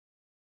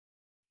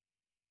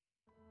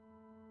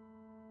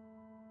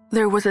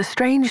There was a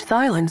strange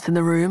silence in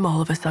the room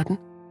all of a sudden.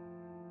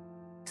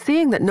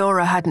 Seeing that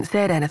Nora hadn't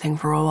said anything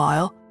for a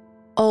while,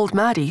 old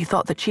Maddie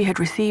thought that she had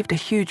received a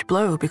huge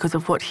blow because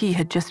of what he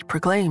had just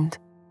proclaimed.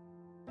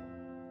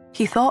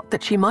 He thought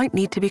that she might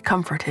need to be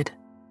comforted.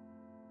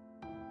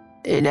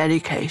 In any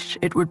case,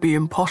 it would be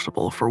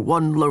impossible for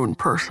one lone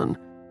person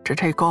to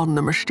take on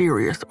the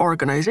mysterious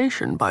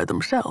organization by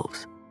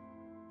themselves.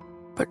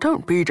 But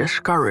don't be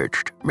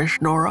discouraged,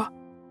 Miss Nora.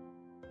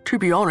 To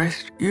be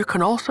honest, you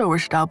can also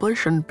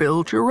establish and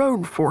build your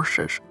own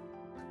forces.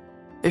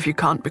 If you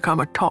can't become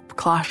a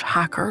top-class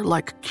hacker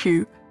like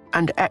Q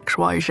and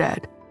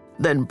XYZ,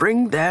 then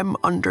bring them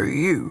under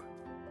you.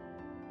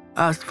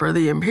 As for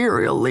the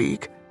Imperial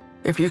League,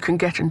 if you can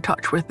get in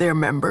touch with their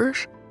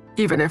members,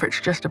 even if it's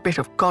just a bit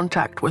of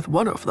contact with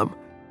one of them,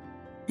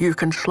 you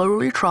can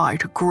slowly try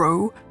to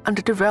grow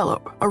and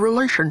develop a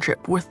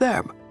relationship with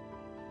them.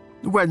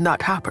 When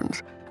that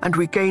happens, and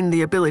we gain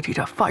the ability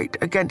to fight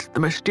against the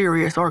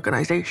mysterious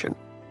organization,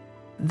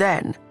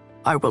 then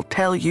I will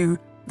tell you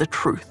the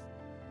truth.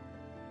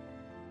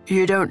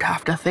 You don't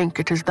have to think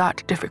it is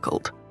that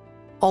difficult.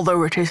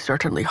 Although it is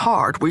certainly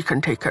hard, we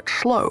can take it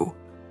slow.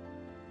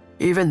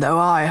 Even though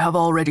I have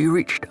already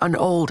reached an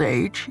old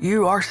age,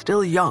 you are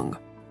still young.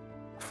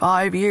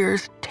 5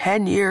 years,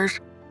 10 years,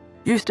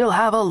 you still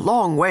have a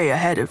long way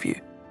ahead of you.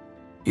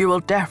 You will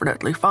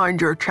definitely find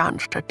your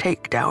chance to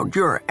take down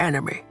your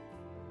enemy.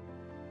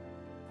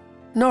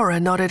 Nora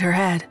nodded her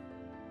head.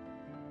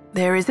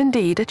 There is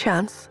indeed a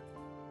chance.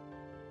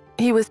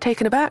 He was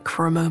taken aback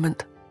for a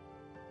moment.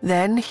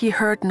 Then he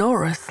heard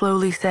Nora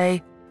slowly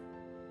say,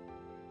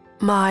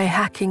 "My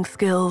hacking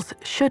skills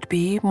should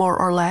be more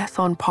or less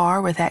on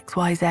par with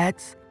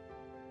XYZ's,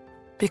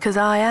 because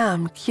I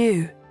am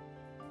Q."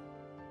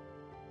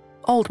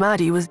 Old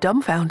Maddie was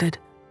dumbfounded,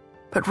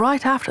 but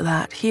right after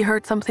that he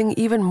heard something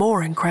even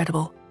more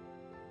incredible.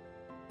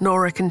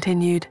 Nora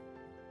continued,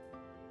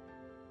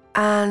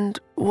 "And,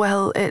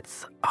 well,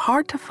 it's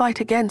hard to fight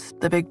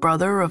against the big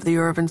brother of the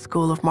Irvin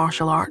School of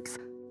Martial Arts,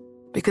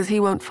 because he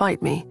won't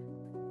fight me.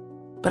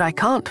 But I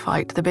can't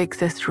fight the big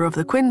sister of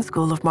the Quinn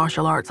School of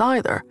Martial Arts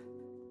either,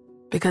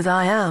 because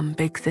I am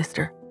big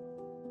sister.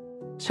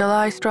 Shall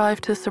I strive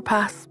to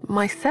surpass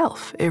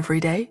myself every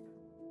day?"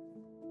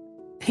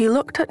 He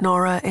looked at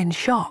Nora in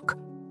shock,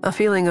 a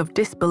feeling of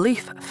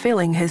disbelief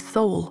filling his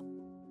soul.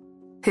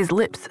 His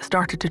lips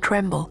started to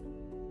tremble,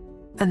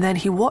 and then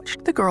he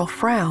watched the girl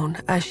frown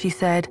as she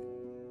said,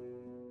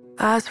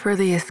 "As for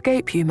the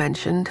escape you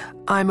mentioned,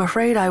 I'm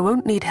afraid I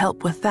won't need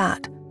help with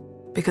that,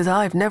 because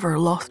I've never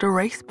lost a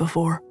race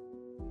before."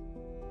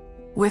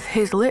 With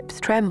his lips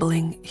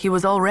trembling, he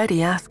was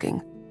already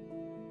asking,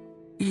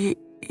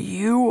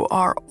 You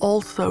are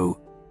also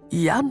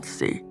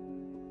Yancy?"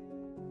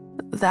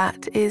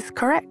 "That is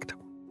correct."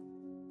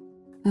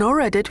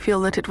 Nora did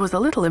feel that it was a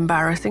little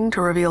embarrassing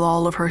to reveal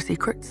all of her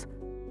secrets.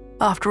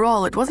 After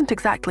all, it wasn't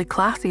exactly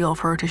classy of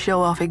her to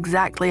show off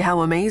exactly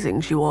how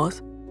amazing she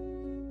was.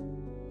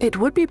 It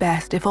would be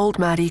best if old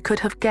Maddie could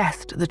have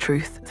guessed the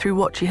truth through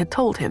what she had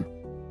told him,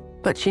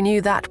 but she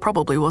knew that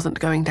probably wasn't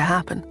going to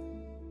happen.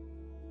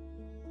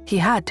 He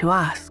had to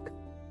ask.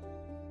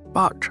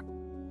 But,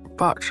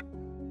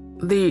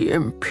 the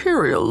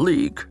Imperial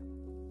League."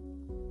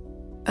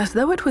 As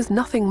though it was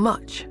nothing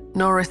much,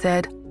 Nora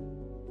said,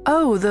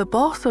 "Oh, the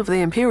boss of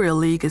the Imperial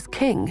League is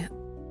King.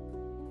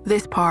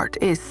 This part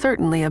is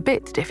certainly a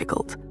bit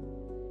difficult."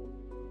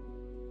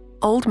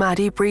 Old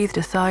Maddie breathed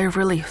a sigh of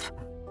relief,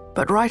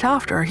 but right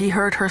after he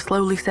heard her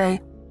slowly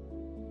say,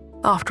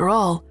 "After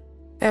all,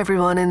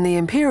 everyone in the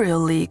Imperial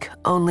League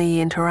only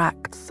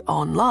interacts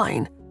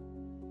online.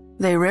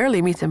 They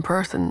rarely meet in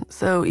person,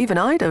 so even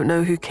I don't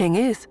know who King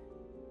is.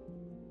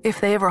 If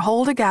they ever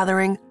hold a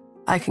gathering,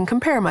 I can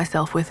compare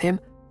myself with him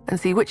and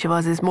see which of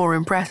us is more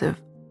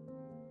impressive."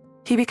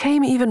 He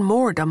became even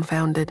more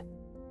dumbfounded.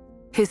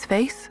 His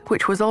face,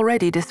 which was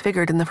already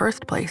disfigured in the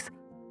first place,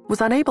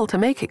 was unable to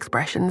make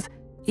expressions,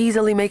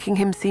 easily making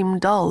him seem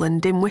dull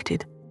and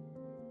dim-witted.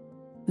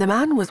 The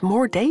man was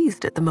more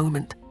dazed at the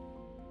moment.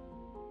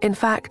 In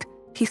fact,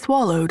 he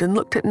swallowed and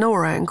looked at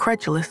Nora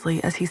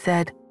incredulously as he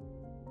said,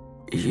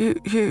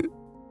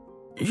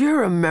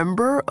 You're a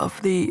member of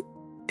the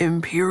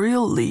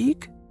Imperial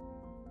League?"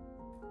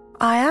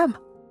 "I am."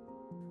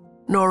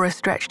 Nora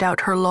stretched out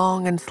her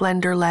long and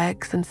slender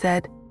legs and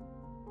said,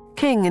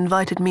 "King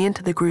invited me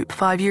into the group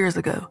 5 years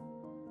ago."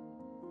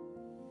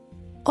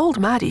 Old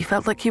Maddie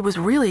felt like he was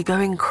really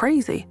going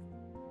crazy.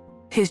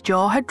 His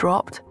jaw had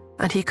dropped,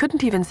 and he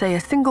couldn't even say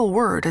a single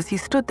word as he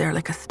stood there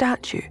like a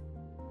statue.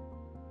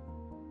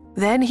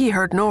 Then he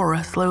heard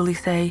Nora slowly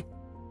say,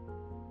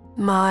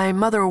 "My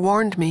mother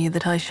warned me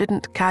that I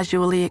shouldn't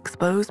casually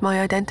expose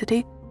my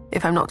identity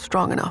if I'm not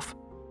strong enough,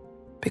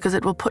 because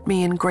it will put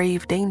me in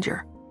grave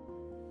danger.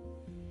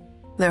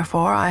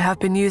 Therefore, I have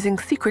been using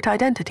secret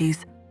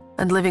identities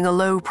and living a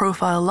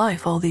low-profile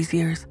life all these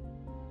years.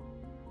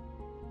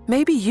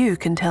 Maybe you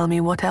can tell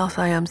me what else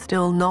I am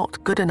still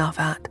not good enough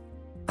at,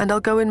 and I'll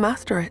go and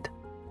master it."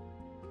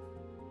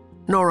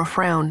 Nora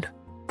frowned,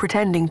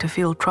 pretending to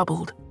feel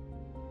troubled.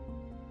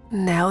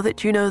 Now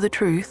that you know the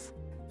truth,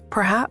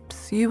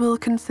 perhaps you will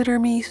consider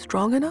me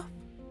strong enough?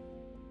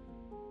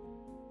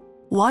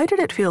 Why did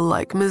it feel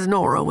like Ms.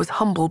 Nora was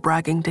humble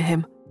bragging to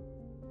him?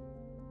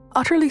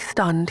 Utterly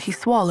stunned, he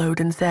swallowed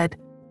and said,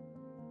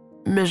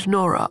 Ms.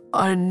 Nora,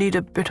 I need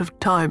a bit of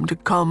time to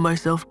calm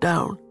myself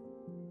down.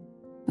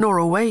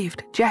 Nora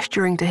waved,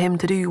 gesturing to him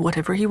to do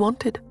whatever he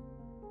wanted.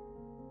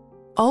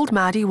 Old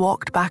Maddie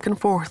walked back and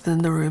forth in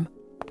the room,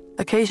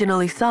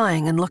 occasionally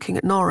sighing and looking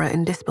at Nora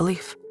in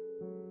disbelief.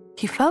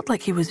 He felt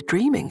like he was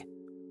dreaming.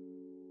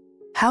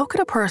 How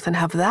could a person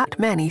have that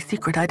many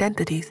secret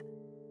identities?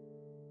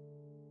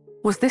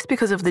 Was this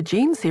because of the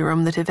gene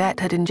serum that Yvette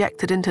had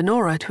injected into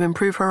Nora to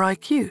improve her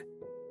IQ?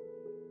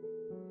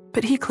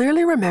 But he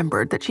clearly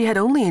remembered that she had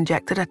only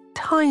injected a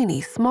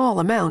tiny, small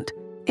amount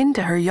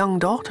into her young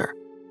daughter.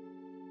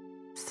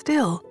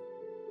 Still,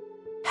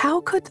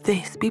 how could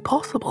this be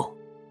possible?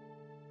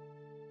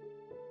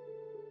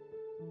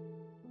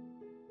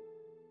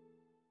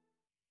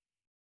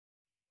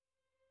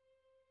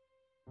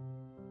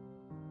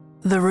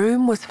 The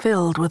room was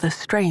filled with a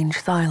strange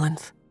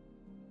silence.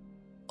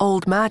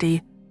 Old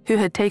Maddie, who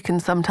had taken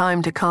some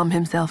time to calm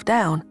himself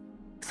down,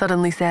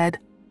 suddenly said,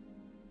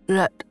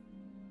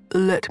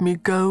 Let me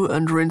go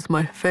and rinse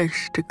my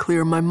face to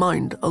clear my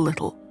mind a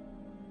little.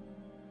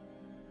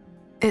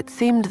 It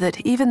seemed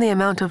that even the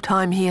amount of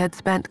time he had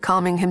spent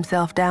calming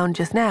himself down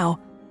just now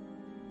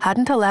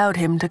hadn't allowed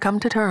him to come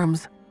to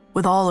terms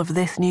with all of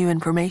this new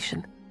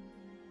information.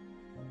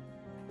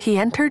 He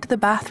entered the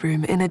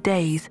bathroom in a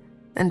daze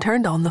and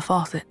turned on the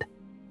faucet.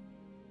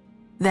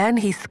 Then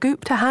he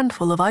scooped a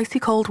handful of icy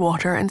cold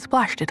water and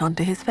splashed it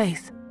onto his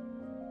face.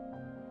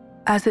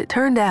 As it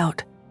turned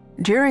out,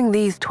 during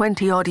these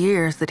 20-odd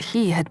years that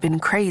he had been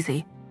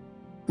crazy,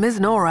 Ms.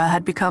 Nora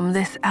had become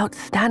this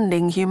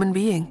outstanding human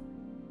being.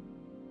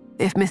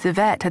 If Miss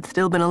Yvette had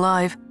still been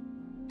alive,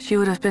 she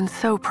would have been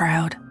so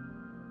proud.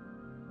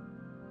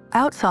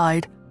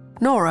 Outside,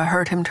 Nora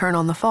heard him turn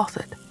on the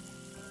faucet.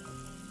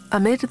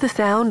 Amid the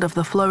sound of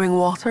the flowing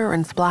water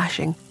and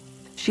splashing,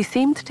 she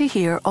seemed to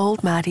hear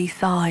old Maddie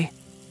sigh.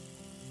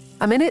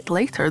 A minute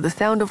later, the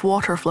sound of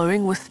water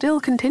flowing was still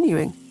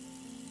continuing.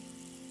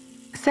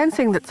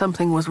 Sensing that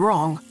something was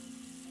wrong,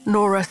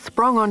 Nora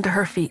sprung onto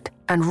her feet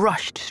and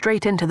rushed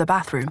straight into the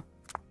bathroom,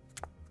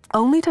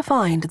 only to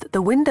find that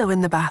the window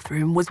in the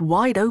bathroom was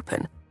wide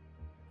open,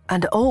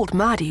 and old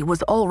Maddie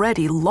was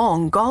already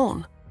long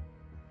gone.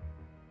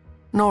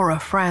 Nora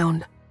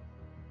frowned.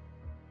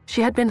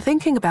 She had been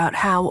thinking about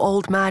how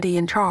old Maddie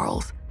and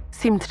Charles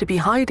seemed to be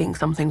hiding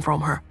something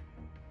from her.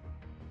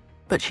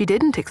 But she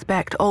didn't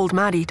expect old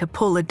Maddie to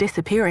pull a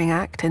disappearing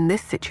act in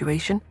this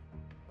situation.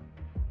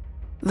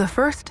 The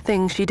first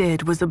thing she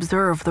did was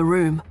observe the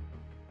room.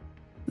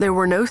 There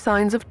were no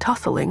signs of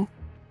tussling,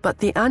 but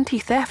the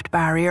anti-theft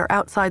barrier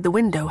outside the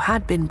window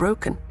had been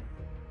broken.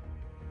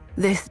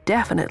 This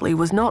definitely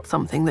was not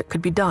something that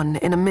could be done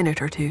in a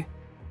minute or two.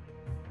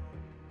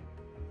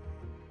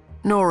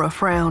 Nora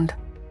frowned.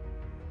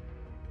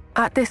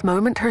 At this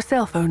moment, her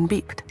cell phone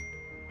beeped.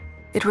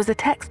 It was a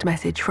text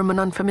message from an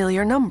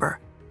unfamiliar number.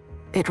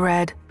 It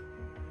read,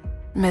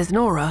 Ms.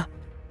 Nora,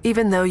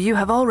 even though you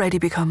have already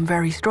become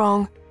very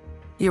strong,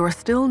 you are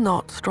still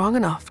not strong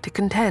enough to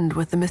contend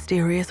with the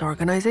mysterious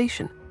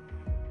organization.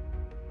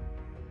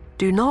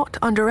 Do not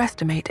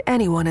underestimate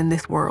anyone in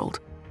this world.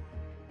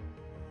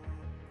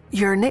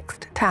 Your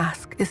next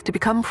task is to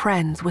become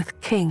friends with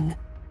King.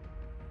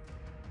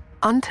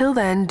 Until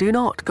then, do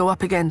not go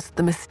up against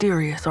the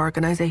mysterious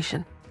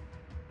organization.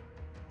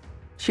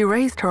 She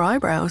raised her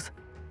eyebrows.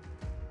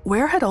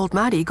 Where had old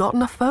Maddie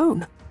gotten a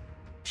phone?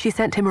 She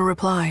sent him a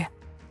reply.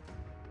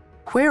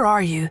 Where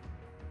are you?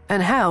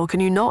 And how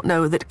can you not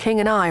know that King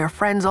and I are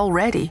friends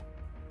already?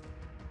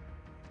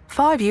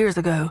 5 years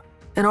ago,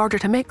 in order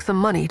to make some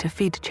money to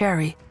feed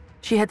Cherry,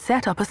 she had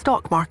set up a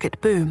stock market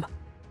boom.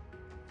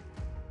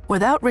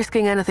 Without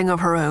risking anything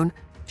of her own,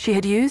 she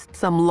had used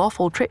some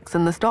lawful tricks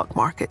in the stock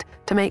market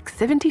to make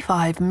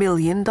 $75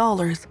 million.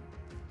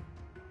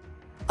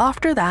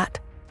 After that,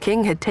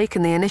 King had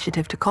taken the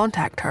initiative to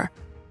contact her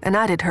and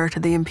added her to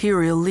the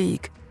Imperial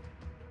League.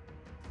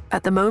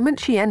 At the moment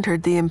she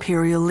entered the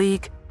Imperial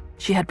League,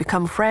 she had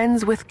become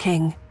friends with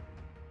King.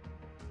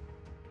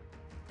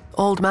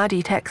 Old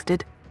Maddie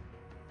texted,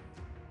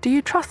 Do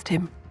you trust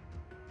him?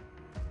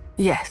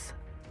 Yes.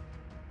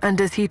 And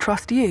does he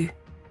trust you?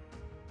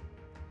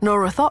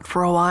 Nora thought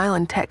for a while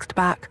and texted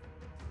back,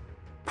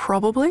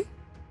 Probably.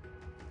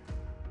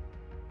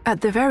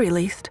 At the very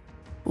least,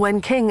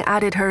 when King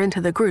added her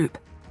into the group,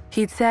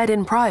 he'd said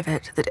in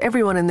private that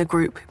everyone in the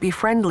group be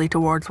friendly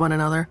towards one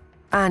another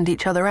and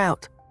each other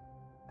out.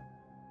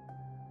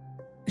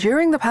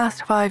 During the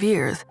past 5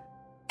 years,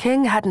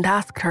 King hadn't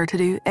asked her to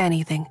do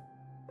anything.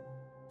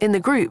 In the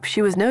group,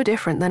 she was no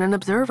different than an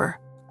observer.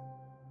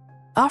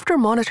 After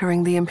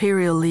monitoring the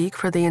Imperial League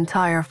for the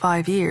entire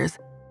 5 years,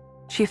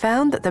 she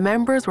found that the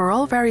members were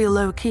all very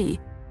low-key,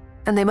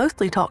 and they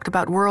mostly talked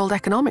about world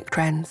economic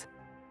trends.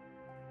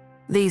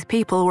 These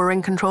people were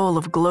in control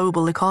of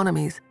global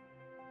economies.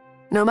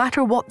 No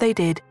matter what they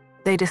did,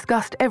 They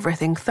discussed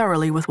everything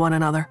thoroughly with one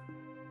another.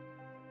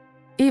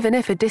 Even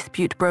if a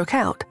dispute broke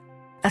out,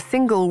 a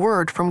single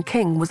word from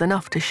King was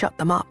enough to shut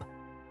them up.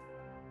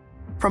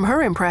 From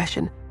her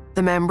impression,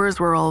 the members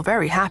were all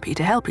very happy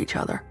to help each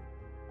other.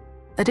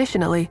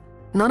 Additionally,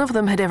 none of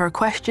them had ever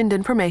questioned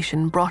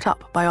information brought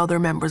up by other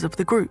members of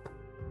the group.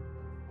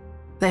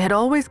 They had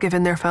always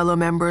given their fellow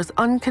members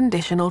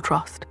unconditional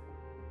trust.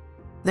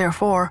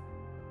 Therefore,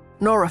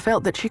 Nora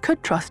felt that she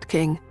could trust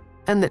King,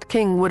 and that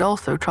King would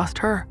also trust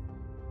her.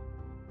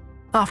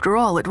 After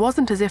all, it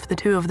wasn't as if the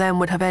two of them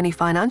would have any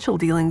financial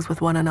dealings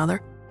with one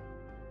another.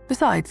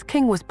 Besides,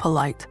 King was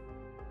polite.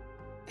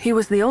 He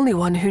was the only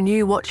one who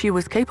knew what she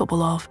was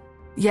capable of,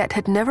 yet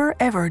had never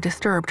ever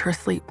disturbed her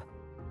sleep.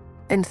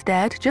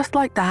 Instead, just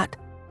like that,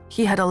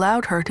 he had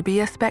allowed her to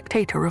be a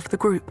spectator of the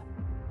group.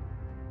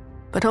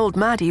 But old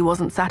Maddie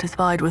wasn't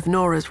satisfied with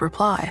Nora's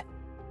reply.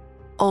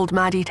 Old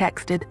Maddie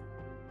texted,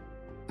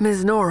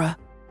 "Ms. Nora,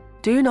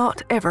 do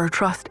not ever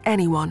trust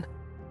anyone.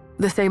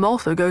 The same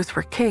also goes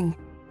for King.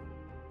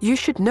 You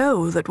should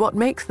know that what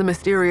makes the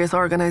mysterious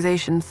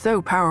organization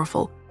so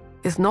powerful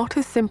is not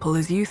as simple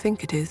as you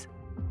think it is.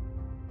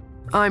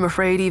 I'm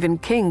afraid even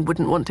King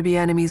wouldn't want to be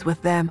enemies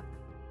with them.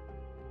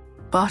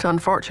 But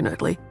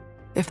unfortunately,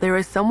 if there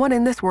is someone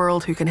in this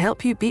world who can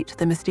help you beat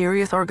the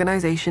mysterious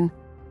organization,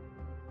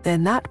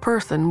 then that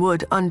person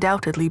would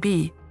undoubtedly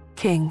be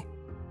King."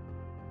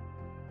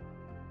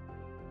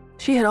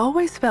 She had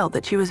always felt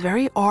that she was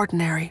very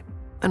ordinary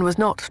and was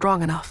not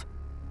strong enough.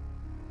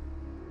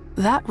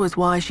 That was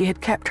why she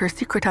had kept her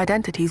secret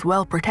identities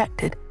well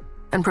protected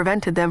and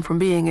prevented them from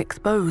being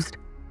exposed.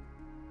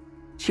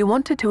 She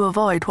wanted to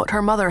avoid what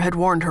her mother had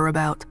warned her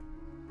about,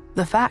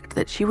 the fact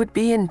that she would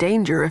be in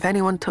danger if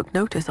anyone took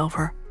notice of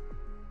her.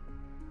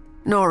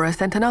 Nora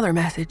sent another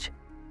message.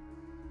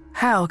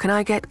 "How can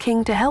I get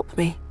King to help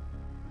me?"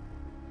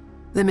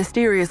 The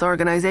mysterious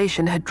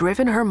organization had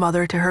driven her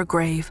mother to her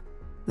grave,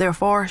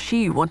 therefore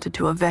she wanted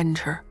to avenge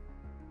her.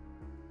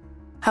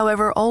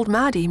 However, old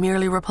Maddie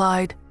merely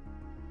replied,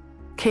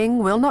 "King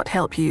will not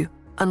help you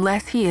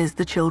unless he is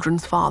the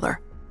children's father.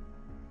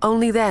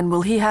 Only then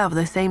will he have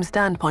the same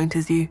standpoint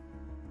as you.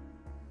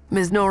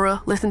 Ms.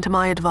 Nora, listen to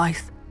my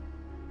advice.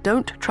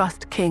 Don't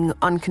trust King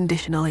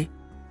unconditionally,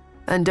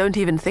 and don't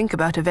even think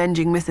about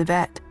avenging Miss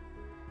Yvette.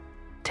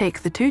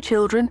 Take the 2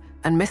 children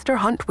and Mr.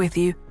 Hunt with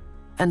you,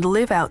 and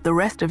live out the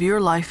rest of your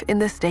life in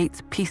the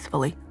States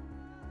peacefully.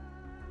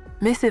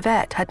 Miss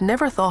Yvette had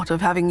never thought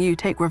of having you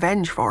take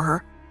revenge for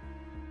her.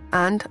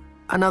 And,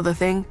 another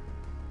thing,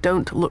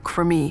 don't look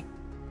for me.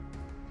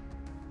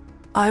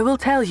 I will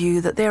tell you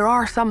that there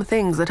are some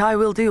things that I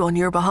will do on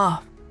your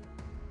behalf.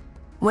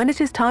 When it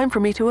is time for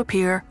me to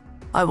appear,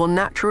 I will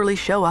naturally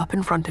show up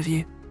in front of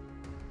you.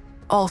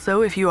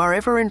 Also, if you are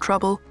ever in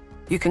trouble,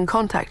 you can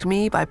contact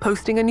me by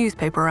posting a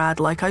newspaper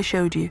ad like I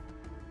showed you."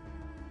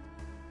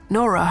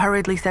 Nora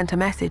hurriedly sent a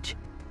message.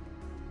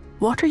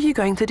 "What are you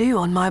going to do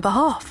on my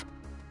behalf?"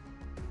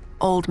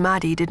 Old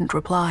Maddie didn't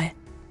reply.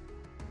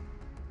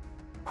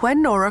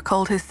 When Nora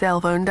called his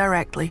cell phone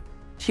directly,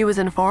 she was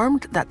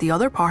informed that the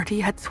other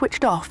party had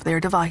switched off their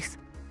device.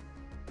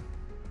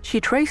 She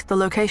traced the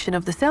location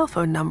of the cell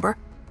phone number,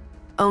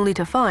 only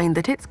to find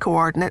that its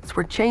coordinates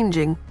were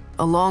changing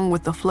along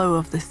with the flow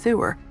of the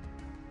sewer,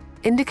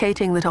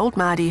 indicating that old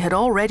Maddie had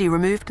already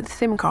removed the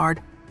SIM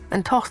card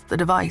and tossed the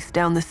device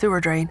down the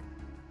sewer drain.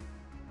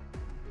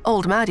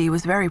 Old Maddie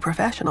was very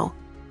professional,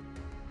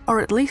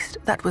 or at least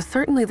that was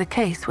certainly the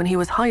case when he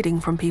was hiding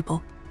from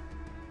people.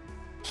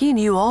 He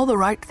knew all the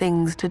right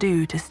things to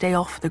do to stay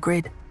off the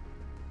grid.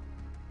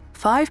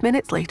 5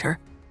 minutes later,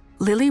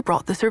 Lily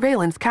brought the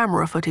surveillance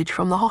camera footage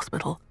from the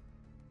hospital.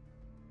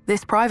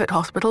 This private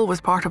hospital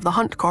was part of the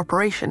Hunt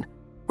Corporation,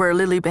 where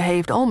Lily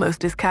behaved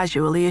almost as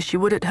casually as she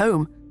would at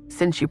home,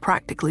 since she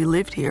practically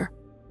lived here.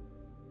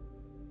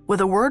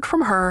 With a word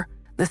from her,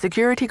 the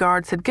security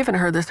guards had given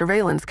her the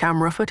surveillance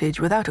camera footage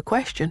without a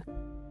question.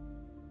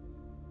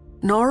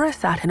 Nora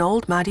sat in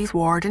old Maddie's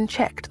ward and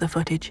checked the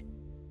footage.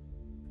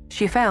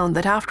 She found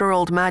that after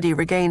old Maddie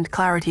regained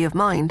clarity of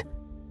mind,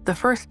 the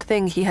first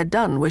thing he had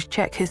done was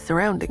check his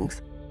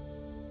surroundings.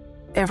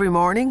 Every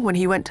morning when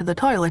he went to the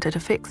toilet at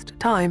a fixed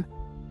time,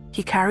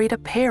 he carried a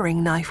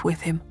paring knife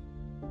with him.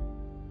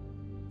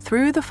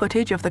 Through the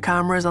footage of the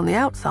cameras on the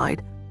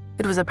outside,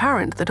 it was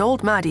apparent that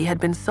old Maddie had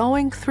been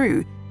sawing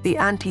through the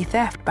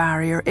anti-theft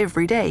barrier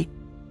every day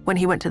when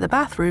he went to the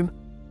bathroom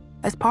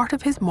as part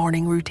of his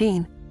morning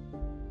routine.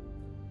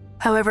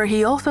 However,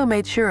 he also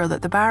made sure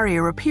that the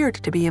barrier appeared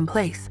to be in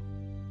place.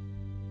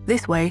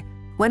 This way,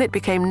 when it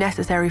became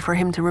necessary for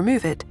him to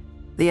remove it,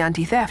 the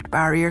anti-theft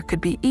barrier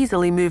could be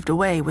easily moved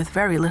away with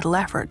very little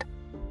effort,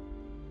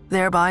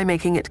 thereby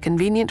making it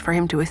convenient for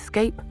him to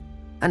escape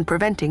and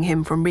preventing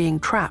him from being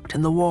trapped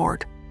in the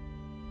ward.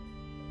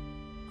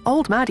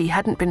 Old Maddie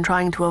hadn't been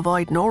trying to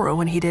avoid Nora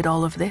when he did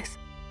all of this.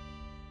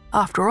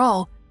 After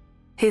all,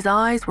 his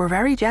eyes were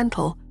very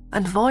gentle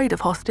and void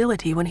of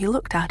hostility when he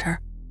looked at her.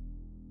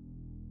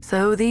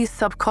 So these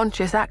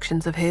subconscious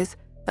actions of his,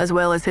 as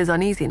well as his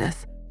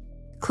uneasiness,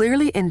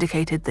 clearly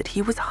indicated that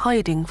he was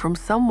hiding from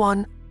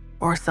someone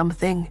or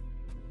something.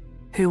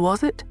 Who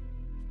was it?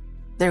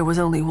 There was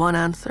only one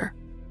answer.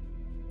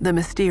 The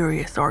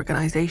mysterious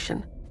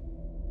organization.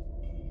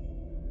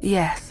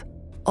 Yes,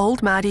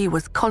 old Maddie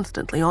was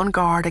constantly on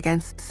guard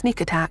against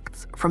sneak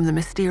attacks from the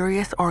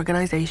mysterious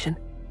organization.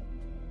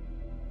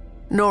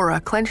 Nora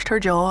clenched her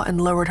jaw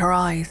and lowered her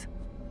eyes.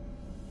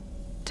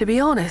 To be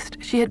honest,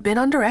 she had been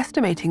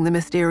underestimating the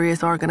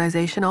mysterious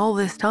organization all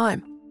this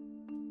time.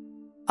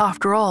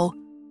 After all,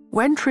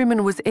 when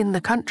Truman was in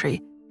the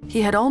country,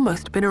 he had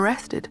almost been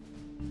arrested.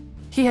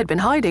 He had been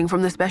hiding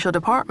from the special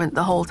department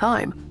the whole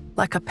time,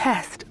 like a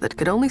pest that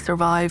could only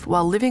survive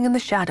while living in the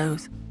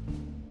shadows.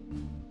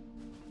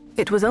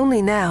 It was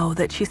only now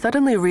that she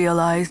suddenly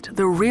realized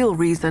the real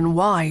reason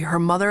why her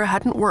mother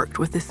hadn't worked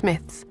with the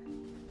Smiths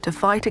to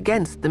fight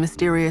against the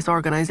mysterious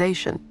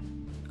organization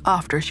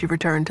after she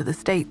returned to the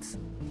States.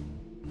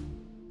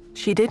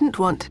 She didn't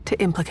want to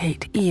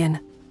implicate Ian.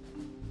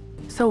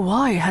 So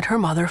why had her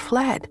mother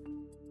fled?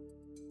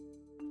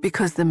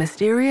 Because the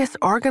mysterious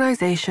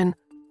organization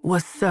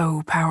was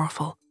so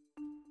powerful.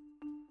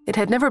 It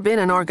had never been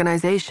an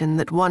organization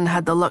that one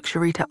had the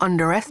luxury to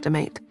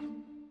underestimate.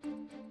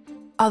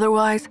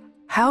 Otherwise,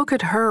 how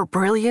could her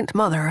brilliant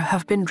mother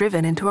have been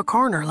driven into a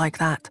corner like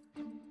that?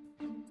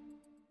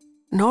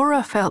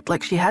 Nora felt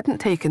like she hadn't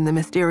taken the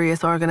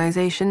mysterious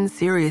organization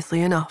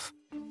seriously enough.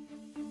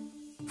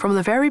 From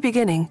the very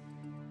beginning,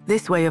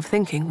 this way of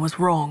thinking was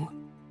wrong.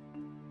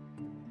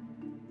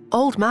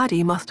 Old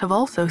Maddie must have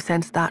also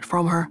sensed that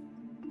from her.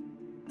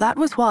 That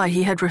was why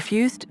he had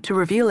refused to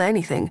reveal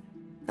anything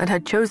and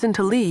had chosen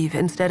to leave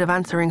instead of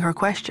answering her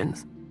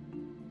questions.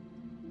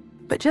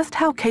 But just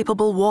how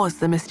capable was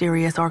the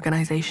mysterious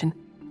organization?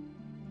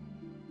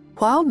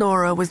 While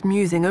Nora was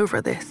musing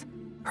over this,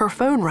 her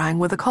phone rang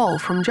with a call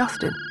from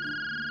Justin.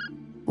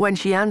 When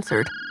she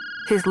answered,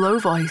 his low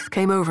voice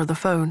came over the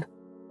phone.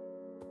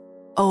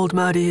 Old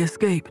Maddie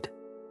escaped.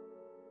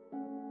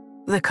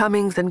 The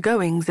comings and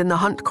goings in the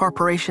Hunt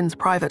Corporation's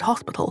private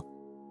hospital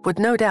would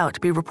no doubt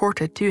be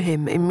reported to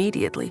him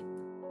immediately.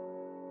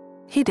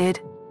 He did,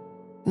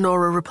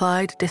 Nora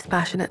replied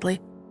dispassionately,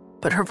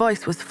 but her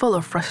voice was full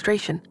of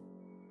frustration.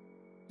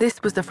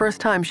 This was the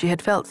first time she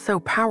had felt so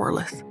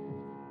powerless.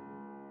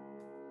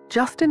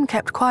 Justin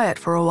kept quiet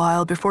for a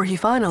while before he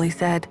finally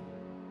said,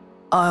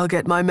 I'll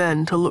get my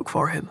men to look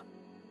for him.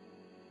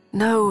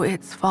 No,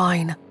 it's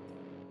fine.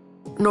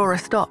 Nora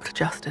stopped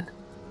Justin.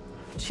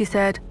 She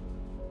said,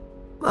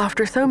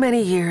 after so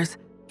many years,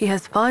 he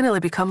has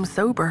finally become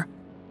sober.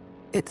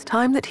 It's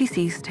time that he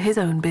ceased his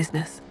own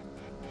business.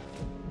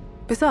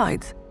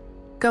 Besides,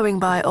 going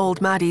by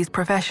old Maddie's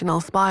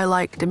professional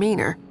spy-like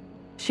demeanor,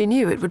 she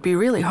knew it would be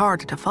really hard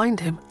to find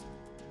him.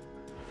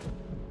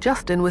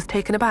 Justin was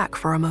taken aback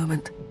for a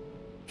moment.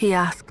 He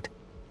asked,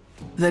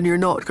 Then you're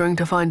not going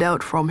to find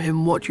out from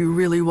him what you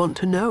really want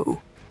to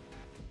know?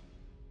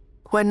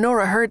 When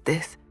Nora heard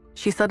this,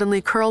 she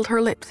suddenly curled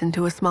her lips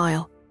into a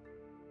smile.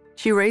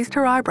 She raised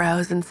her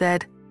eyebrows and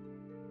said,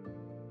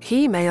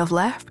 He may have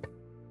left,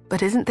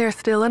 but isn't there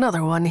still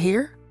another one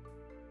here?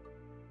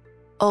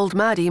 Old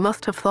Maddie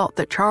must have thought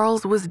that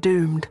Charles was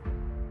doomed.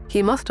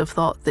 He must have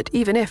thought that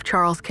even if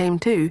Charles came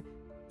to,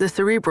 the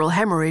cerebral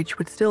hemorrhage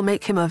would still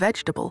make him a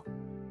vegetable.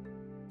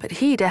 But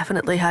he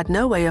definitely had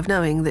no way of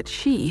knowing that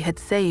she had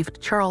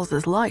saved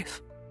Charles's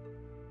life.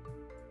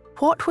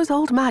 What was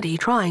old Maddie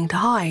trying to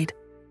hide?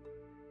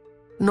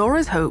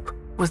 Nora's hope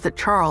was that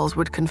Charles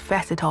would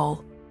confess it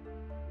all.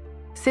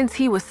 Since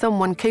he was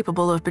someone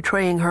capable of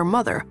betraying her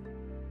mother,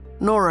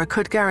 Nora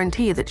could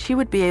guarantee that she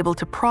would be able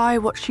to pry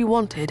what she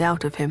wanted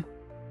out of him.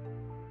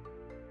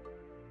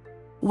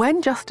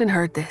 When Justin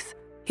heard this,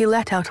 he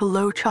let out a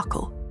low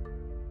chuckle.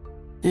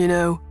 You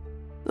know,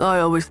 I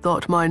always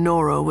thought my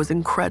Nora was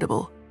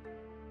incredible,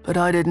 but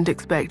I didn't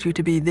expect you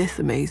to be this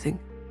amazing.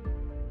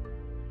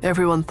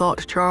 Everyone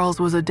thought Charles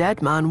was a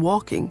dead man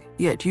walking,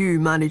 yet you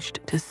managed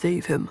to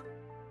save him.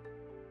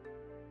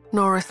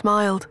 Nora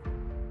smiled.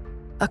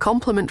 A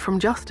compliment from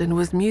Justin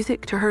was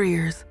music to her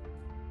ears.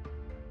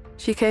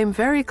 She came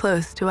very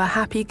close to a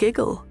happy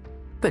giggle,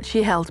 but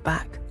she held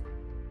back.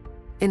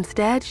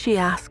 Instead, she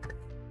asked,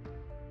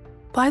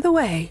 By the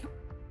way,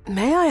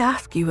 may I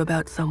ask you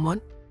about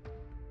someone?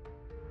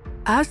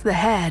 As the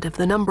head of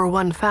the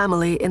 #1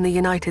 family in the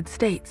United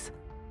States,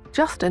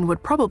 Justin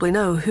would probably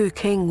know who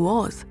King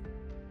was.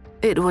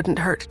 It wouldn't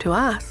hurt to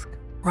ask,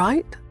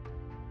 right?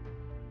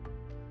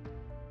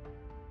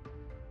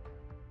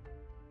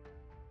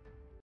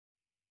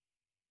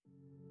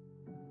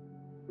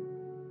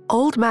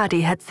 Old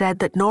Maddie had said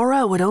that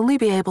Nora would only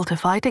be able to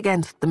fight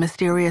against the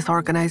mysterious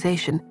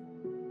organization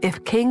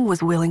if King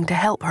was willing to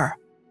help her.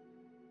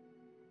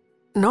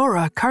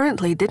 Nora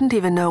currently didn't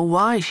even know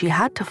why she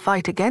had to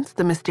fight against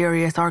the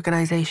mysterious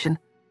organization,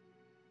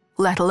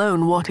 let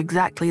alone what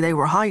exactly they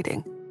were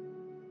hiding.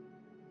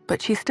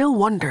 But she still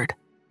wondered,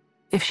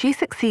 if she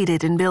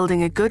succeeded in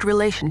building a good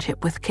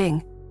relationship with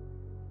King,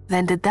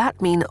 then did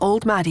that mean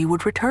old Maddie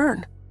would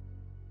return?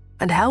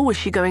 And how was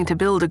she going to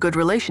build a good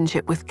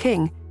relationship with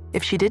King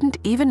if she didn't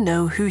even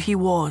know who he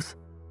was?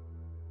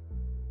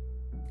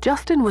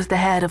 Justin was the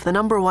head of the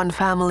 #1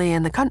 family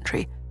in the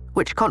country,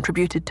 which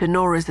contributed to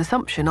Nora's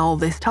assumption all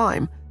this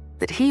time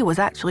that he was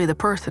actually the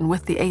person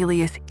with the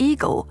alias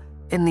Eagle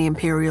in the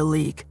Imperial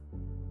League.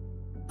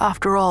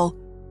 After all,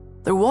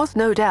 there was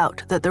no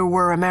doubt that there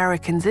were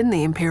Americans in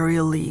the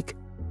Imperial League.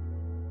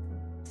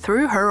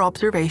 Through her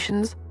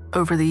observations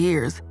over the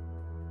years,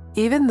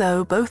 even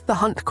though both the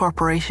Hunt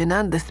Corporation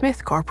and the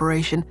Smith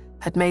Corporation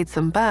had made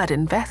some bad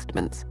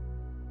investments,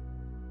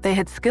 they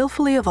had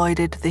skillfully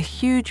avoided the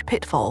huge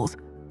pitfalls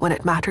when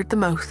it mattered the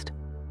most.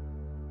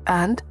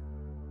 And,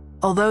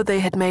 although they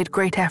had made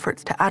great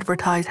efforts to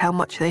advertise how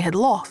much they had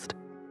lost,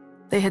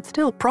 they had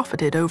still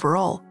profited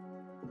overall.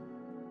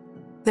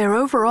 Their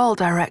overall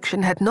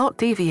direction had not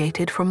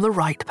deviated from the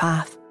right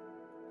path.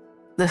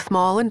 The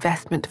small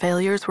investment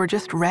failures were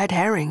just red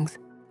herrings.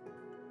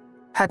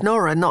 Had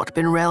Nora not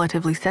been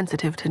relatively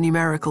sensitive to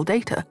numerical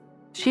data,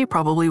 she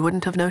probably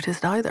wouldn't have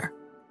noticed either.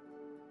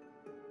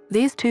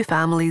 These two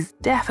families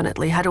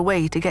definitely had a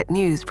way to get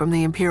news from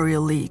the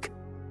Imperial League.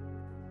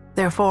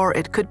 Therefore,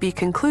 it could be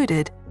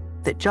concluded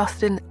that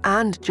Justin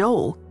and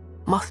Joel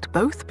must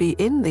both be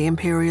in the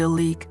Imperial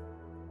League.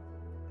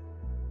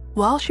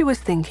 While she was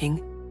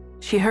thinking,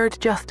 she heard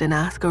Justin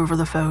ask over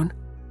the phone,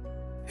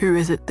 "Who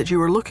is it that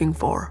you are looking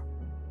for?"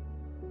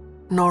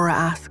 Nora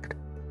asked,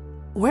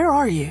 "Where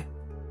are you?"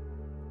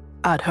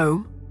 "At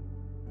home."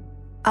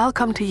 "I'll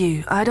come to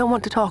you. I don't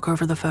want to talk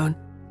over the phone.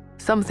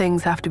 Some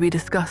things have to be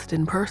discussed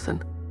in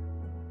person."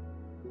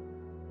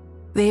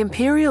 The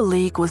Imperial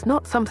League was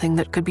not something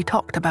that could be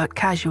talked about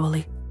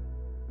casually.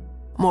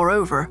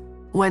 Moreover,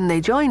 when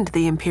they joined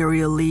the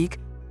Imperial League,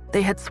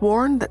 they had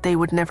sworn that they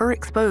would never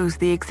expose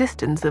the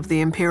existence of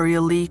the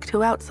Imperial League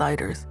to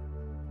outsiders.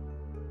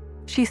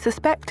 She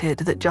suspected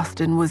that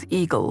Justin was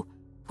Eagle,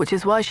 which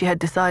is why she had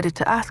decided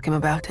to ask him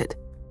about it.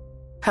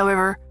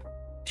 However,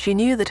 she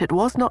knew that it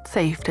was not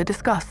safe to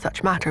discuss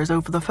such matters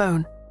over the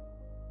phone.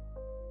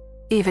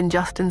 Even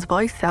Justin's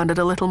voice sounded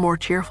a little more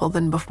cheerful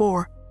than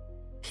before.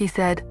 He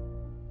said,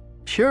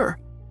 "Sure,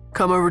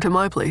 come over to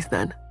my place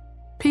then.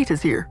 Pete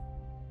is here."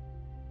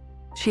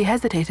 She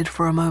hesitated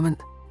for a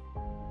moment.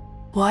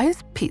 "Why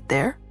is Pete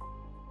there?"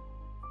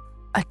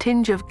 A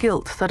tinge of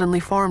guilt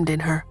suddenly formed in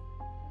her.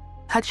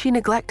 Had she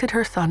neglected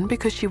her son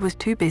because she was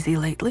too busy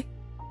lately?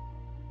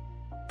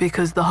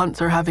 "Because the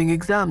Hunts are having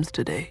exams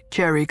today.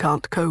 Cherry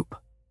can't cope."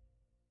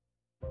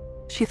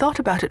 She thought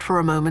about it for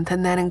a moment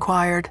and then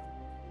inquired,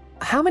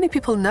 how many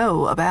people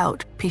know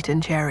about Pete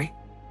and Cherry?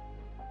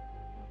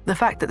 The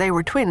fact that they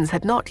were twins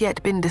had not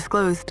yet been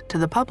disclosed to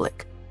the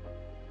public.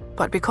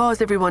 But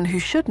because everyone who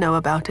should know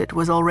about it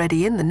was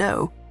already in the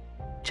know,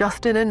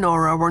 Justin and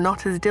Nora were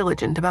not as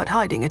diligent about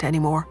hiding it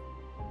anymore.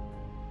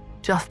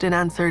 Justin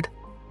answered,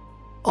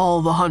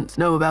 "All the Hunts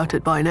know about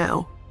it by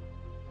now."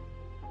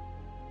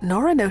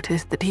 Nora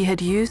noticed that he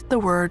had used the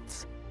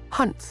words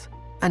Hunts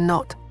and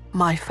not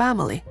my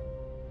family.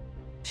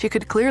 She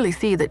could clearly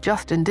see that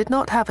Justin did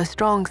not have a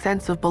strong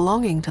sense of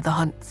belonging to the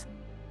Hunts.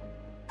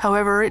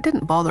 However, it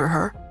didn't bother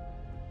her.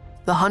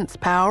 The Hunts'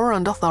 power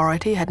and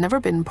authority had never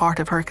been part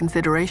of her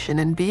consideration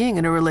in being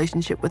in a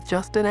relationship with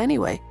Justin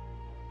anyway.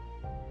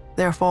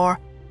 Therefore,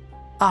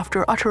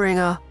 after uttering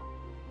a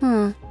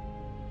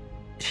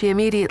she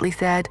immediately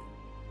said,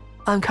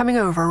 "I'm coming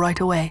over right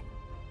away."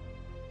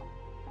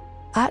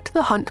 At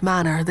the Hunt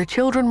Manor, the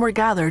children were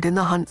gathered in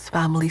the Hunts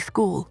family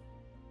school.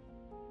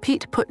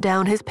 Pete put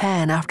down his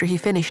pen after he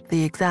finished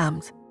the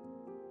exams.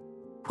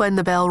 When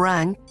the bell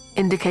rang,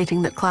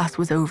 indicating that class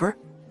was over,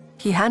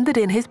 he handed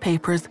in his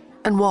papers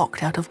and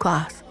walked out of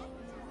class.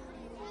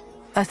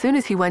 As soon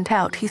as he went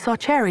out, he saw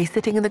Cherry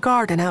sitting in the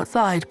garden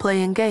outside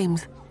playing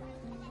games.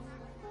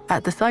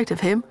 At the sight of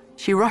him,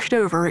 she rushed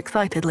over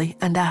excitedly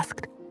and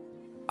asked,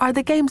 "Are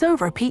the games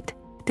over, Pete?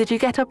 Did you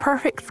get a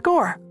perfect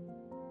score?"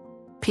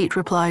 Pete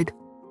replied,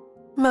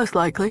 "Most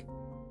likely."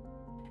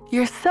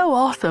 "You're so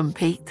awesome,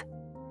 Pete."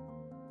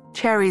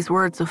 Cherry's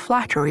words of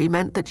flattery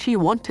meant that she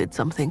wanted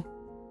something.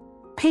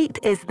 "Pete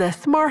is the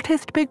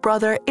smartest big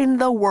brother in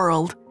the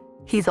world.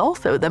 He's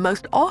also the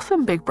most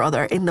awesome big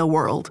brother in the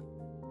world."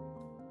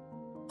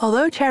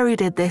 Although Cherry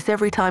did this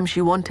every time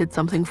she wanted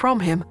something from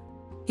him,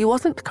 he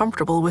wasn't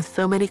comfortable with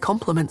so many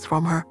compliments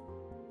from her.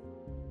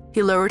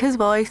 He lowered his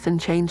voice and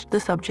changed the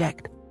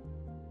subject.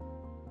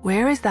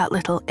 "Where is that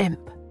little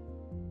imp?"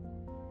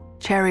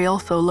 Cherry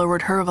also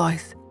lowered her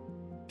voice.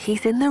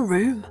 "He's in the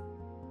room.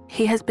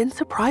 He has been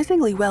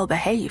surprisingly well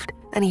behaved,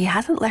 and he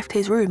hasn't left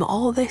his room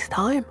all this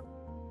time."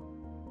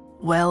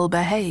 Well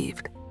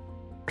behaved.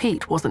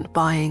 Pete wasn't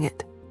buying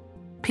it.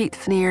 Pete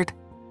sneered,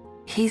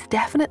 "He's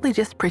definitely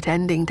just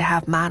pretending to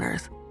have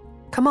manners.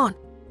 Come on,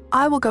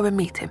 I will go and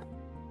meet him.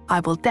 I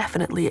will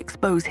definitely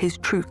expose his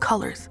true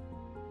colors."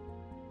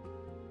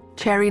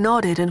 Cherry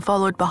nodded and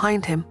followed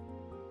behind him.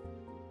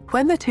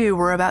 When the two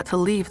were about to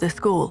leave the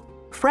school,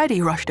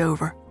 Freddie rushed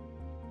over.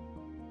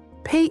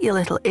 "Pete, you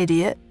little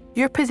idiot,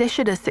 your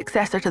position as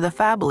successor to the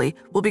family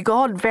will be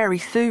gone very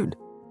soon."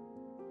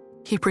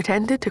 He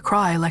pretended to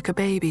cry like a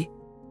baby.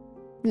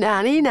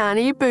 "Nanny,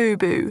 nanny,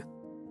 boo-boo."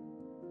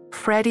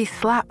 Freddie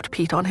slapped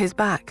Pete on his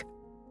back.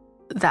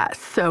 "That's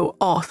so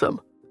awesome."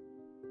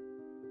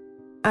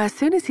 As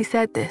soon as he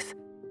said this,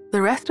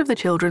 The rest of the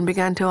children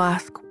began to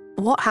ask,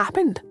 what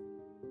happened?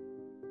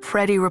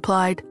 Freddie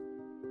replied,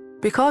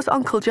 because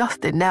Uncle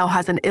Justin now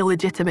has an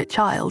illegitimate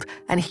child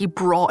and he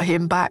brought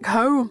him back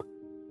home.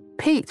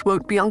 Pete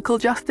won't be Uncle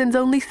Justin's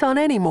only son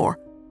anymore.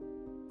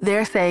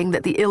 They're saying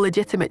that the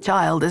illegitimate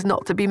child is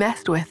not to be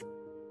messed with.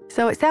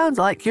 So it sounds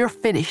like you're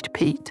finished,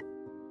 Pete.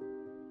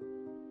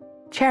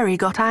 Cherry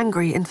got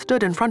angry and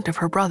stood in front of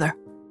her brother.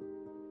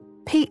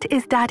 Pete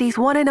is Daddy's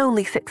one and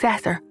only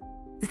successor.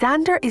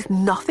 Xander is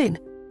nothing.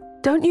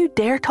 Don't you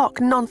dare talk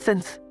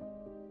nonsense.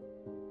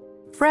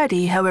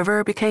 Freddie,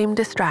 however, became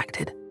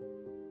distracted.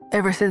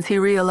 Ever since he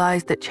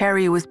realized that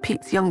Cherry was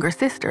Pete's younger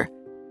sister,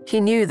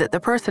 he knew that the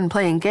person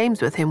playing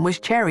games with him was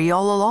Cherry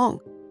all along.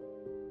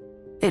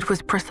 It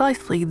was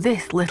precisely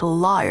this little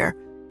liar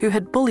who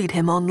had bullied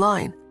him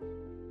online.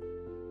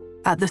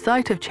 At the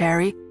sight of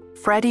Cherry,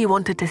 Freddie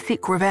wanted to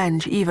seek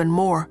revenge even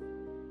more.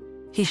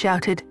 He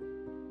shouted,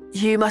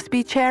 "You must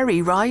be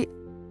Cherry, right?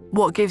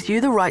 What gives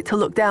you the right to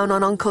look down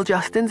on Uncle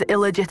Justin's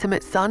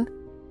illegitimate son?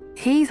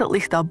 He's at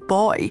least a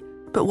boy,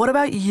 but what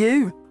about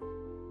you?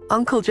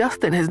 Uncle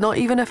Justin has not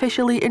even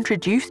officially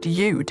introduced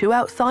you to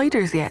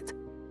outsiders yet.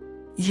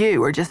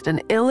 You are just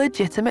an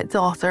illegitimate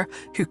daughter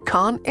who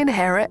can't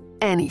inherit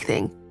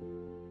anything.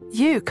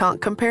 You can't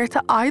compare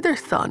to either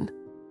son."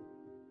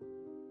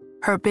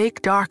 Her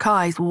big dark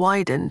eyes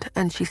widened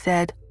and she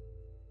said,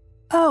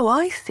 "Oh,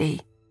 I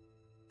see.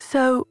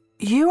 So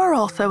you are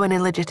also an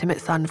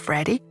illegitimate son,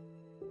 Freddie.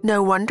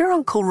 No wonder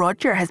Uncle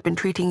Roger has been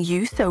treating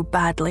you so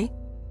badly."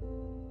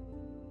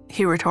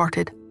 He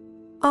retorted,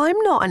 "I'm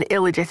not an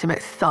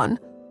illegitimate son.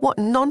 What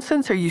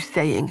nonsense are you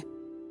saying?"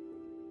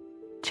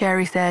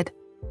 Cherry said,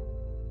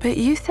 "But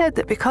you said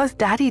that because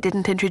Daddy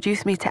didn't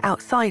introduce me to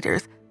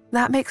outsiders,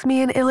 that makes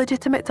me an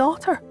illegitimate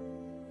daughter.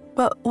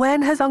 But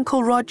when has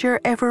Uncle Roger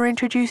ever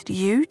introduced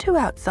you to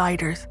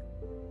outsiders?"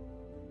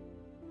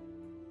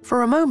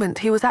 For a moment,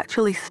 he was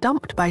actually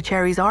stumped by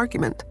Cherry's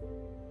argument.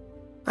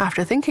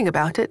 After thinking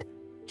about it,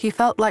 he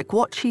felt like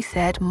what she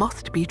said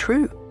must be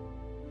true.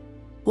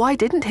 Why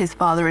didn't his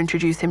father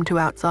introduce him to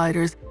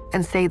outsiders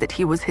and say that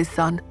he was his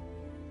son?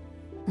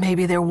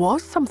 Maybe there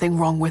was something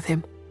wrong with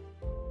him.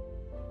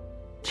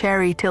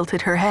 Cherry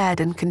tilted her head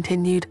and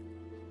continued,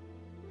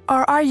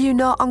 "Or are you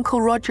not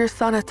Uncle Roger's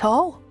son at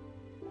all?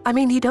 I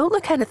mean, you don't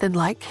look anything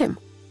like him.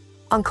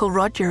 Uncle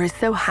Roger is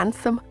so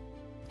handsome.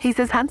 He's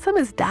as handsome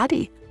as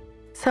Daddy.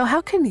 So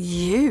how can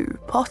you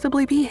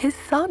possibly be his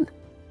son?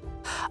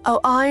 Oh,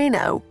 I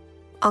know.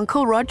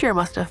 Uncle Roger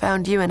must have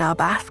found you in a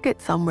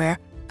basket somewhere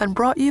and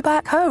brought you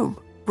back home,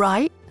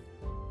 right?"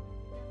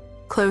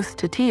 Close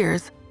to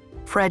tears,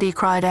 Freddie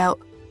cried out,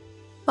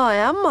 "I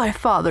am my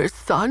father's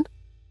son."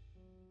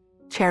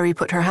 Cherry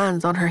put her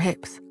hands on her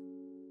hips.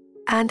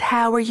 "And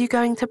how are you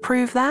going to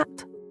prove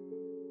that?"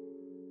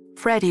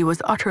 Freddie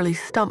was utterly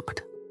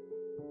stumped.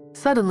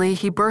 Suddenly,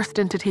 he burst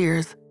into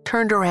tears,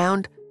 turned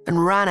around,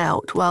 and ran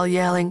out while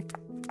yelling,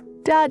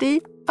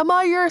 "Daddy, am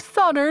I your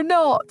son or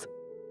not?"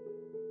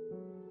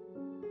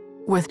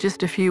 With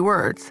just a few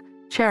words,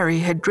 Cherry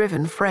had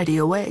driven Freddie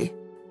away.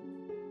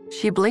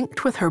 She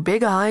blinked with her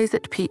big eyes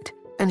at Pete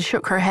and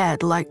shook her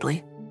head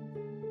lightly.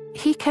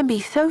 "He can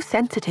be so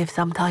sensitive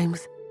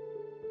sometimes."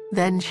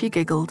 Then she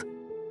giggled.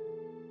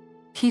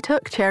 He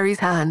took Cherry's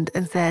hand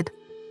and said,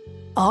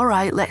 "All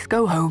right, let's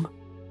go home."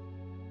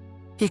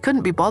 He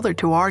couldn't be bothered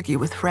to argue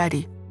with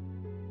Freddie.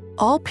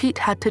 All Pete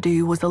had to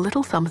do was a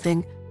little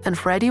something and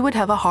Freddie would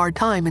have a hard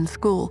time in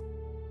school.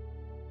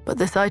 But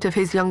the sight of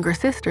his younger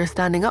sister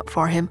standing up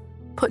for him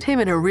put him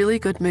in a really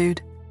good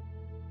mood.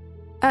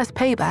 As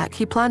payback,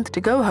 he planned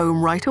to go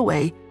home right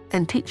away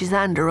and teach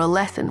Xander a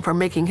lesson for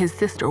making his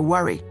sister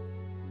worry.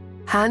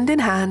 Hand in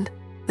hand,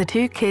 the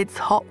two kids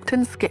hopped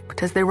and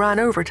skipped as they ran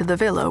over to the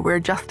villa where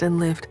Justin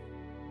lived.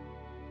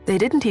 They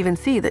didn't even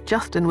see that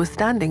Justin was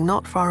standing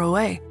not far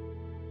away.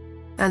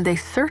 And they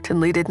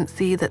certainly didn't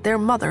see that their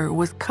mother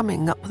was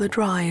coming up the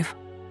drive.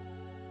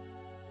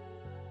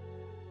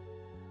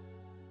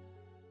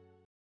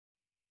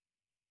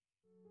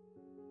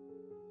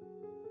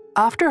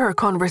 After her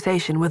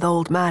conversation with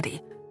old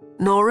Maddie,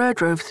 Nora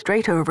drove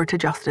straight over to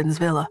Justin's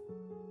villa.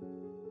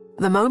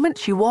 The moment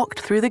she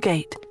walked through the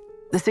gate,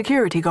 the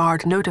security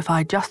guard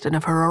notified Justin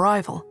of her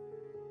arrival.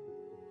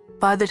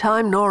 By the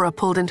time Nora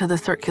pulled into the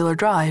circular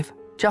drive,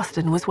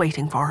 Justin was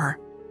waiting for her.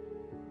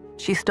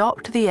 She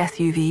stopped the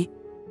SUV,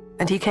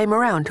 and he came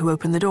around to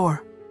open the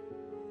door.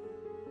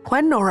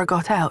 When Nora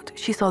got out,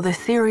 she saw this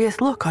serious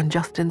look on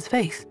Justin's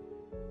face.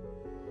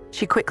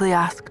 She quickly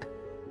asked,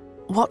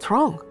 "What's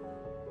wrong?"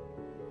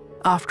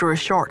 After a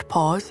short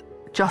pause,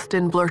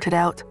 Justin blurted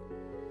out,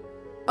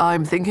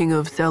 "I'm thinking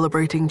of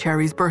celebrating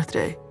Cherry's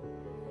birthday."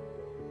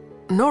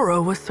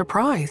 Nora was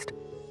surprised.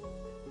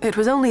 It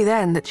was only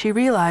then that she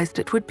realized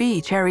it would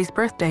be Cherry's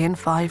birthday in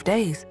 5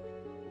 days.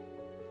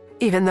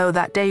 Even though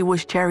that day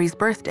was Cherry's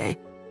birthday,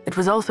 it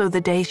was also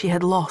the day she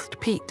had lost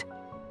Pete,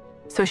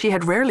 so she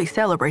had rarely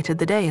celebrated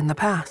the day in the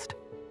past.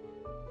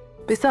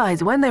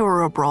 Besides, when they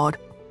were abroad,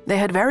 they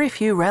had very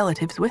few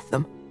relatives with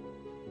them.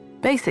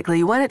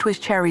 Basically, when it was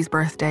Cherry's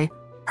birthday,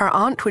 her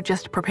aunt would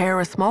just prepare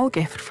a small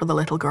gift for the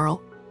little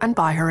girl, and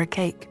buy her a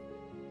cake.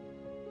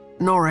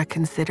 Nora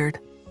considered.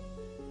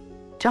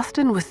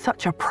 Justin was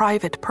such a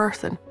private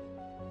person.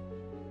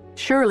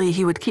 Surely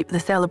he would keep the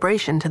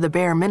celebration to the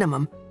bare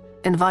minimum,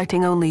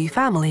 inviting only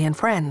family and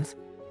friends.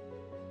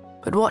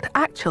 But what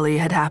actually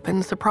had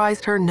happened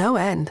surprised her no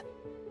end.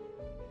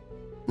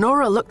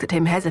 Nora looked at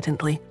him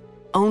hesitantly,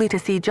 only to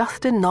see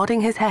Justin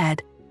nodding his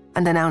head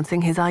and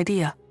announcing his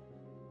idea.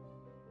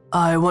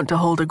 I want to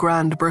hold a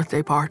grand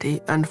birthday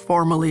party and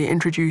formally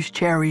introduce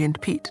Cherry and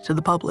Pete to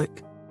the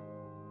public.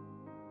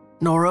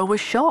 Nora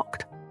was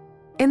shocked.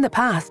 In the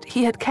past,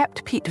 he had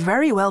kept Pete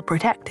very well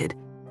protected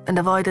and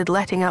avoided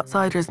letting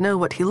outsiders know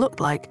what he looked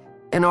like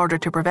in order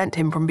to prevent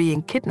him from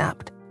being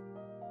kidnapped.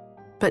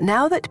 But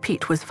now that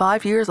Pete was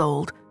 5 years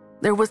old,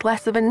 there was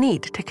less of a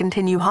need to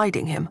continue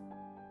hiding him.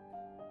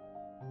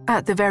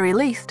 At the very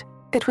least,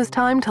 it was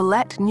time to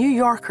let New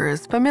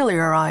Yorkers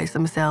familiarize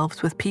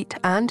themselves with Pete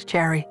and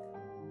Cherry.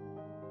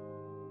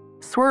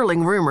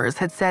 Swirling rumors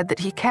had said that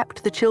he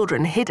kept the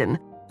children hidden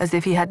as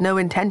if he had no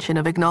intention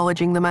of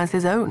acknowledging them as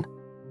his own.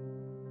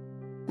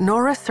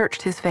 Nora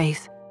searched his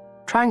face,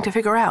 trying to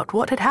figure out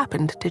what had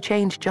happened to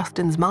change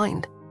Justin's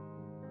mind.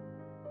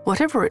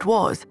 Whatever it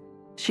was,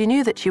 she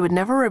knew that she would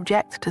never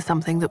object to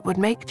something that would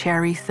make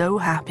Cherry so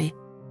happy.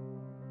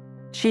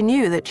 She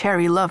knew that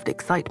Cherry loved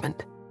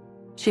excitement.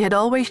 She had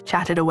always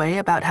chatted away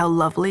about how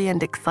lovely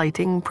and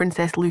exciting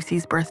Princess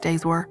Lucy's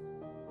birthdays were.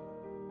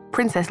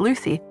 Princess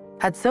Lucy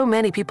had so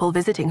many people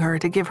visiting her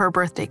to give her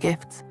birthday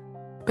gifts,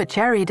 but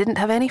Cherry didn't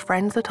have any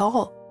friends at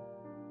all.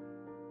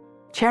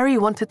 Cherry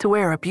wanted to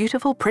wear a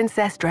beautiful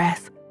princess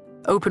dress,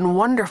 open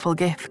wonderful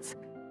gifts,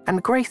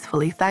 and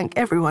gracefully thank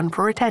everyone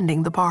for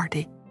attending the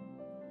party.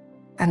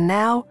 And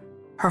now,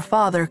 her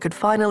father could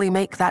finally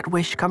make that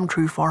wish come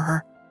true for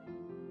her.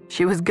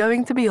 She was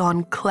going to be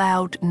on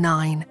cloud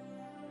 9.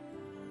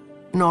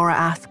 Nora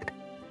asked,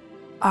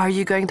 "Are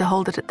you going to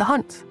hold it at the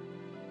Hunts?"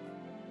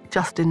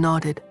 Justin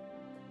nodded.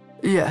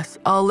 Yes,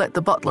 I'll let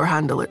the butler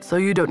handle it, so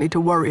you don't need to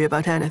worry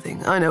about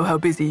anything. I know how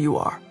busy you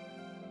are.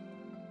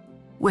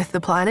 With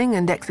the planning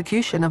and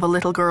execution of a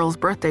little girl's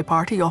birthday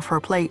party off her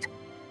plate,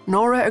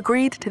 Nora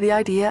agreed to the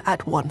idea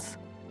at once.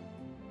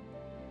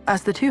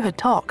 As the two had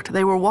talked,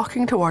 they were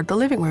walking toward the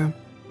living room.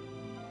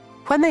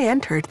 When they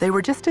entered, they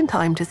were just in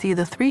time to see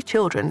the 3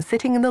 children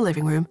sitting in the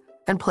living room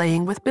and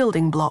playing with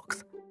building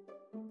blocks.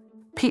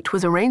 Pete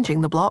was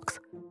arranging the blocks,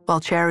 while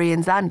Cherry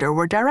and Xander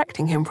were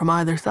directing him from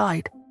either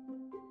side.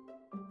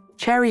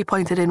 Cherry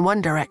pointed in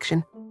one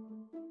direction.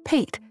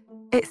 "Pete,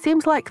 it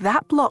seems like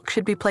that block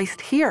should be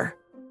placed here."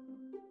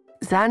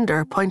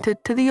 Xander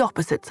pointed to the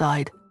opposite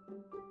side.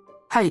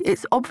 "Hey,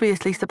 it's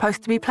obviously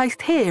supposed to be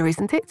placed here,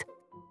 isn't it?"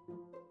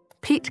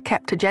 Pete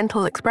kept a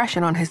gentle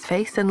expression on his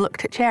face and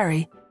looked at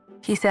Cherry.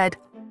 He said,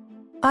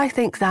 "I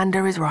think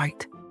Xander is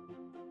right."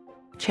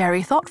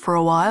 Cherry thought for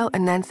a while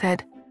and then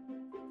said,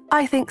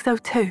 "I think so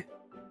too."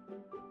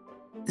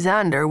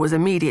 Xander was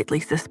immediately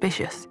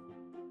suspicious.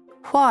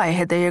 Why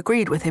had they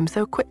agreed with him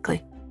so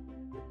quickly?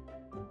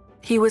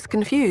 He was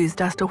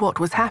confused as to what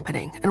was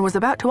happening and was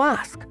about to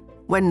ask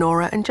when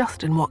Nora and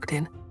Justin walked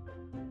in.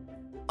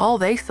 All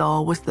they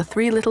saw was the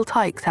 3 little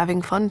tykes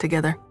having fun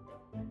together.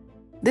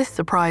 This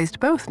surprised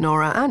both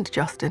Nora and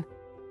Justin.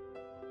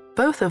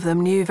 Both of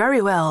them knew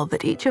very well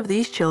that each of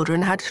these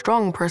children had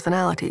strong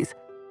personalities,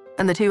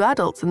 and the 2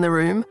 adults in the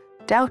room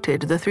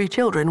doubted the 3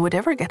 children would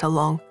ever get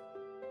along.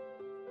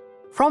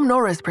 From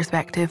Nora's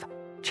perspective,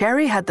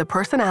 Cherry had the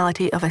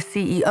personality of a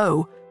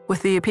CEO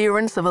with the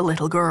appearance of a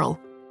little girl.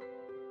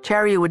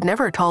 Cherry would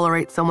never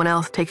tolerate someone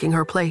else taking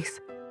her place.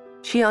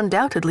 She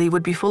undoubtedly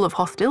would be full of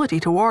hostility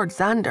towards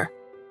Xander.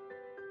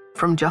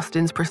 From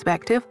Justin's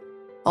perspective,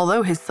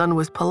 although his son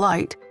was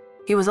polite,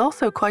 he was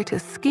also quite a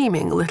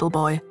scheming little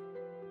boy.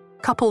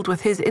 Coupled with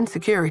his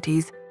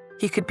insecurities,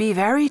 he could be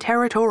very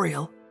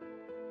territorial.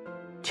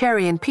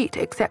 Cherry and Pete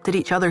accepted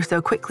each other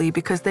so quickly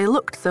because they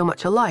looked so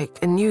much alike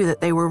and knew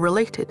that they were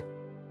related.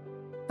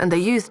 And they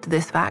used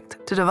this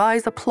fact to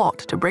devise a plot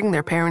to bring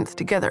their parents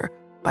together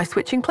by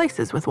switching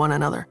places with one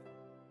another.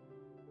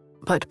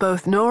 But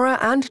both Nora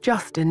and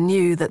Justin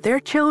knew that their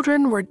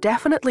children were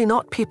definitely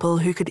not people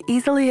who could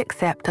easily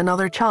accept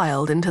another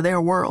child into their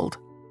world.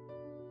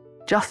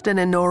 Justin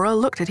and Nora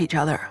looked at each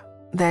other.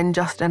 Then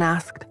Justin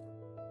asked,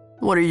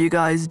 "What are you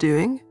guys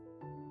doing?"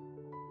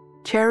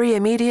 Cherry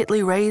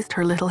immediately raised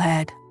her little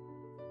head.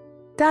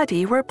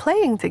 "Daddy, we're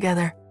playing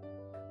together.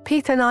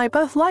 Pete and I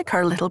both like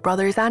our little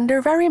brother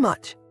Xander very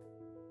much."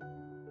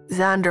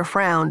 Xander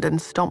frowned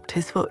and stomped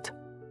his foot.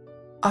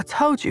 "I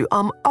told you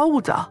I'm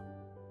older."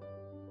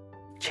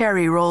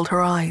 Cherry rolled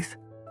her eyes.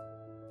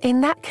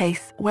 "In that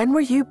case, when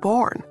were you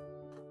born?"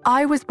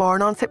 "I was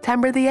born on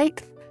September the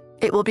 8th.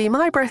 It will be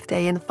my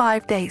birthday in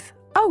 5 days.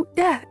 Oh,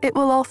 yeah, it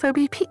will also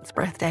be Pete's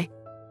birthday.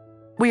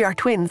 We are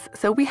twins,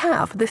 so we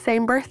have the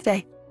same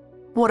birthday.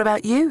 What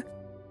about you?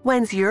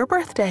 When's your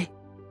birthday?"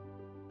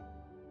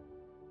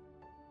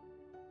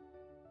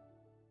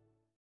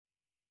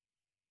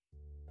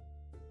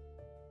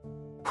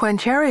 When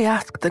Cherry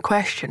asked the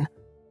question,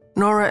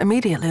 Nora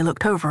immediately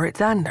looked over at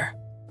Xander.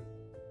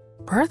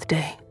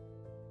 "Birthday?"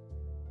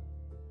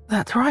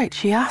 That's right,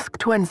 she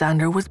asked when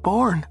Xander was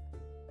born.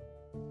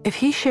 If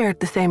he shared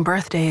the same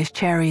birthday as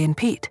Cherry and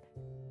Pete,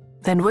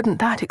 then wouldn't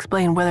that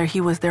explain whether he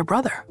was their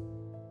brother?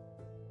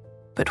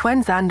 But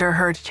when Xander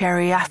heard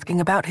Cherry asking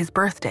about his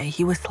birthday,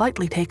 he was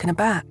slightly taken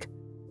aback.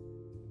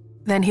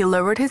 Then he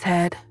lowered his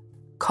head,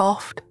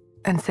 coughed,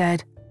 and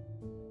said,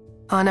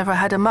 "I never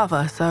had a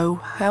mother, so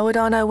how would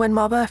I know when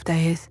my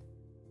birthday is?"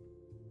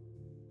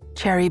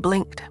 Cherry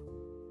blinked.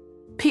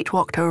 Pete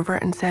walked over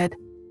and said,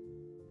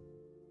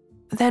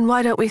 "Then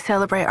why don't we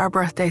celebrate our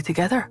birthday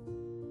together?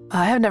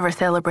 I have never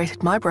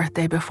celebrated my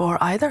birthday before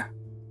either."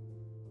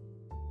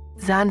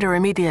 Xander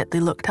immediately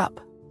looked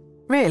up.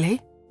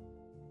 "Really?"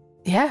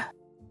 "Yeah."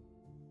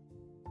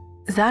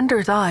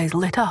 Xander's eyes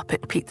lit up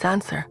at Pete's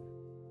answer.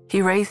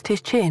 He raised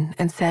his chin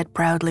and said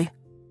proudly,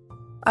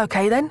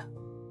 "Okay then."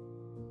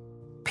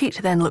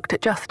 Pete then looked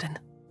at Justin.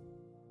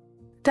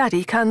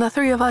 "Daddy, can the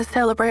three of us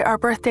celebrate our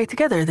birthday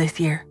together this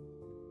year?"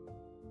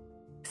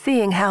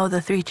 Seeing how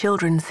the three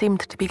children seemed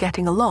to be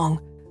getting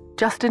along,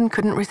 Justin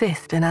couldn't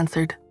resist and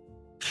answered,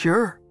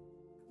 "Sure."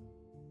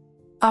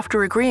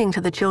 After agreeing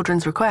to the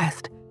children's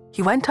request,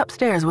 he went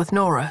upstairs with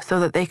Nora so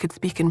that they could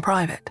speak in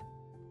private.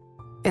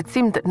 It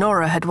seemed that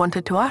Nora had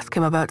wanted to ask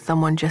him about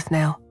someone just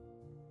now.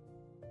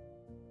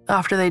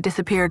 After they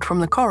disappeared from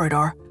the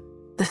corridor,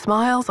 the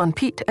smiles on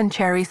Pete and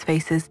Cherry's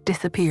faces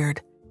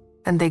disappeared,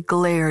 and they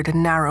glared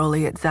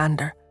narrowly at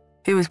Xander,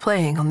 who was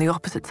playing on the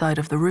opposite side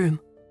of the room.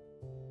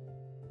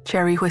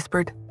 Cherry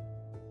whispered,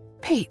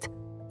 "Pete,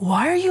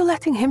 why are you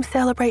letting him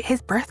celebrate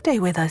his birthday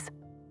with us?"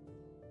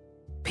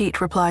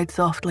 Pete replied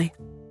softly,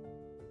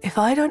 "If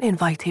I don't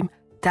invite him,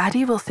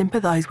 Daddy will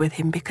sympathize with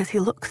him because he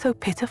looks so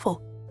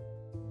pitiful.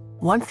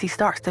 Once he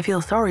starts to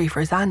feel sorry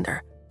for Xander,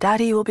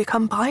 Daddy will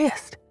become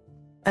biased,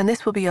 and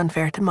this will be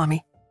unfair to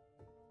Mummy."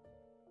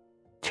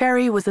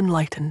 Cherry was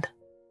enlightened.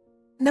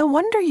 "No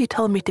wonder you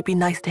told me to be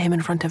nice to him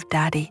in front of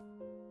Daddy.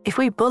 If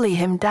we bully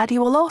him, Daddy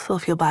will also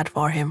feel bad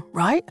for him,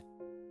 right?"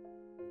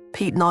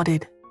 Pete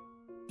nodded.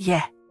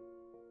 Yeah.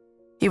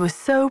 He was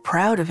so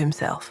proud of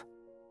himself.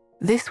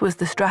 This was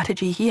the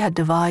strategy he had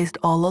devised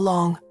all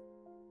along.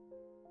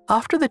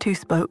 After the two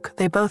spoke,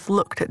 they both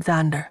looked at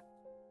Xander.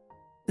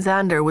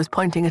 Xander was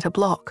pointing at a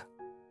block.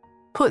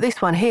 "Put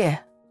this one here."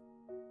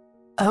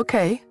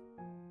 "Okay."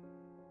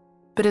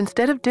 But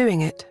instead of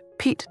doing it,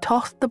 Pete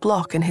tossed the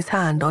block in his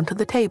hand onto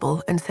the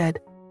table and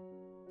said,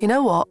 "You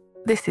know what?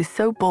 This is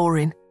so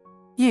boring.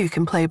 You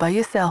can play by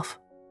yourself."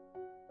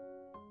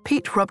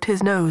 Pete rubbed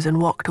his nose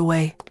and walked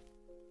away.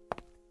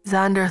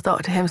 Xander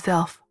thought to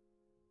himself,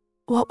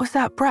 what was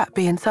that brat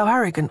being so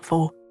arrogant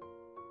for?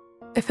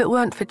 If it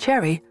weren't for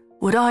Cherry,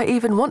 would I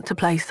even want to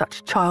play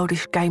such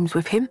childish games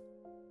with him?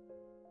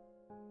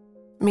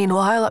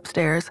 Meanwhile,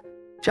 upstairs,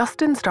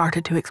 Justin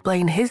started to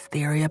explain his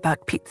theory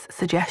about Pete's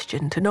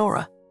suggestion to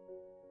Nora.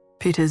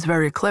 "Pete is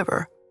very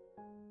clever.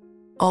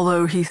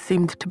 Although he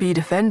seemed to be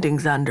defending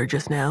Xander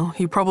just now,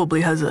 he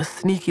probably has a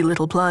sneaky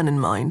little plan in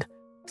mind.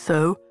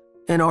 So,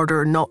 in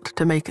order not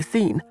to make a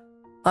scene,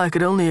 I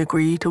could only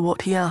agree to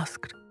what he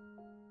asked.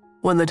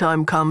 When the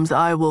time comes,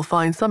 I will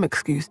find some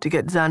excuse to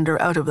get Xander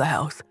out of the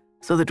house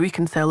so that we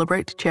can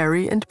celebrate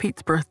Cherry and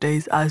Pete's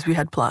birthdays as we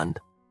had planned."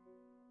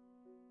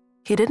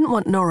 He didn't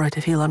want Nora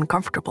to feel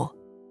uncomfortable.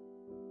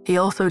 He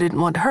also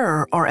didn't want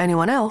her or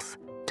anyone else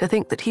to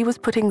think that he was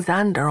putting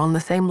Xander on the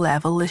same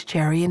level as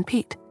Cherry and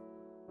Pete,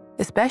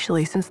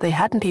 especially since they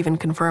hadn't even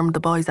confirmed the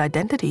boy's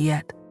identity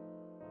yet.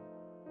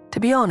 To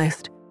be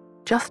honest,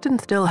 Justin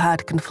still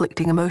had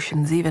conflicting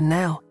emotions even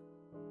now.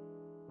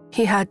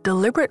 He had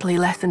deliberately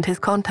lessened his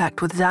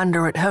contact with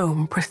Xander at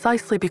home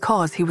precisely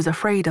because he was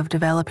afraid of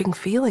developing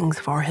feelings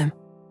for him.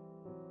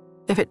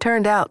 If it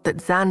turned out that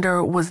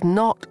Xander was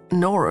not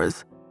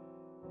Nora's,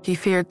 he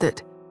feared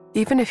that,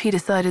 even if he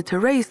decided to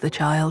raise the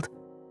child,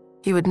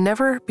 he would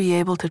never be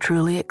able to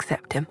truly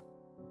accept him,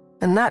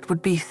 and that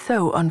would be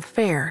so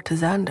unfair to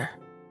Xander.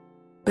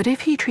 But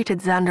if he treated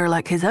Xander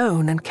like his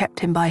own and kept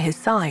him by his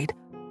side,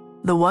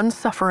 the one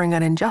suffering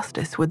an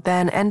injustice would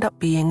then end up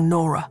being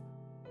Nora.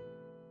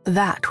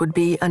 That would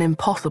be an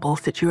impossible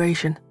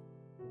situation.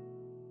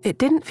 It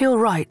didn't feel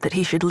right that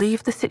he should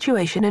leave the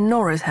situation in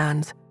Nora's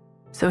hands,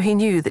 so he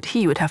knew that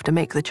he would have to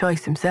make the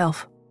choice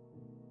himself.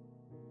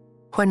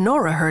 When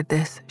Nora heard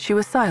this, she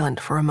was silent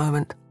for a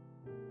moment.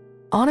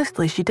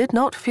 Honestly, she did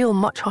not feel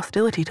much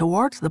hostility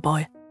towards the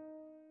boy.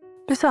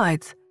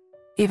 Besides,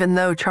 even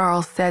though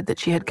Charles said that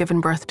she had given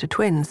birth to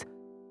twins,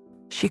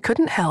 she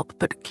couldn't help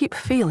but keep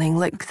feeling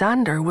like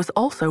Xander was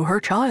also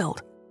her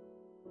child.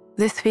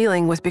 This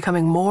feeling was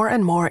becoming more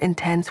and more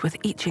intense with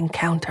each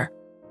encounter.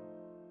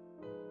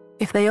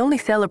 If they only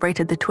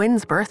celebrated the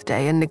twins'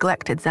 birthday and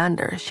neglected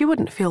Xander, she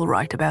wouldn't feel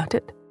right about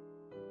it.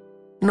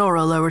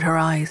 Nora lowered her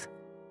eyes.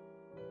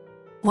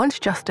 Once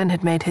Justin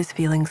had made his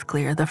feelings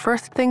clear, the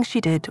first thing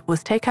she did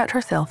was take out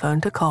her cell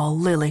phone to call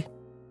Lily.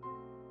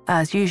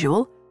 As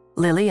usual,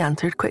 Lily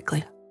answered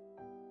quickly.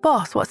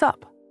 "Boss, what's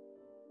up?"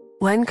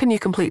 "When can you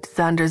complete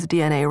Xander's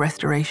DNA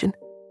restoration?"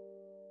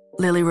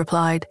 Lily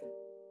replied,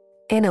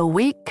 "In a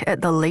week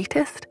at the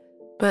latest,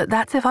 But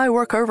that's if I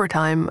work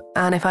overtime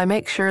and if I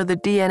make sure the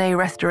DNA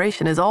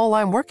restoration is all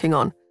I'm working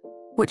on,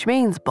 which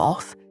means,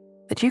 boss,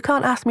 that you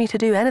can't ask me to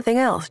do anything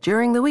else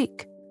during the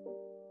week.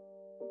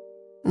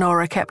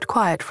 Nora kept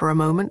quiet for a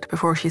moment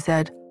before she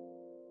said,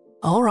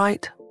 "All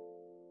right."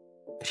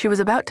 She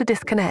was about to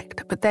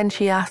disconnect, but then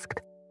she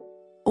asked,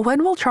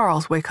 "When will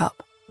Charles wake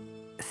up?"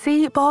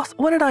 See, boss,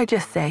 what did I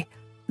just say?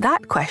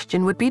 That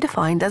question would be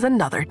defined as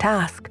another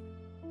task.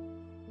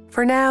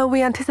 For now,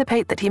 we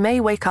anticipate that he may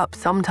wake up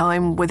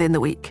sometime within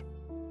the week.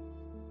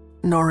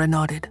 Nora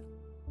nodded.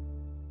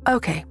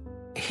 Okay,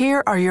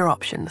 here are your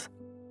options.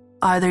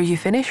 Either you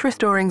finish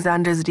restoring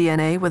Xander's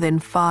DNA within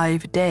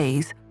 5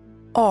 days,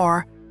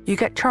 or you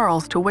get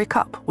Charles to wake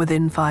up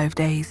within 5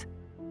 days.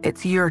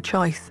 It's your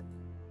choice.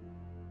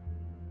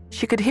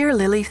 She could hear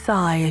Lily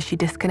sigh as she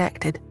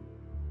disconnected.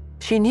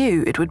 She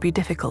knew it would be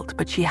difficult,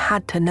 but she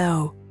had to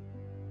know.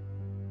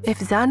 If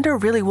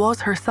Xander really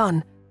was her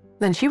son,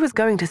 then she was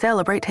going to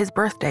celebrate his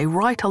birthday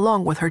right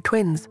along with her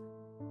twins.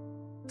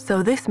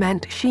 So this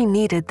meant she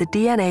needed the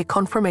DNA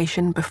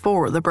confirmation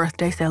before the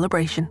birthday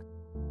celebration.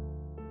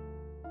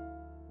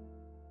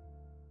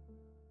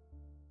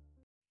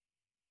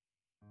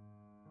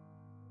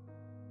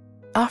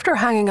 After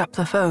hanging up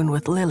the phone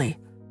with Lily,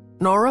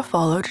 Nora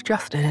followed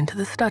Justin into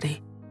the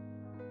study.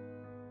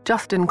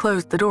 Justin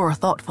closed the door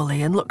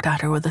thoughtfully and looked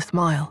at her with a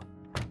smile.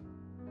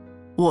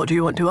 "What do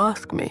you want to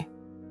ask me?"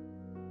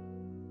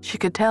 She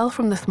could tell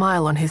from the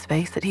smile on his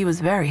face that he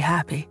was very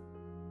happy.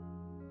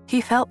 He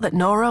felt that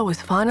Nora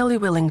was finally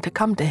willing to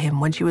come to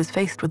him when she was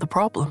faced with a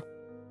problem.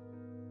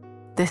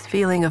 This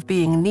feeling of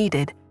being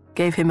needed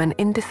gave him an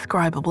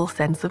indescribable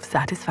sense of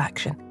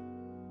satisfaction.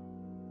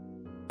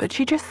 But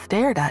she just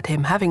stared at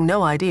him, having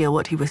no idea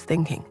what he was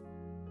thinking.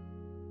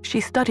 She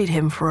studied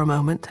him for a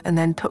moment and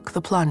then took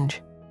the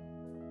plunge.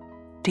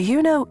 "Do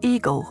you know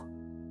Eagle?"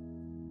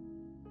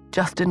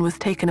 Justin was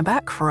taken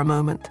aback for a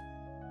moment.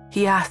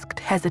 He asked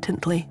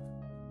hesitantly,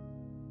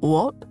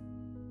 "What?"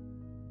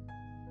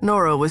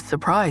 Nora was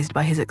surprised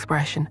by his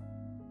expression.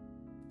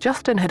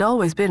 Justin had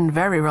always been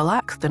very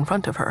relaxed in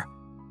front of her,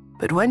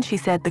 but when she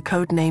said the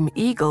codename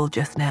Eagle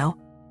just now,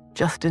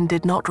 Justin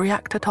did not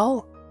react at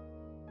all.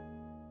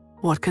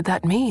 What could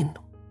that mean?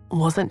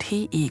 Wasn't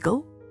he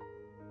Eagle?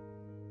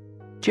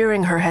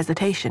 During her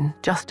hesitation,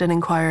 Justin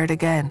inquired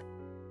again,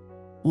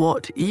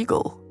 "What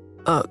Eagle?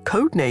 A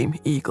codename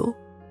Eagle?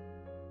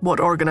 What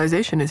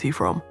organization is he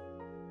from?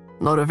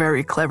 Not a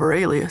very clever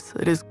alias,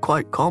 it is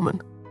quite common."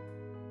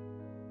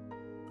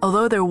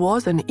 Although there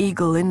was an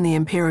Eagle in the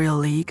Imperial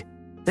League,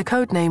 the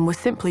codename was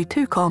simply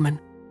too common.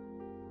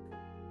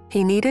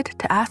 He needed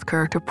to ask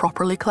her to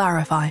properly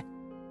clarify.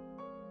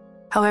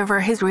 However,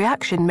 his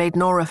reaction made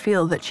Nora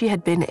feel that she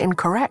had been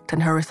incorrect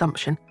in her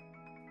assumption.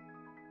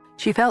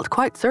 She felt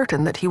quite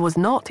certain that he was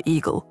not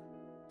Eagle,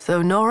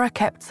 so Nora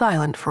kept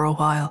silent for a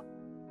while.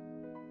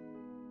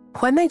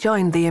 When they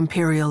joined the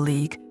Imperial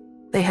League,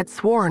 they had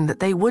sworn that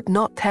they would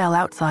not tell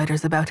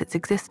outsiders about its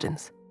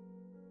existence.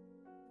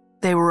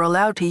 They were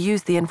allowed to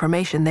use the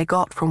information they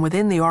got from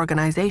within the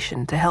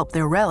organization to help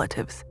their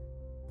relatives,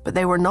 but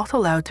they were not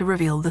allowed to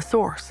reveal the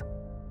source.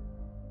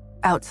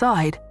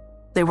 Outside,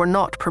 they were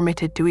not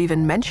permitted to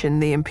even mention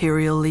the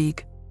Imperial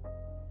League.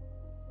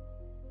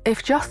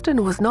 If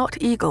Justin was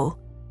not Eagle,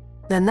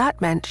 then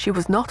that meant she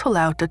was not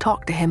allowed to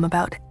talk to him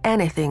about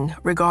anything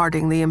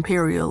regarding the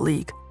Imperial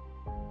League,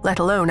 let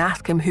alone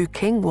ask him who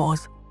King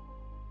was.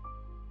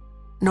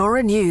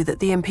 Nora knew that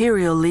the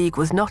Imperial League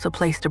was not a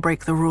place to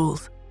break the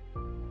rules.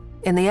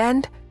 In the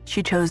end,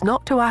 she chose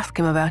not to ask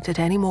him about it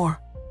anymore.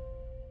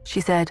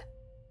 She said,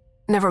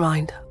 "Never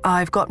mind,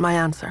 I've got my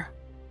answer."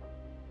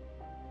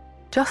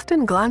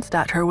 Justin glanced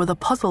at her with a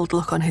puzzled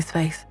look on his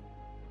face.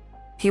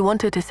 He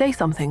wanted to say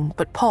something,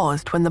 but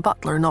paused when the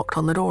butler knocked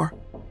on the door.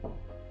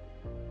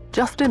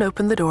 Justin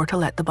opened the door to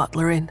let the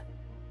butler in.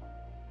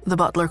 The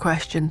butler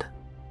questioned,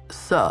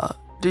 "Sir,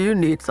 do you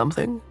need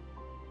something?"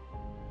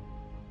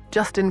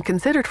 Justin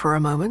considered for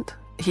a moment.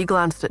 He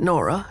glanced at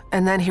Nora,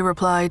 and then he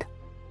replied,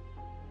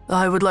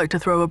 "I would like to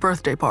throw a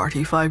birthday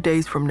party 5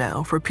 days from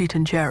now for Pete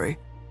and Cherry.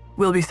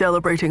 We'll be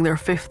celebrating their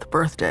 5th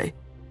birthday.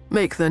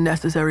 Make the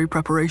necessary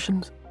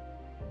preparations."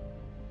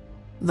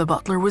 The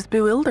butler was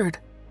bewildered.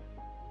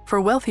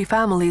 For wealthy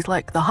families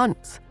like the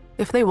Hunts,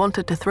 if they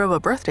wanted to throw a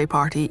birthday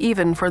party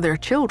even for their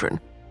children,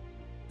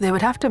 they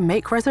would have to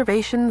make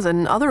reservations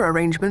and other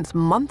arrangements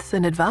months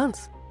in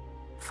advance.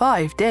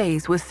 5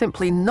 days was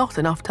simply not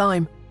enough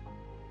time.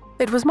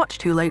 It was much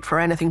too late for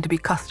anything to be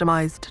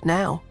customized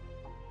now.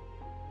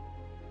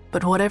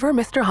 But whatever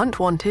Mr. Hunt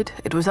wanted,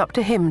 it was up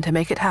to him to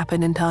make it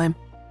happen in time.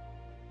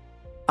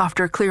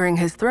 After clearing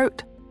his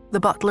throat, the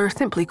butler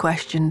simply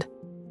questioned,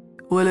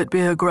 "Will it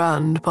be a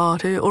grand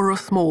party or a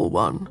small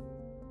one?"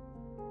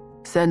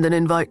 "Send an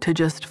invite to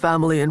just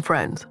family and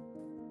friends."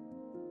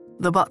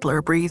 The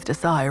butler breathed a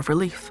sigh of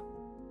relief.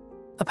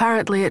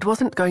 Apparently, it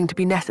wasn't going to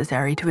be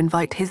necessary to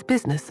invite his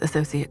business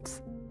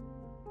associates.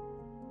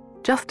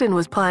 Justin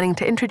was planning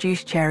to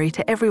introduce Cherry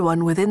to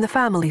everyone within the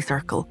family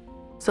circle,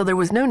 so there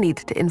was no need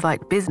to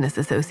invite business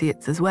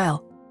associates as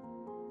well.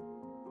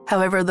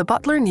 However, the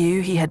butler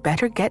knew he had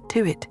better get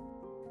to it.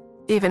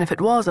 Even if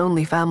it was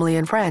only family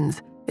and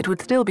friends, it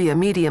would still be a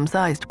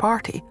medium-sized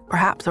party,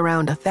 perhaps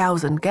around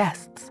 1,000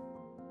 guests.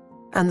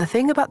 And the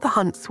thing about the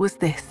Hunts was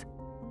this: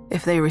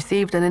 if they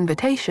received an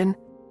invitation,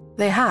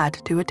 they had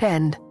to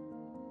attend.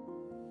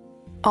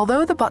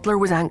 Although the butler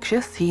was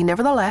anxious, he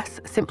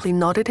nevertheless simply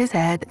nodded his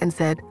head and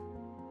said,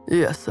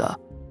 "Yes, sir.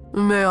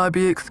 May I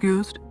be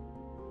excused?"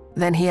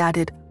 Then he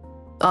added,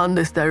 "And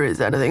if there is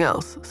anything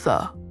else,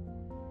 sir?"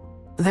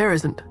 "There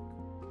isn't."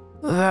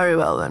 "Very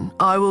well then,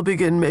 I will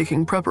begin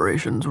making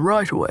preparations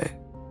right away."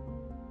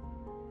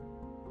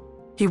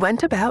 He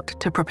went about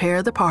to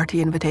prepare the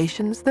party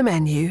invitations, the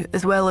menu,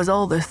 as well as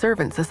all the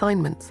servants'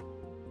 assignments.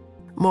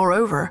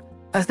 Moreover,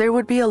 as there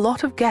would be a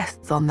lot of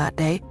guests on that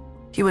day,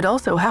 he would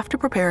also have to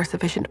prepare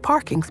sufficient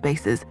parking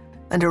spaces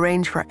and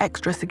arrange for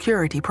extra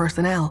security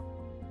personnel.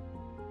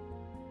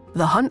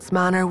 The Hunts'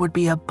 manor would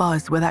be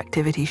abuzz with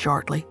activity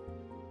shortly.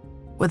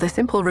 With a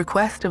simple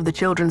request of the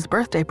children's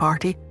birthday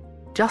party,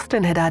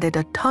 Justin had added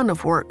a ton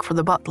of work for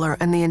the butler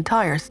and the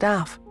entire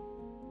staff.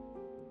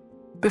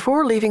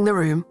 Before leaving the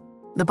room,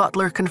 the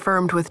butler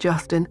confirmed with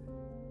Justin,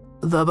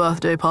 "The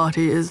birthday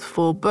party is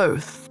for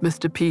both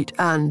Mr. Pete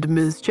and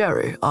Ms.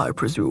 Cherry, I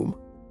presume?"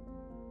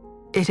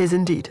 "It is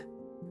indeed,"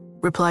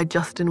 replied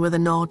Justin with a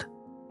nod.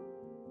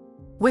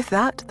 With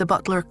that, the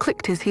butler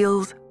clicked his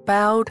heels,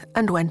 bowed,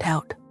 and went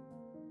out.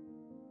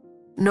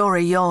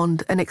 Nora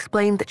yawned and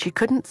explained that she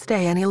couldn't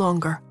stay any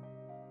longer.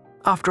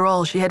 After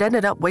all, she had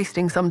ended up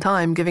wasting some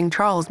time giving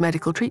Charles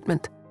medical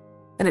treatment,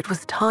 and it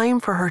was time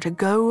for her to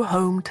go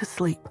home to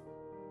sleep.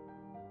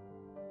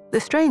 The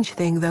strange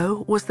thing,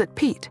 though, was that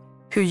Pete,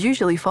 who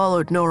usually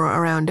followed Nora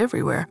around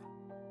everywhere,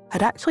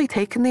 had actually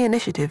taken the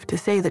initiative to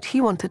say that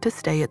he wanted to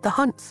stay at the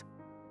Hunts.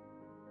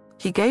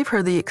 He gave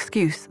her the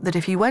excuse that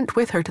if he went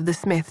with her to the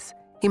Smiths,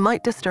 he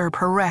might disturb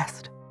her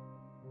rest.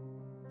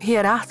 He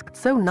had asked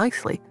so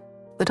nicely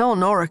that all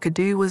Nora could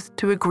do was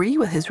to agree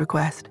with his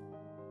request.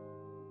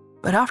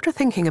 But after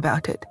thinking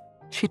about it,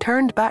 she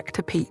turned back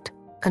to Pete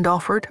and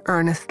offered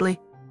earnestly,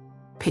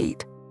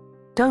 "Pete,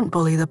 don't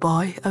bully the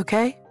boy,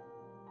 okay?"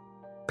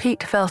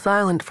 Pete fell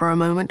silent for a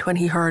moment when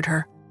he heard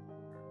her.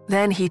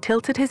 Then he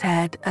tilted his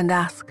head and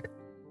asked,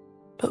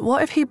 "But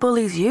what if he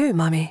bullies you,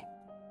 Mummy?"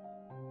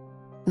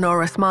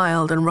 Nora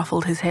smiled and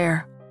ruffled his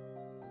hair.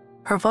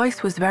 Her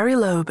voice was very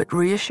low but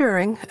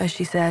reassuring as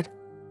she said,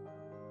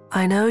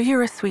 "I know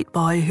you're a sweet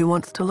boy who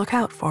wants to look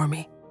out for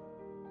me,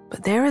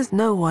 but there is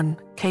no one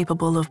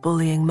capable of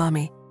bullying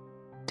Mummy.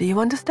 Do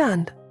you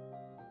understand?"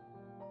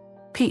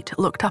 Pete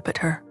looked up at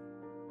her.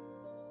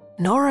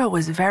 Nora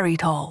was very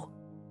tall.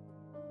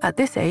 At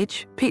this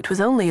age, Pete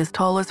was only as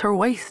tall as her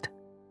waist.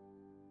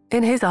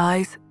 In his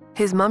eyes,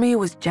 his Mummy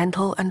was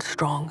gentle and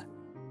strong.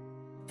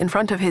 In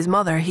front of his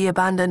mother, he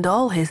abandoned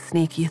all his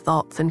sneaky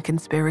thoughts and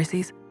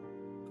conspiracies,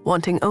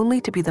 wanting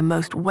only to be the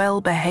most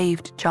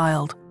well-behaved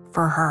child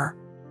for her.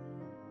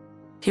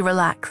 He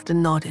relaxed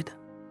and nodded.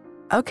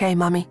 "Okay,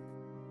 Mummy."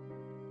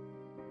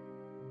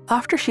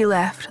 After she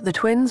left, the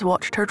twins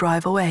watched her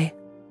drive away.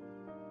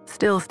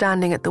 Still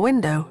standing at the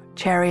window,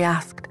 Cherry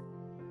asked,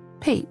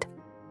 "Pete,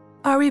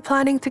 are we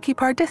planning to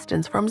keep our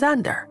distance from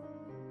Xander?"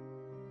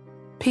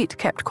 Pete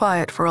kept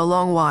quiet for a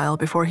long while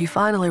before he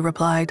finally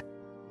replied,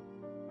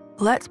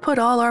 "Let's put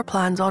all our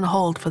plans on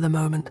hold for the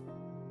moment.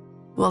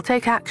 We'll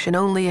take action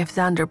only if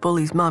Xander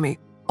bullies Mummy,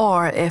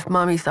 or if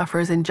Mummy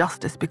suffers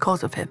injustice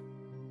because of him.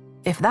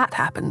 If that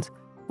happens,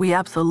 we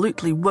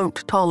absolutely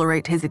won't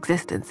tolerate his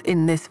existence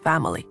in this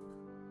family."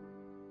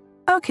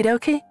 "Okie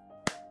dokie,"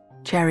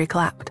 Cherry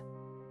clapped.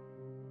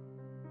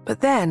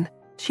 But then,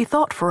 she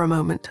thought for a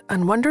moment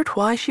and wondered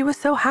why she was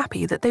so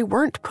happy that they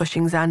weren't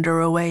pushing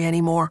Xander away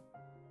anymore.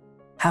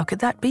 How could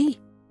that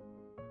be?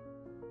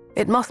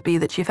 It must be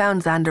that she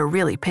found Xander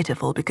really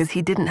pitiful because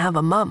he didn't have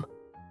a mum.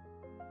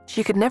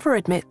 She could never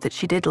admit that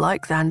she did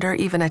like Xander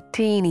even a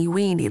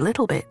teeny-weeny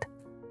little bit.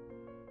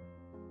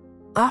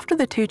 After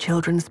the two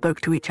children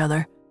spoke to each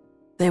other,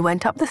 they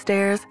went up the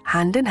stairs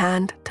hand in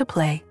hand to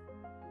play.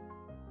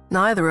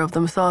 Neither of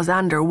them saw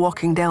Xander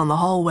walking down the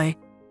hallway.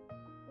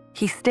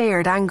 He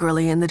stared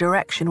angrily in the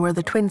direction where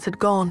the twins had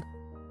gone.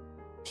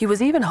 He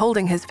was even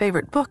holding his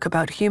favorite book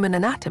about human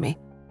anatomy,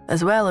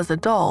 as well as a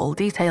doll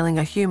detailing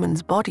a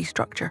human's body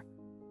structure.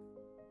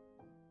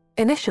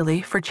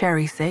 Initially, for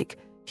Cherry's sake,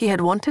 he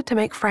had wanted to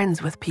make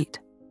friends with Pete.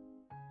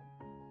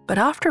 But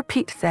after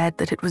Pete said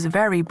that it was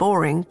very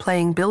boring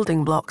playing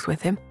building blocks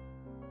with him,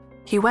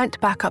 he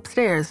went back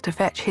upstairs to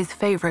fetch his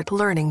favorite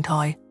learning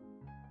toy.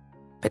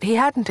 But he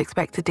hadn't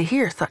expected to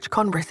hear such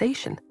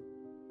conversation.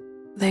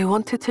 They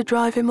wanted to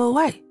drive him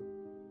away.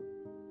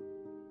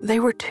 They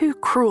were too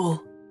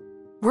cruel.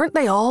 Weren't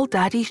they all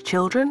Daddy's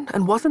children,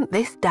 and wasn't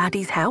this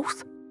Daddy's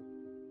house?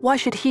 Why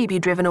should he be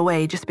driven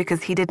away just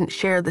because he didn't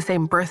share the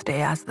same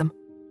birthday as them?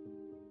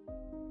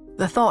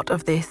 The thought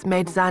of this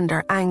made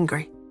Xander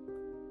angry.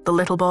 The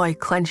little boy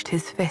clenched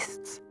his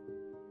fists.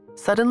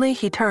 Suddenly,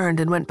 he turned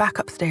and went back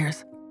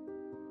upstairs.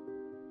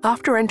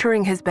 After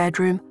entering his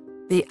bedroom,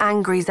 the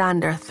angry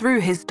Xander threw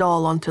his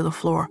doll onto the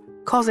floor,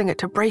 causing it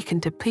to break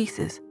into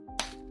pieces.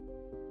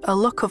 A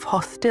look of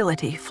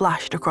hostility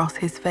flashed across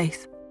his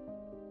face.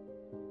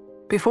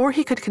 Before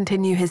he could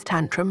continue his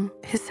tantrum,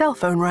 his cell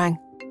phone rang.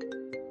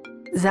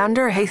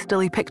 Xander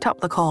hastily picked up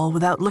the call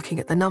without looking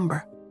at the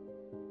number.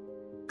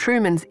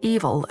 Truman's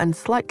evil and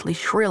slightly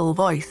shrill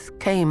voice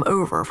came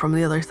over from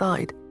the other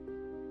side.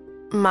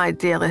 "My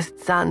dearest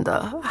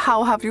Xander,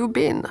 how have you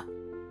been?"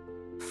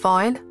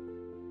 "Fine,"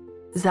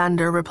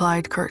 Xander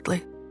replied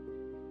curtly.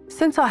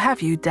 "Since I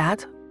have you,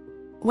 Dad,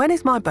 when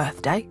is my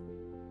birthday?"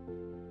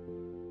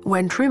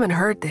 When Truman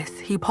heard this,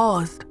 he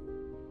paused.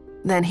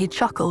 Then he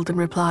chuckled and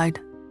replied,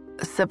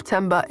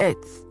 "September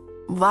 8th.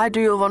 Why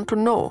do you want to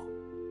know?"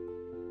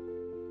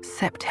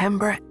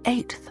 September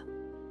 8th.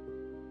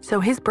 So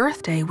his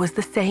birthday was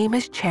the same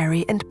as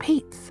Cherry and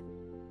Pete's.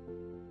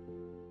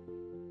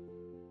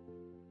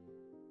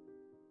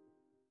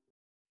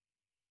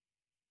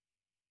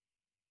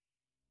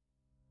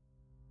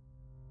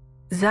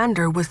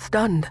 Xander was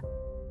stunned.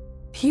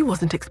 He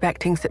wasn't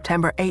expecting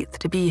September 8th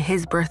to be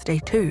his birthday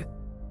too.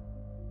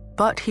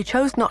 But he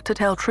chose not to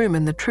tell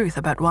Truman the truth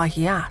about why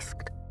he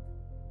asked.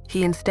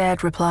 He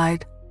instead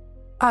replied,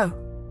 "Oh,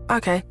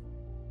 okay.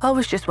 I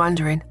was just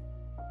wondering."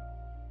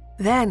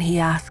 Then he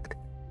asked,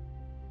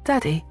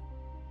 "Daddy,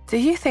 do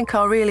you think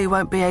I really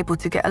won't be able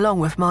to get along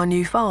with my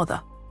new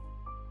father?"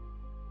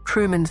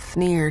 Truman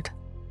sneered.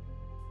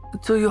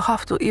 "Do you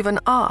have to even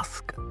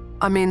ask?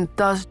 I mean,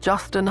 does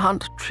Justin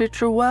Hunt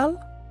treat you well?"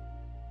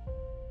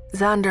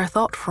 Xander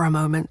thought for a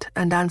moment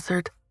and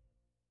answered,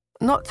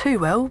 "Not too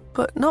well,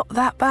 but not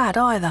that bad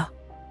either."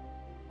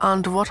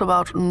 "And what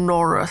about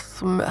Nora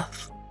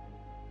Smith?"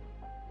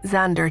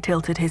 Xander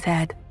tilted his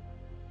head.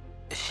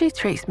 "She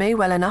treats me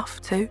well enough,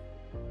 too.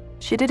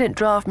 She didn't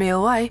drive me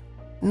away,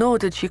 nor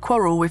did she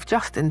quarrel with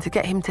Justin to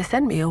get him to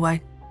send me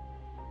away.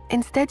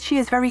 Instead, she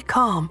is very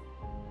calm,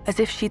 as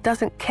if she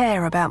doesn't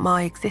care about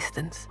my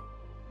existence."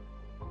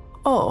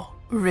 "Oh,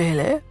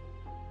 really?"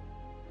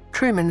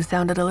 Truman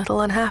sounded a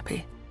little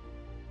unhappy.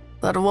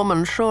 "That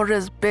woman sure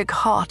is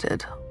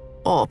big-hearted.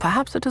 Or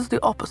perhaps it is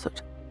the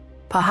opposite.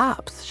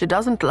 Perhaps she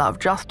doesn't love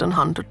Justin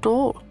Hunt at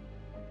all.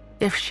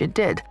 If she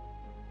did,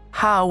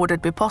 how would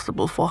it be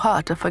possible for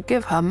her to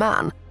forgive her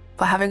man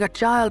for having a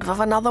child with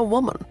another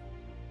woman?"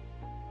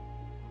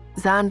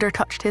 Xander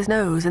touched his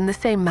nose in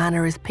the same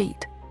manner as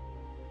Pete.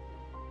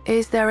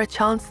 "Is there a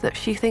chance that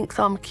she thinks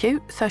I'm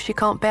cute so she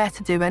can't bear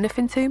to do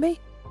anything to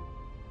me?"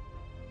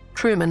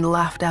 Truman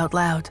laughed out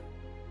loud.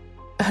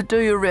 "Do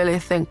you really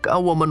think a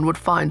woman would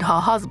find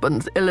her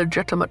husband's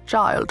illegitimate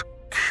child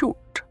cute?"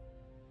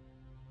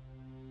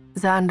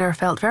 Xander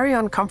felt very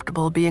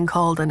uncomfortable being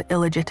called an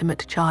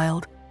illegitimate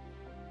child.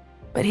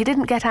 But he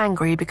didn't get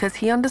angry because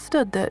he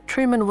understood that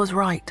Truman was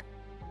right.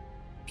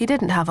 He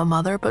didn't have a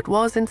mother, but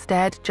was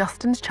instead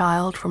Justin's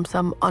child from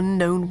some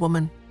unknown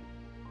woman.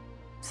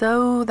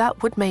 So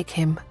that would make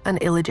him an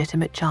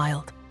illegitimate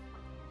child.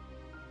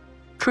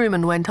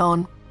 Truman went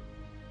on,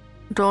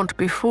 "Don't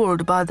be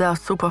fooled by their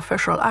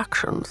superficial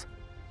actions.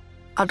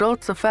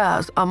 Adults'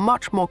 affairs are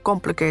much more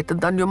complicated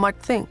than you might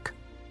think.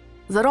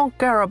 They don't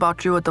care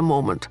about you at the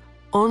moment,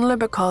 only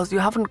because you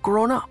haven't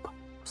grown up,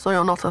 so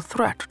you're not a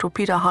threat to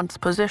Peter Hunt's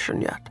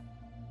position yet.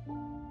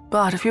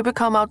 But if you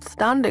become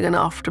outstanding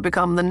enough to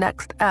become the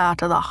next heir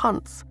to the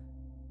Hunts,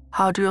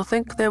 how do you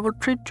think they would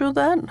treat you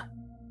then?"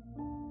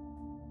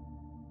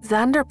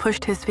 Xander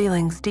pushed his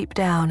feelings deep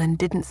down and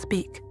didn't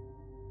speak.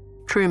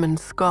 Truman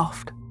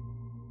scoffed.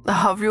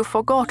 "Have you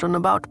forgotten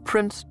about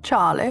Prince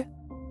Charlie?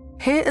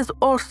 He is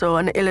also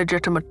an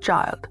illegitimate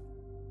child.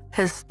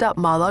 His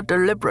stepmother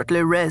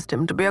deliberately raised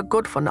him to be a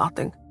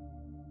good-for-nothing.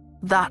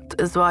 That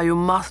is why you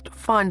must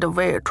find a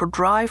way to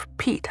drive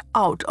Pete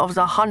out of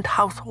the Hunt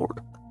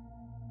household.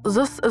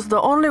 This is the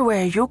only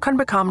way you can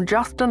become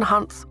Justin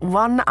Hunt's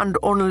one and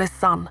only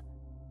son.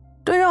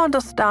 Do you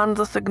understand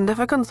the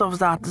significance of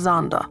that,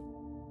 Xander?"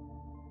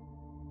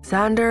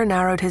 Xander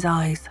narrowed his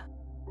eyes.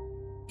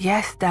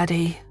 "Yes,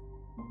 Daddy."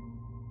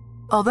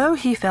 Although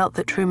he felt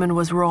that Truman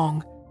was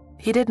wrong,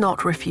 he did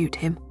not refute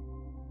him.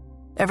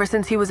 Ever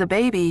since he was a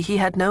baby, he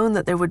had known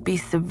that there would be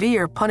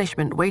severe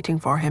punishment waiting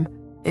for him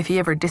if he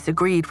ever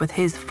disagreed with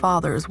his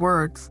father's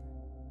words.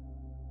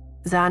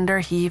 Xander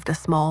heaved a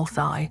small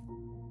sigh.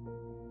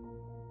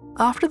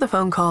 After the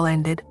phone call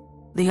ended,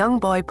 the young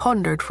boy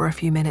pondered for a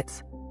few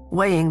minutes,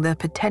 weighing the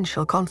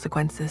potential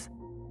consequences.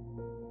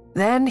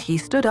 Then he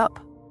stood up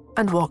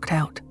and walked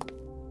out.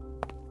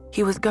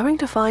 He was going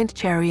to find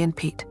Cherry and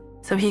Pete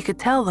so he could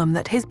tell them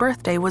that his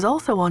birthday was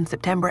also on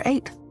September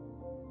 8th.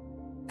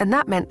 And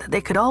that meant that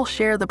they could all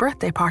share the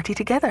birthday party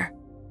together.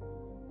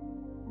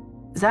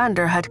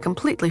 Xander had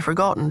completely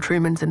forgotten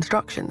Truman's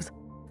instructions.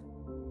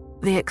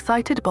 The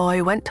excited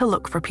boy went to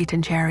look for Pete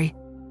and Cherry.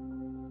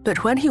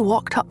 But when he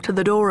walked up to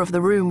the door of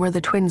the room where the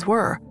twins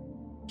were,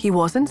 he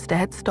was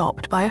instead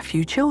stopped by a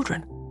few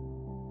children.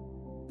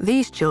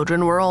 These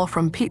children were all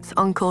from Pete's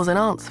uncles and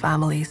aunts'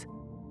 families.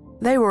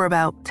 They were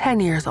about 10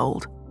 years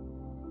old.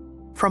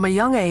 From a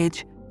young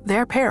age,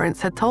 their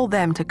parents had told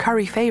them to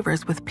curry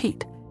favors with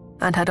Pete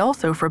and had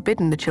also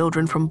forbidden the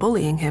children from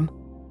bullying him.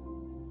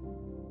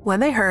 When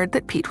they heard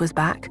that Pete was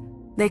back,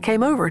 They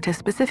came over to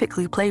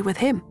specifically play with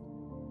him.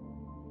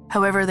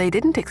 However, they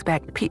didn't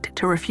expect Pete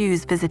to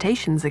refuse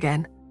visitations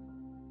again.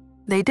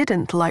 They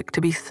didn't like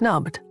to be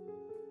snubbed,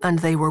 and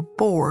they were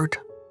bored.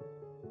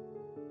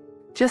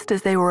 Just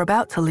as they were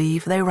about to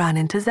leave, they ran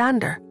into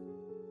Xander.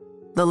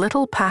 The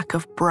little pack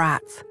of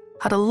brats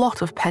had a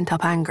lot of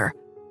pent-up anger,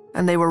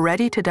 and they were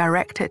ready to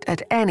direct it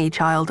at any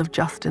child of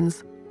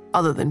Justin's,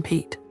 other than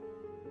Pete.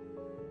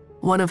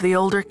 One of the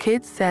older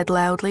kids said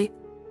loudly,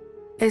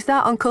 "Is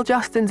that Uncle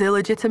Justin's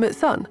illegitimate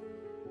son?"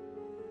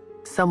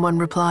 Someone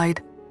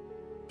replied,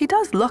 "He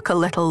does look a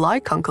little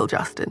like Uncle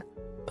Justin,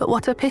 but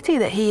what a pity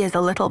that he is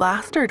a little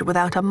bastard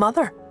without a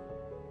mother.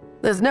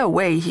 There's no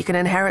way he can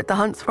inherit the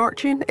Hunt's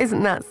fortune,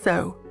 isn't that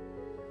so?"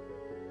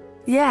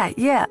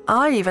 Yeah,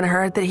 I even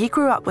heard that he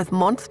grew up with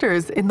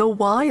monsters in the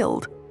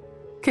wild.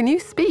 Can you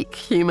speak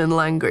human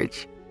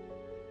language?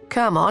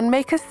 Come on,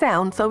 make a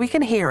sound so we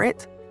can hear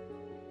it.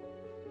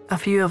 A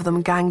few of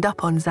them ganged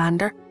up on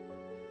Xander.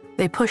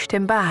 They pushed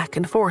him back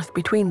and forth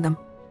between them.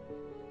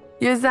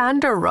 "You're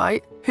Xander,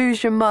 right?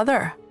 Who's your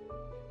mother?"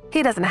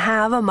 "He doesn't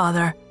have a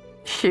mother."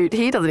 "Shoot,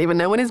 he doesn't even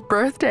know when his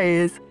birthday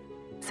is."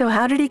 "So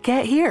how did he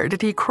get here?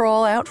 Did he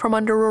crawl out from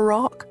under a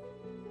rock?"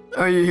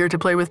 "Are you here to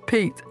play with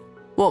Pete?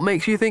 What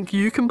makes you think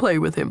you can play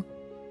with him?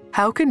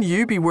 How can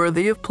you be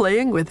worthy of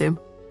playing with him?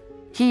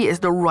 He is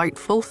the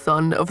rightful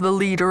son of the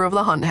leader of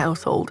the Hunt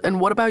household, and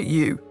what about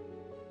you?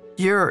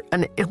 You're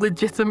an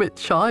illegitimate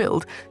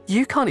child.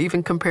 You can't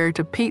even compare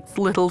to Pete's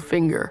little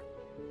finger."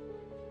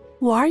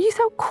 "Why are you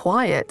so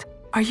quiet?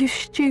 Are you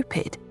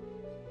stupid?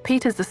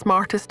 Pete is the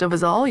smartest of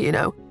us all, you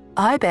know.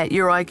 I bet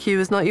your IQ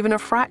is not even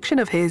a fraction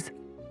of his.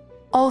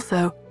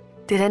 Also,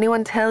 did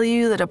anyone tell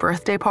you that a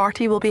birthday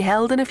party will be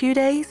held in a few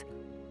days?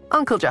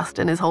 Uncle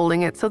Justin is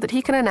holding it so that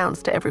he can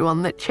announce to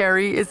everyone that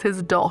Cherry is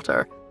his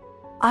daughter.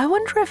 I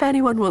wonder if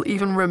anyone will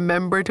even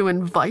remember to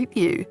invite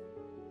you."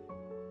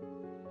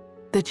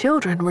 The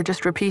children were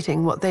just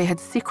repeating what they had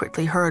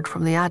secretly heard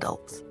from the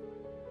adults.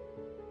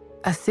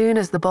 As soon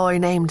as the boy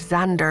named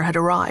Xander had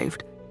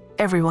arrived,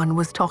 everyone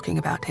was talking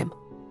about him.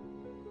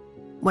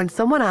 When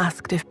someone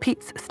asked if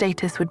Pete's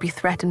status would be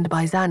threatened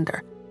by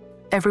Xander,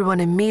 everyone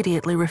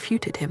immediately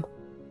refuted him.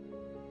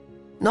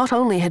 Not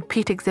only had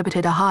Pete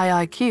exhibited a high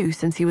IQ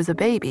since he was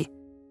a baby,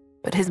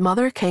 but his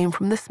mother came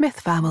from the Smith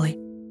family.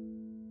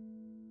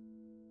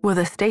 With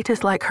a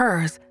status like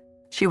hers,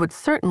 she would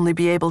certainly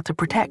be able to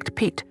protect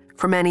Pete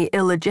from any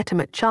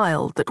illegitimate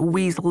child that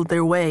weaseled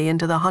their way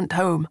into the Hunt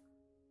home.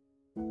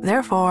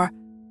 Therefore,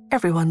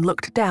 everyone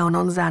looked down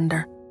on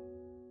Xander.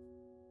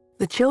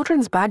 The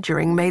children's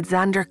badgering made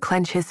Xander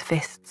clench his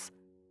fists.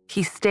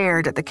 He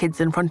stared at the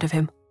kids in front of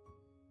him.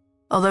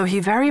 Although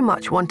he very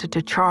much wanted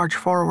to charge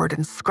forward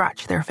and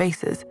scratch their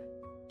faces,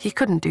 he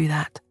couldn't do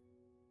that.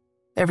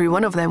 Every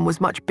one of them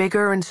was much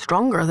bigger and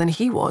stronger than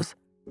he was.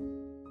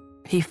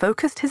 He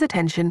focused his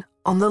attention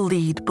on the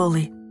lead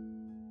bully.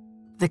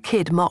 The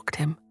kid mocked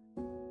him.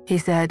 He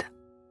said,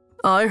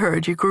 "I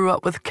heard you grew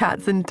up with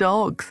cats and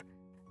dogs.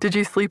 Did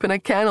you sleep in a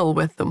kennel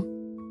with them?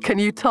 Can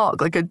you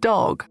talk like a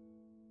dog?"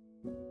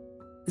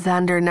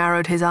 Xander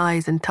narrowed his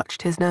eyes and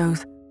touched his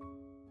nose.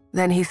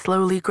 Then he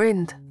slowly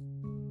grinned.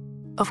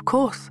 "Of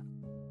course.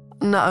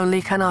 Not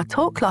only can I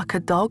talk like a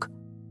dog,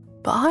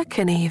 but I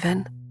can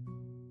even..."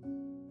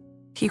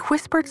 He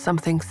whispered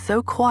something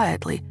so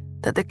quietly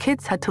that the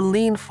kids had to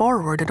lean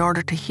forward in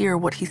order to hear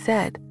what he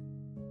said.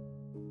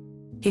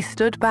 He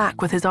stood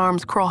back with his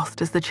arms crossed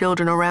as the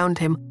children around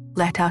him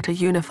let out a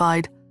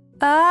unified,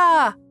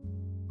 "Ah!"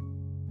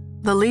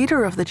 The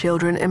leader of the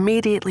children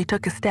immediately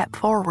took a step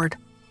forward.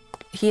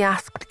 He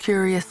asked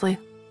curiously,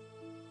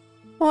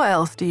 "What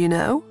else do you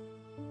know?"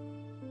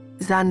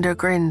 Xander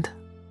grinned.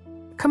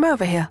 "Come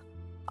over here.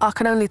 I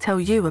can only tell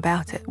you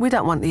about it. We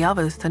don't want the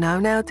others to know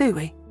now, do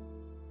we?"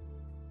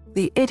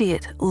 The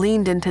idiot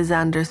leaned into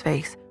Xander's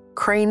face,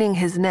 craning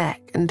his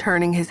neck and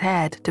turning his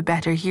head to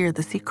better hear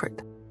the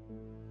secret.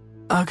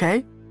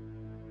 "Okay."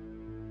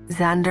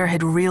 Xander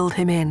had reeled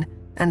him in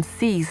and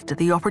seized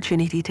the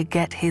opportunity to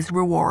get his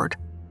reward.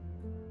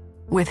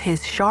 With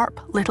his sharp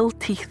little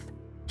teeth,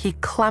 he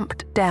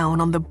clamped down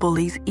on the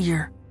bully's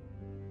ear.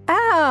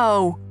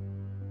 "Ow!"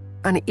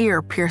 An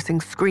ear-piercing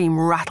scream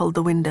rattled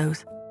the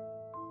windows.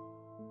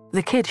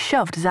 The kid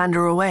shoved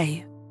Xander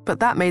away, but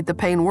that made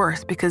the pain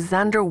worse because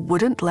Xander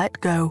wouldn't let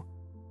go.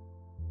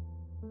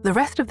 The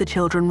rest of the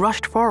children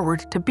rushed forward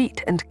to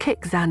beat and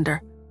kick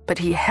Xander, but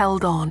he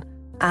held on,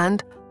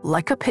 and,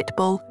 like a pit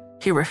bull,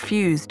 he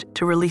refused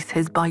to release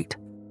his bite.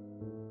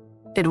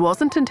 It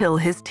wasn't until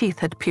his teeth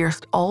had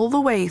pierced all the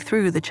way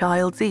through the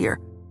child's ear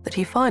that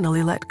he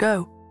finally let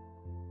go.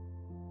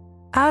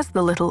 As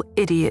the little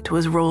idiot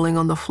was rolling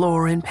on the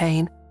floor in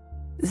pain,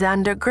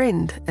 Xander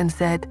grinned and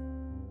said,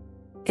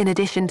 "In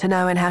addition to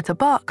knowing how to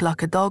bark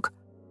like a dog,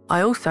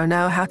 I also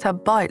know how to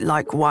bite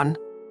like one."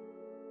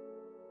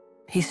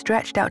 He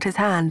stretched out his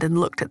hand and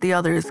looked at the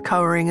others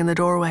cowering in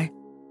the doorway.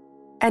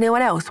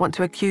 "Anyone else want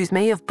to accuse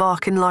me of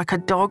barking like a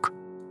dog?"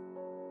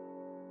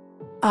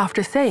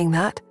 After saying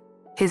that,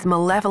 his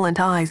malevolent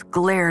eyes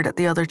glared at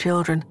the other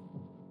children.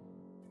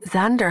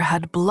 Xander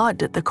had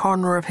blood at the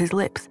corner of his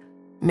lips,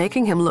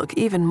 making him look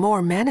even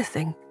more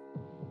menacing.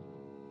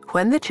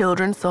 When the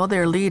children saw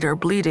their leader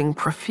bleeding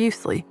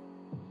profusely,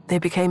 they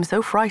became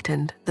so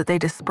frightened that they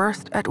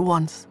dispersed at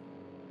once.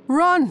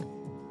 "Run!"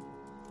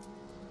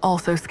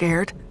 Also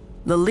scared,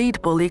 the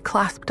lead bully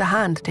clasped a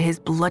hand to his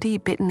bloody,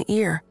 bitten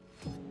ear.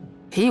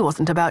 He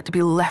wasn't about to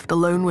be left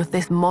alone with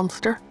this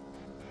monster.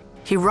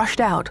 He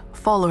rushed out,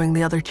 following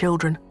the other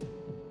children.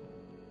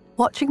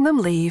 Watching them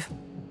leave,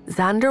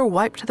 Xander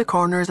wiped the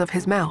corners of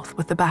his mouth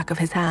with the back of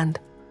his hand.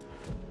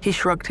 He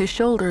shrugged his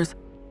shoulders,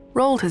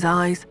 rolled his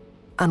eyes,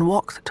 and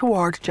walked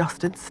toward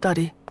Justin's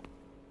study.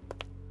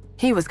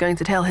 He was going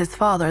to tell his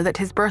father that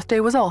his birthday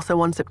was also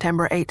on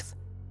September 8th,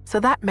 so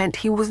that meant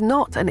he was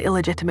not an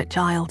illegitimate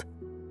child.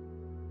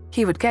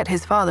 He would get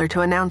his father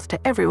to announce to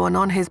everyone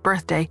on his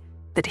birthday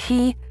that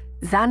he,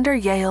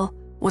 Xander Yale,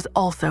 was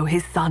also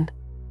his son.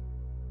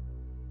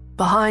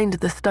 Behind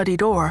the study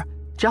door,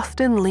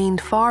 Justin leaned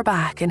far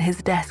back in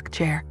his desk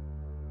chair.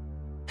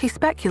 He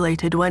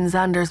speculated when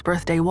Xander's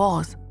birthday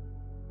was.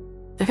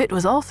 If it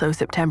was also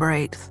September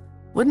 8th,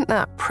 wouldn't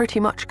that pretty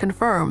much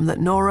confirm that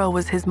Nora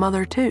was his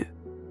mother too?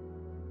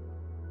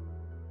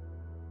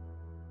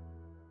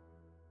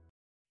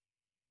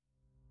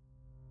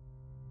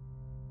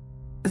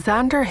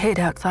 Xander hid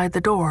outside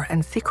the door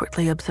and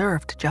secretly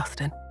observed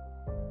Justin.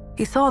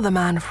 He saw the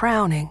man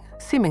frowning,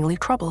 seemingly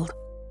troubled.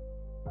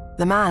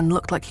 The man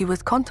looked like he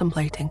was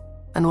contemplating,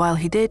 and while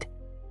he did,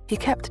 he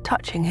kept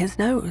touching his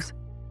nose.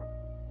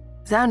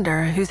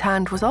 Xander, whose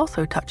hand was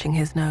also touching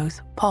his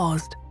nose,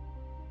 paused.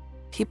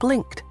 He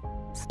blinked,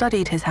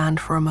 studied his hand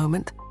for a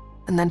moment,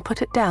 and then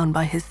put it down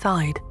by his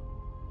side.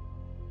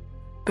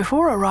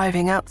 Before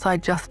arriving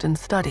outside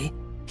Justin's study,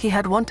 he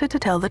had wanted to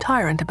tell the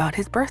tyrant about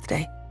his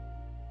birthday.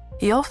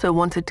 He also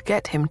wanted to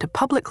get him to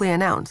publicly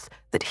announce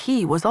that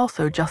he was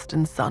also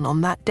Justin's son on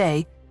that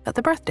day at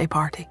the birthday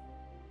party.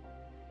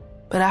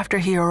 But after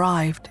he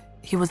arrived,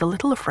 he was a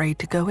little afraid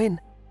to go in.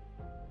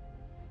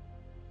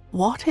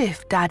 What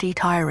if Daddy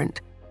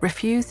Tyrant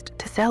refused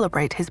to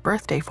celebrate his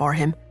birthday for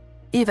him,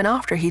 even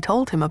after he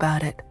told him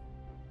about it?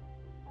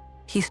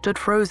 He stood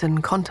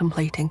frozen,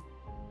 contemplating,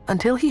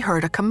 until he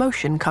heard a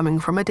commotion coming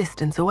from a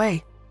distance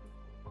away.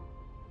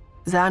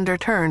 Xander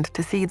turned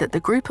to see that the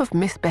group of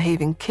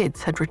misbehaving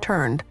kids had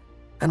returned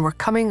and were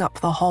coming up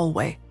the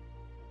hallway.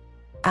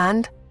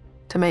 And,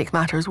 to make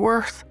matters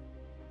worse,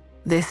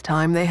 this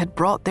time they had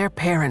brought their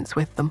parents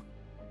with them.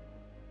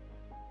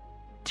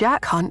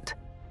 Jack Hunt,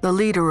 the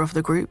leader of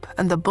the group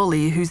and the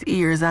bully whose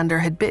ear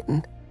Xander had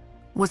bitten,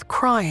 was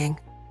crying.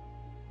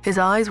 His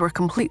eyes were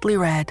completely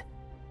red.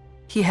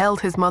 He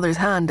held his mother's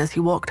hand as he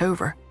walked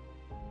over.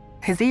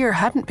 His ear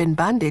hadn't been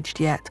bandaged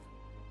yet.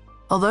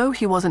 Although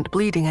he wasn't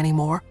bleeding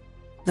anymore,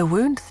 the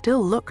wound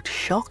still looked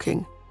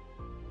shocking.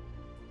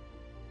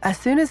 As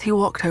soon as he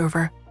walked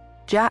over,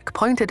 Jack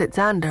pointed at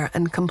Xander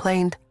and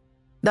complained,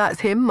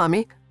 "That's him,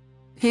 Mummy.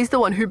 He's the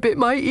one who bit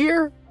my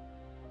ear."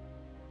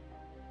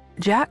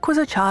 Jack was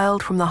a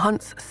child from the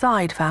Hunt's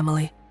side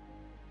family.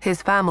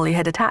 His family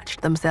had attached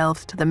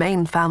themselves to the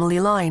main family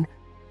line,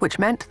 which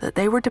meant that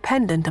they were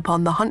dependent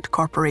upon the Hunt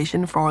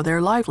Corporation for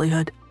their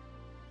livelihood.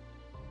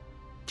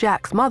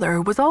 Jack's mother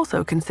was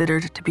also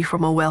considered to be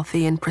from a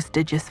wealthy and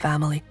prestigious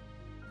family.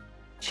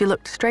 She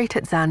looked straight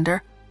at Xander,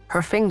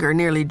 her finger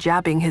nearly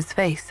jabbing his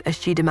face as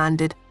she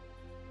demanded,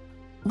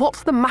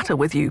 "What's the matter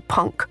with you,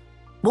 punk?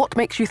 What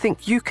makes you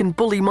think you can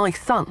bully my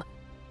son?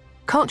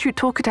 Can't you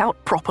talk it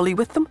out properly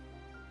with them?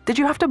 Did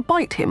you have to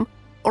bite him,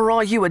 or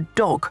are you a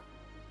dog?"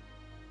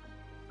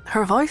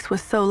 Her voice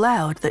was so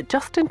loud that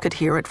Justin could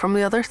hear it from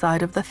the other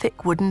side of the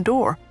thick wooden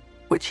door,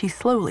 which he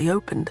slowly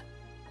opened.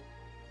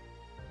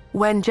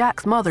 When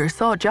Jack's mother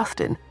saw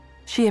Justin,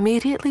 she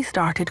immediately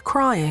started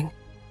crying.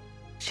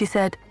 She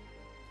said,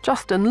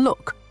 "Justin,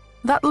 look,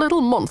 that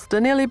little monster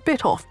nearly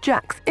bit off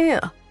Jack's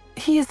ear.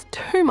 He is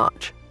too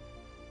much."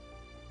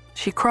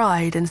 She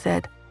cried and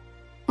said,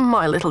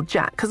 "My little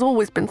Jack has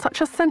always been such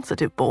a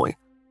sensitive boy.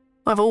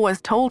 I've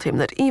always told him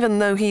that even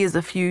though he is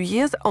a few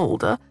years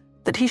older,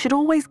 that he should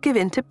always give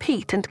in to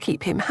Pete and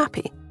keep him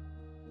happy.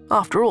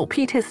 After all,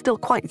 Pete is still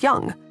quite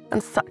young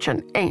and such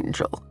an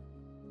angel.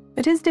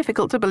 It is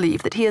difficult to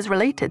believe that he is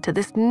related to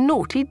this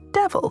naughty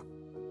devil.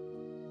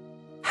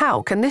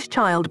 How can this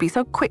child be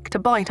so quick to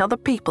bite other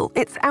people?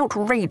 It's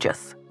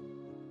outrageous."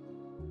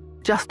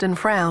 Justin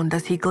frowned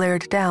as he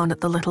glared down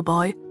at the little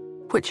boy,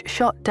 which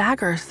shot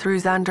daggers through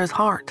Xander's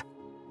heart.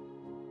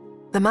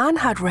 The man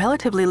had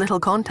relatively little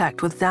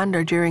contact with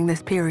Xander during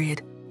this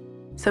period,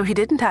 so he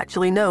didn't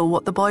actually know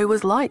what the boy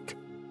was like.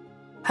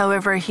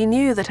 However, he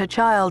knew that a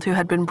child who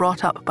had been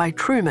brought up by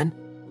Truman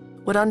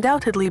would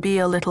undoubtedly be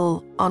a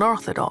little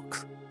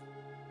unorthodox.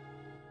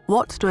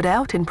 What stood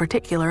out in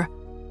particular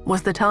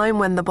was the time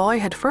when the boy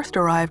had first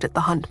arrived at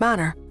the Hunt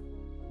Manor.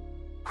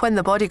 When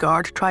the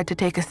bodyguard tried to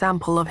take a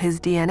sample of his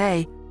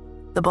DNA,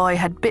 the boy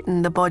had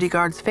bitten the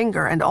bodyguard's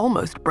finger and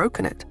almost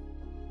broken it.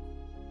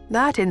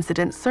 That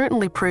incident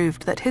certainly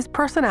proved that his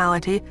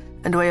personality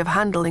and way of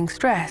handling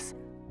stress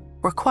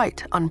were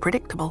quite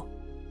unpredictable.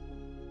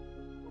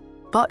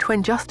 But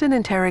when Justin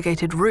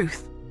interrogated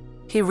Ruth,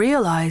 He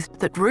realized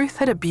that Ruth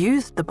had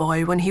abused the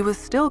boy when he was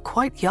still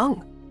quite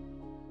young.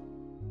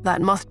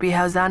 That must be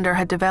how Xander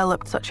had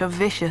developed such a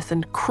vicious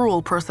and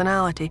cruel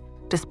personality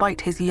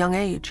despite his young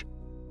age.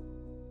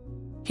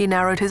 He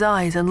narrowed his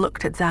eyes and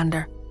looked at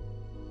Xander.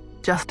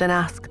 Justin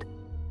asked,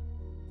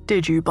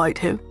 "Did you bite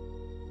him?"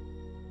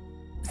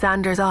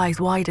 Xander's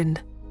eyes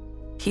widened.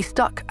 He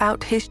stuck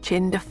out his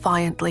chin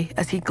defiantly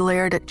as he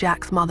glared at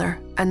Jack's mother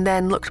and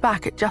then looked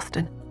back at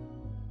Justin.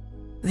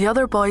 The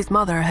other boy's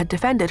mother had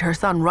defended her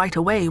son right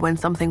away when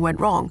something went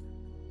wrong,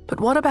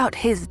 but what about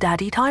his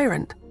daddy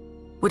tyrant?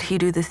 Would he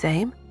do the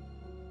same?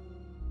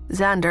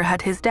 Xander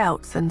had his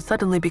doubts and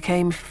suddenly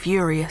became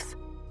furious.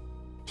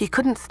 He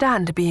couldn't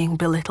stand being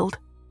belittled.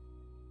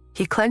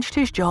 He clenched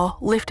his jaw,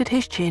 lifted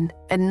his chin,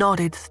 and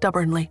nodded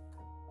stubbornly.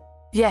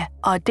 "Yeah,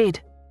 I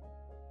did."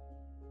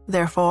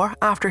 Therefore,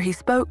 after he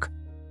spoke,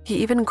 he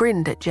even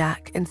grinned at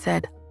Jack and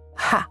said,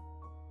 "Ha!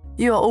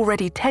 You are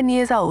already 10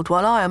 years old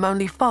while I am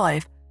only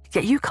 5,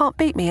 yet you can't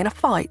beat me in a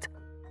fight.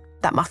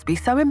 That must be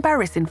so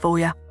embarrassing for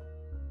you.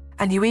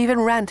 And you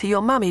even ran to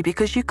your mummy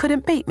because you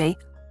couldn't beat me?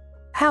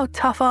 How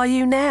tough are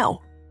you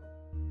now?"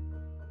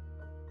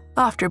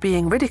 After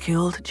being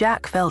ridiculed,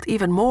 Jack felt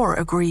even more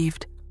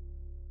aggrieved.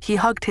 He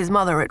hugged his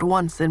mother at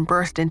once and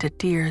burst into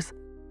tears.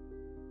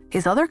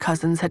 His other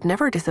cousins had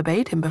never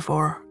disobeyed him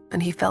before,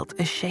 and he felt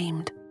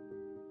ashamed.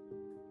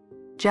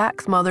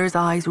 Jack's mother's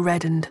eyes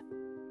reddened.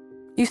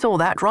 "You saw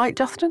that, right,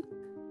 Justin?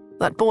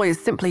 That boy is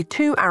simply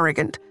too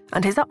arrogant,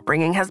 and his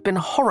upbringing has been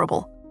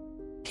horrible.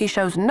 He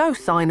shows no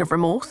sign of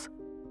remorse.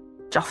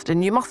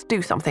 Justin, you must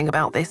do something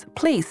about this.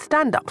 Please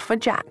stand up for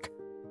Jack.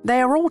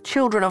 They are all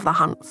children of the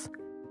Hunts.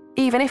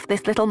 Even if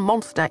this little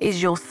monster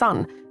is your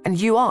son and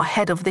you are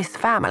head of this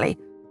family,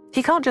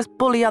 he can't just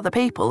bully other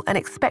people and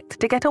expect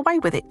to get away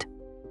with it."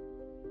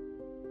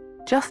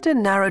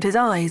 Justin narrowed his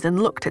eyes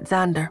and looked at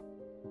Xander.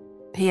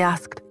 He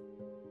asked,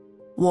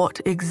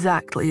 "What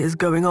exactly is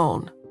going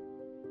on?"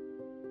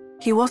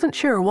 He wasn't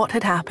sure what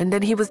had happened,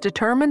 and he was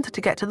determined to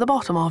get to the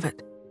bottom of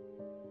it.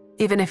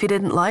 Even if he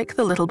didn't like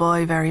the little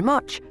boy very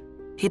much,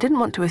 he didn't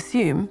want to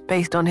assume,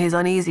 based on his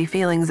uneasy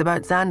feelings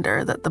about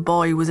Xander, that the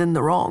boy was in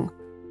the wrong.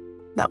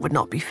 That would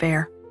not be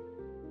fair.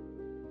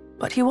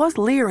 But he was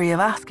leery of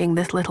asking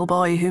this little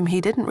boy whom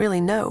he didn't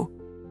really know.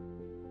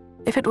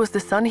 If it was the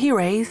son he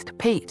raised,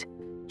 Pete,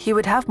 he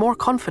would have more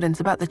confidence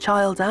about the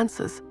child's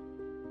answers.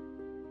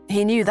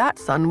 He knew that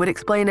son would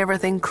explain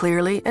everything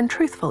clearly and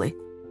truthfully.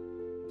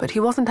 But he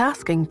wasn't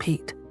asking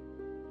Pete.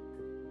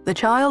 The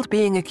child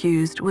being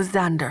accused was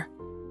Xander.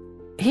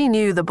 He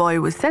knew the boy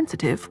was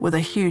sensitive with a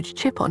huge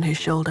chip on his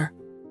shoulder.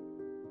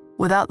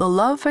 Without the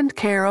love and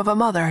care of a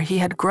mother, he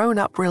had grown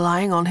up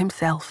relying on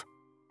himself.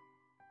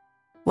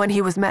 When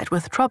he was met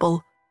with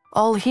trouble,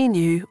 all he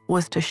knew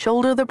was to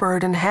shoulder the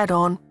burden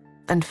head-on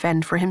and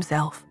fend for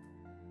himself.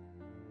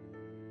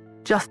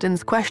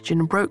 Justin's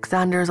question broke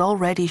Xander's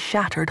already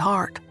shattered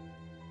heart.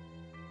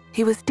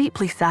 He was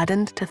deeply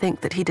saddened to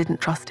think that he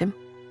didn't trust him.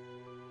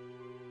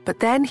 But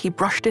then he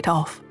brushed it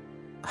off.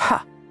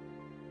 "Ha!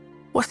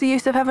 What's the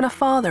use of having a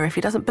father if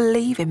he doesn't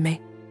believe in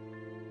me?"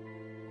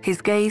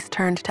 His gaze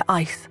turned to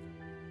ice.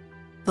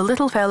 The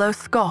little fellow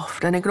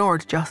scoffed and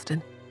ignored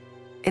Justin.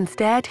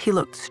 Instead, he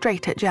looked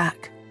straight at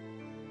Jack.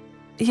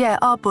 "Yeah,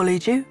 I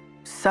bullied you.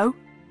 So?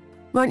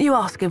 Weren't you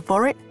asking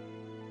for it?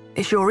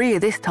 It's your ear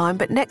this time,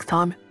 but next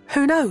time,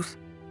 who knows?"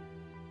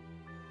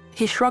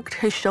 He shrugged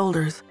his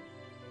shoulders.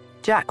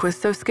 Jack was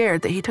so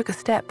scared that he took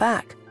a step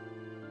back.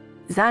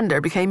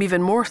 Xander became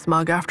even more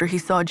smug after he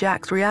saw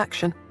Jack's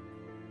reaction.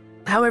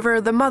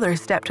 However, the mother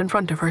stepped in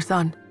front of her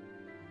son.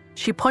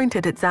 She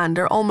pointed at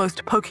Xander,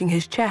 almost poking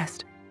his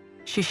chest.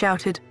 She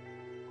shouted,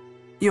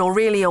 "You're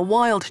really a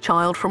wild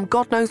child from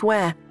God knows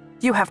where.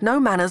 You have no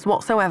manners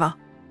whatsoever."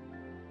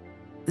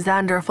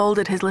 Xander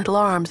folded his little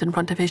arms in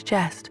front of his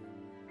chest.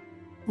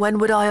 "When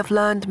would I have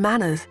learned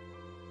manners?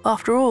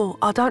 After all,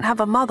 I don't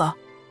have a mother.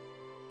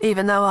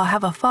 Even though I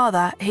have a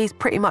father, he's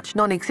pretty much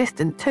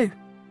non-existent too."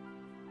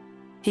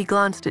 He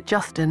glanced at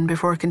Justin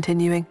before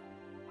continuing.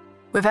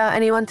 "Without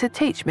anyone to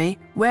teach me,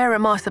 where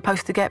am I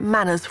supposed to get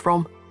manners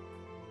from?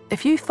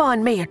 If you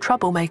find me a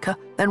troublemaker,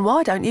 then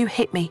why don't you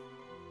hit me?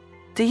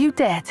 Do you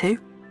dare to?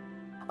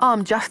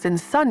 I'm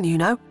Justin's son, you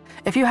know.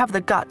 If you have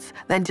the guts,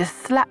 then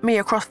just slap me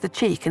across the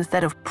cheek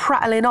instead of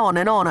prattling on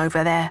and on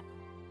over there."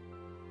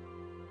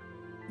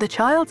 The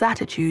child's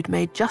attitude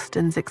made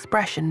Justin's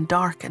expression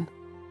darken.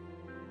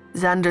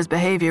 Xander's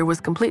behavior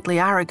was completely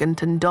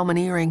arrogant and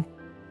domineering.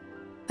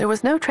 There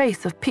was no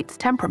trace of Pete's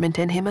temperament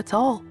in him at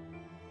all.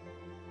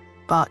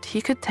 But he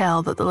could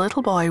tell that the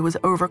little boy was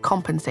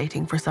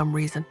overcompensating for some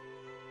reason.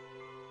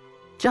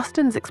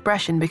 Justin's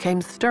expression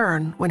became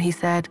stern when he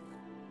said,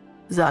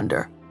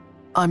 "Xander,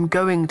 I'm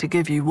going to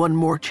give you one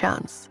more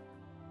chance.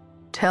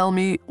 Tell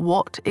me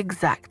what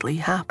exactly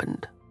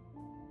happened."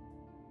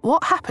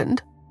 "What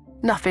happened?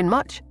 Nothing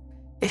much.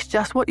 It's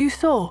just what you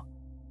saw.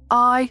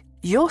 I,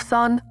 your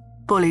son,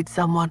 bullied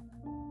someone.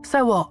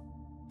 So what?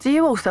 Do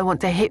you also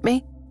want to hit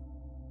me?"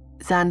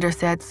 Xander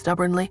said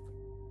stubbornly.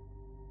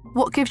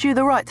 "What gives you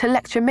the right to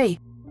lecture me?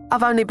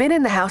 I've only been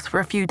in the house for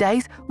a few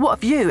days. What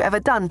have you ever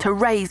done to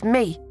raise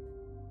me?"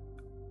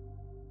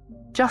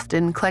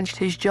 Justin clenched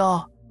his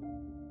jaw.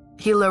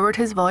 He lowered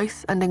his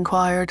voice and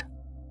inquired,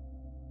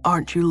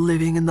 "Aren't you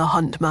living in the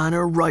Hunt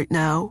Manor right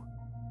now?"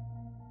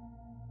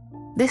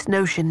 This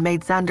notion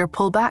made Xander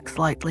pull back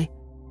slightly,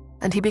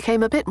 and he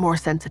became a bit more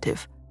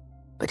sensitive,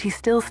 but he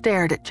still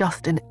stared at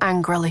Justin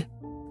angrily.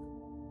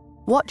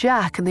 What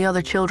Jack and the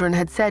other children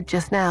had said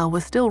just now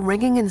was still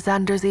ringing in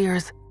Xander's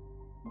ears.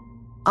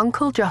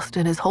 Uncle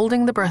Justin is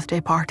holding the birthday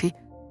party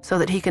so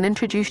that he can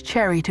introduce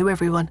Cherry to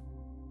everyone.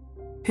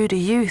 Who do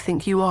you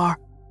think you are?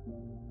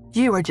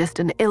 You are just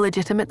an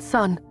illegitimate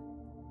son.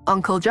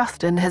 Uncle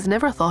Justin has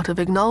never thought of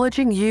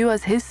acknowledging you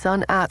as his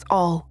son at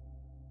all.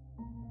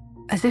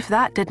 As if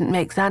that didn't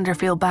make Xander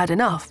feel bad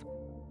enough,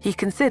 he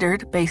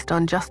considered, based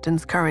on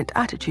Justin's current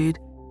attitude,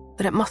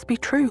 that it must be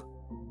true.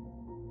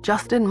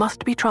 Justin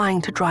must be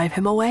trying to drive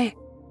him away.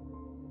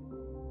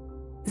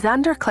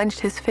 Xander clenched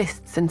his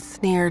fists and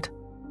sneered.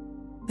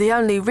 "The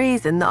only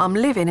reason that I'm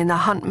living in the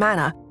Hunt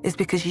Manor is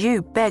because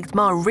you begged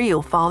my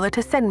real father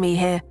to send me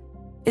here.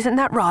 Isn't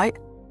that right?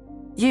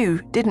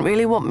 You didn't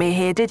really want me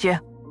here, did you?"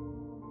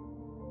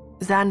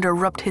 Xander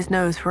rubbed his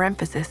nose for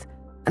emphasis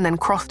and then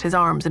crossed his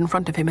arms in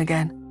front of him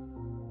again.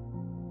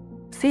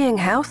 Seeing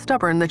how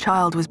stubborn the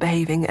child was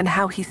behaving and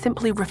how he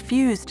simply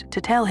refused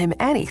to tell him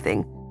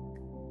anything,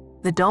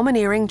 the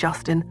domineering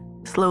Justin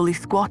slowly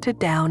squatted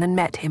down and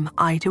met him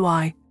eye to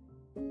eye.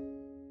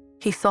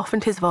 He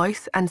softened his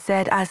voice and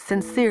said as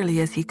sincerely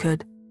as he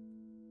could,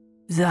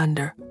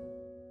 "Xander,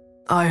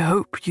 I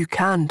hope you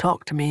can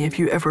talk to me if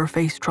you ever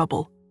face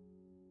trouble.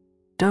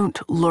 Don't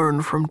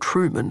learn from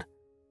Truman."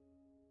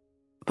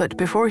 But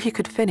before he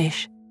could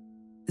finish,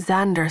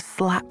 Xander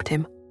slapped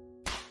him.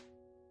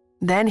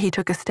 Then he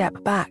took a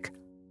step back.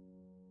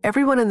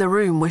 Everyone in the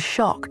room was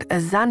shocked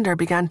as Xander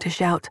began to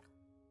shout,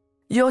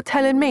 "You're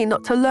telling me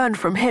not to learn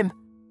from him?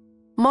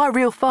 My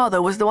real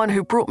father was the one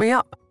who brought me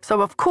up,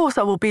 so of course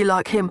I will be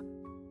like him.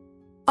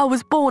 I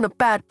was born a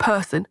bad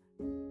person.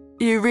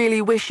 You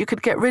really wish you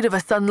could get rid of a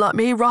son like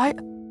me, right?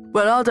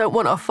 Well, I don't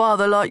want a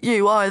father like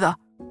you either.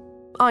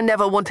 I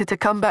never wanted to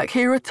come back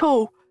here at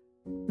all.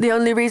 The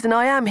only reason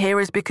I am here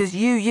is because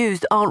you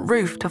used Aunt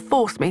Ruth to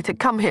force me to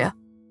come here.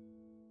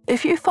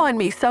 If you find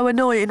me so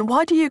annoying,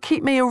 why do you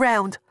keep me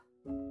around?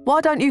 Why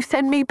don't you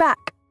send me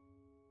back?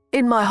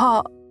 In my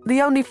heart,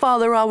 the only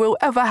father I will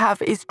ever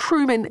have is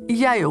Truman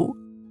Yale."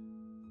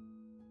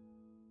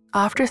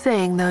 After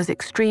saying those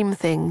extreme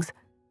things,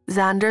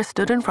 Xander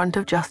stood in front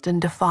of Justin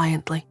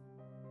defiantly.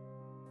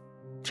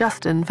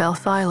 Justin fell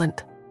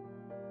silent.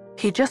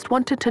 He just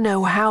wanted to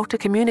know how to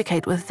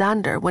communicate with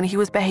Xander when he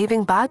was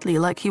behaving badly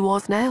like he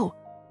was now.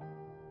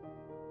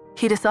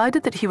 He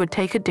decided that he would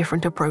take a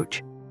different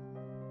approach.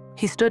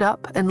 He stood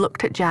up and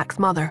looked at Jack's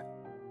mother.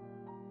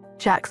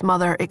 Jack's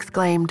mother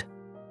exclaimed,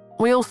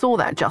 "We all saw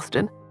that,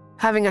 Justin.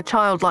 Having a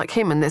child like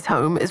him in this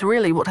home is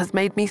really what has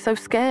made me so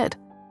scared.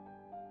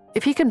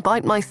 If he can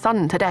bite my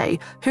son today,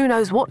 who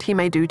knows what he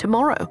may do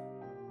tomorrow?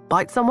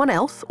 Bite someone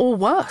else or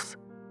worse?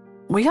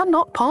 We are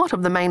not part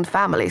of the main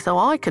family, so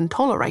I can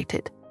tolerate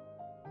it.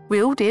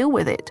 We'll deal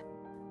with it.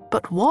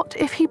 But what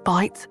if he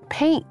bites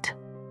Pete?"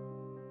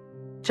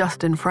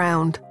 Justin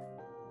frowned.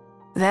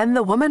 Then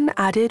the woman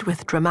added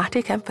with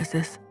dramatic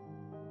emphasis,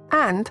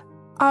 "And,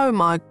 oh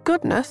my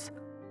goodness,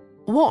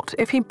 what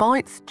if he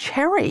bites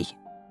Cherry?"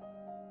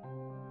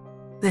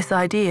 This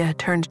idea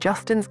turned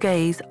Justin's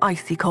gaze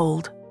icy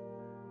cold.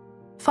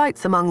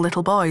 Fights among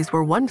little boys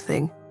were one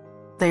thing.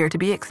 They are to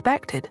be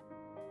expected.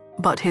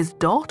 But his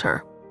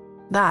daughter,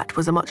 that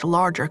was a much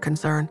larger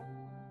concern.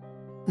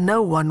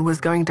 No one was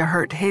going to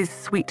hurt his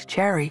sweet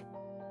Cherry.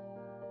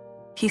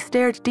 He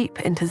stared deep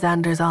into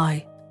Xander's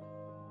eye.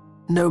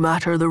 "No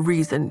matter the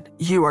reason,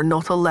 you are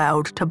not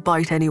allowed to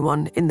bite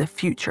anyone in the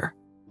future."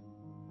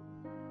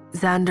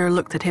 Xander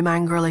looked at him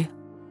angrily.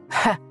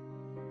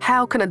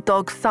 "How can a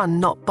dog's son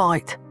not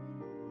bite?"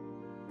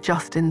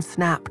 Justin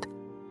snapped,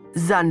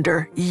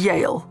 "Xander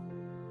Yale."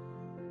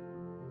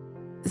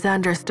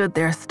 Xander stood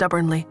there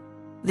stubbornly,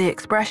 the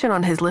expression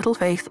on his little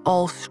face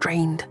all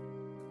strained.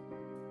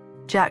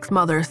 Jack's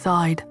mother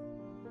sighed.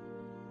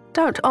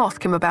 "Don't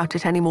ask him about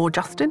it anymore,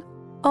 Justin.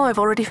 I've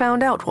already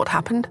found out what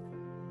happened.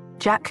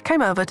 Jack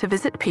came over to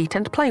visit Pete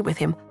and play with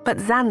him, but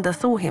Xander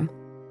saw him.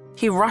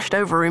 He rushed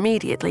over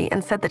immediately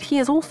and said that he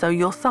is also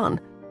your son,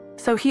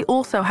 so he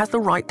also has the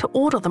right to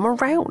order them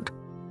around.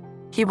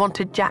 He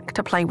wanted Jack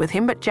to play with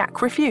him, but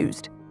Jack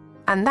refused.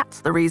 And that's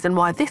the reason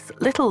why this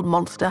little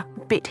monster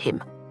bit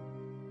him."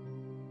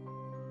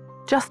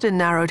 Justin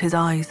narrowed his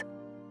eyes.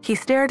 He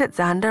stared at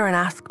Xander and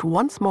asked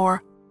once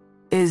more,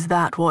 "Is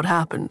that what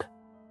happened?"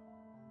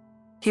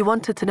 He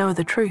wanted to know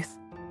the truth.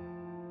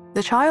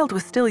 The child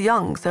was still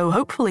young, so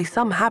hopefully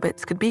some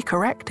habits could be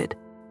corrected.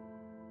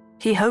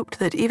 He hoped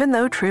that even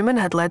though Truman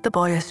had led the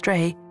boy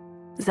astray,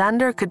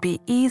 Xander could be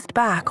eased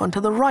back onto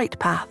the right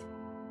path.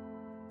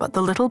 But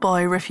the little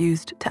boy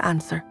refused to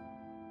answer.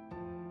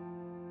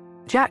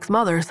 Jack's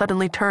mother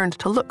suddenly turned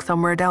to look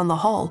somewhere down the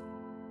hall.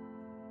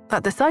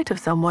 At the sight of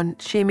someone,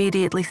 she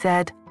immediately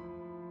said,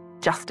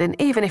 Justin,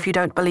 even if you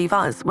don't believe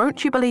us,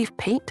 won't you believe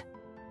Pete?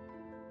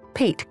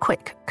 Pete,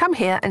 quick, come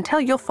here and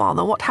tell your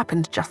father what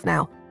happened just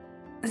now.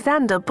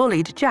 Xander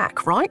bullied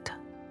Jack, right?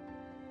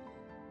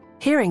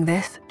 Hearing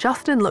this,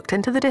 Justin looked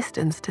into the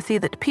distance to see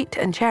that Pete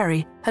and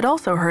Cherry had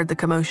also heard the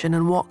commotion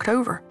and walked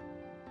over.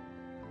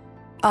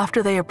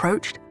 After they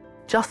approached,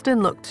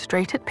 Justin looked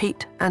straight at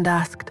Pete and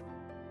asked,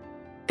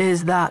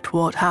 "Is that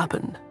what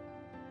happened?"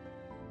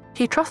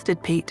 He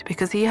trusted Pete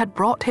because he had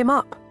brought him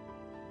up.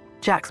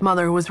 Jack's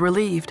mother was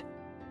relieved.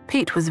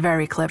 Pete was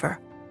very clever,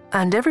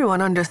 and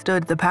everyone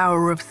understood the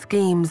power of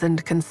schemes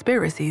and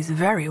conspiracies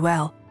very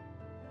well.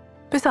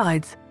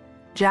 Besides,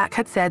 Jack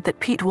had said that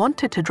Pete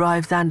wanted to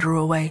drive Xander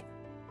away.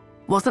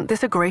 Wasn't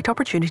this a great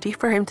opportunity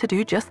for him to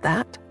do just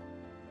that?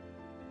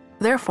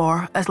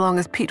 Therefore, as long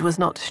as Pete was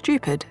not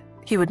stupid,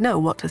 he would know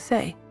what to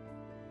say.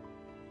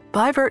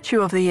 By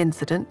virtue of the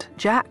incident,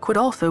 Jack would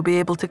also be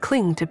able to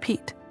cling to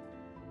Pete.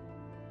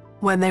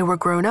 When they were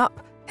grown up,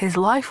 his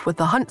life with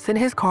the Hunts in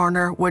his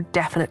corner would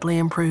definitely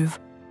improve.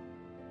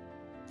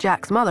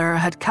 Jack's mother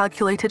had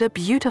calculated a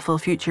beautiful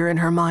future in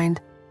her mind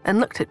and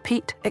looked at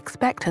Pete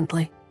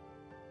expectantly.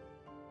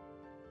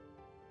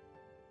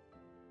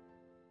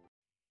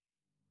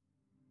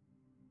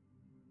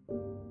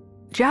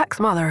 Jack's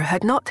mother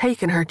had not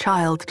taken her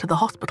child to the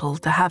hospital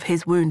to have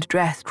his wound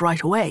dressed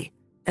right away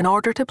in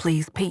order to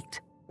please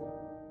Pete.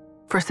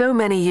 For so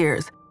many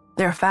years,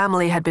 their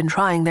family had been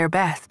trying their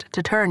best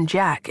to turn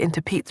Jack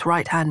into Pete's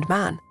right-hand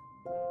man.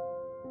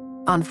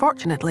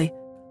 Unfortunately,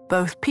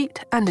 both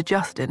Pete and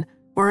Justin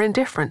were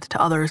indifferent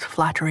to others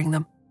flattering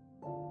them.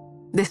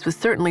 This was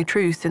certainly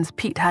true since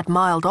Pete had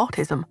mild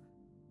autism,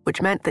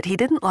 which meant that he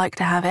didn't like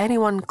to have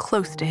anyone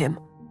close to him,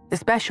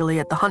 especially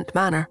at the Hunt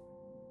Manor.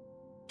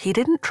 He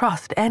didn't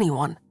trust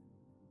anyone.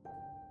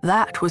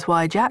 That was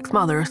why Jack's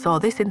mother saw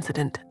this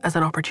incident as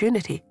an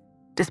opportunity,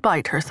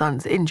 despite her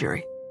son's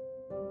injury.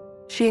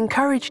 She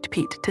encouraged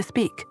Pete to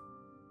speak.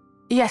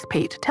 "Yes,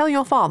 Pete, tell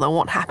your father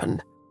what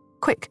happened.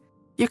 Quick,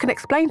 you can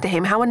explain to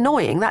him how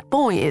annoying that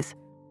boy is.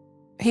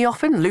 He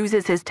often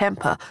loses his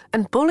temper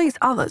and bullies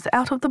others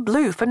out of the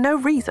blue for no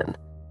reason.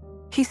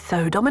 He's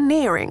so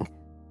domineering.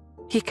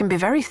 He can be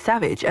very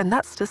savage, and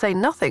that's to say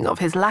nothing of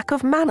his lack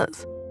of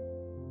manners.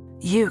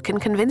 You can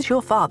convince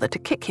your father to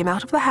kick him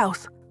out of the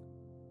house.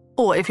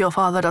 Or if your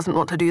father doesn't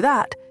want to do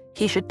that,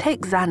 he should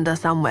take Xander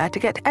somewhere to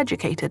get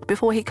educated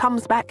before he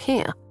comes back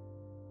here.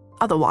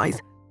 Otherwise,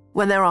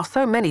 when there are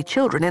so many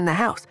children in the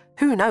house,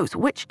 who knows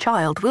which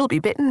child will be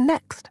bitten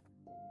next?"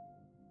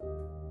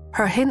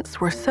 Her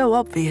hints were so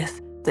obvious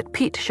that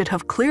Pete should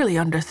have clearly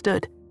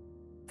understood,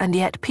 and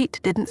yet Pete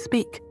didn't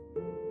speak.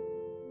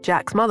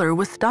 Jack's mother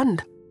was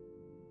stunned.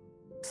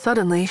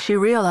 Suddenly, she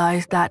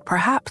realized that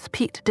perhaps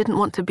Pete didn't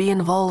want to be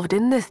involved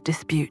in this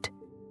dispute.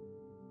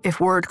 If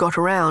word got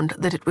around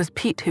that it was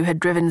Pete who had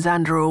driven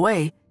Xander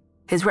away,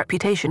 his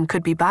reputation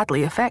could be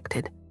badly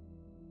affected.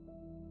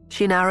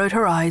 She narrowed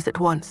her eyes at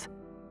once,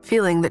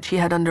 feeling that she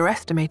had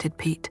underestimated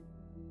Pete.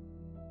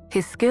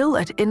 His skill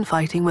at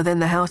infighting within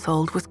the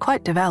household was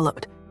quite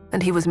developed,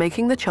 and he was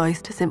making the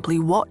choice to simply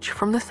watch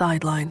from the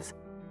sidelines.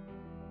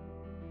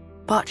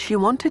 But she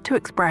wanted to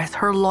express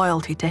her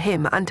loyalty to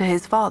him and to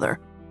his father,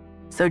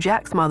 so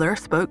Jack's mother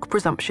spoke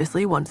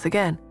presumptuously once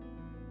again.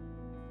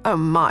 "Oh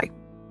my,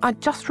 I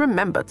just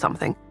remembered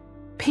something.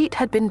 Pete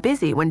had been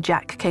busy when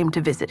Jack came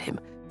to visit him.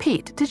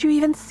 Pete, did you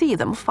even see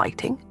them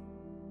fighting?"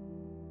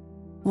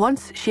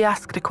 Once she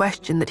asked a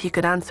question that he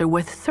could answer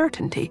with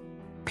certainty,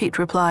 Pete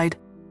replied,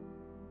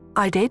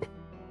 "I did."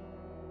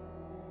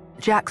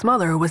 Jack's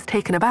mother was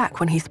taken aback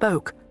when he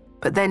spoke,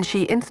 but then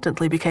she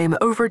instantly became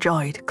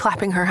overjoyed,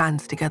 clapping her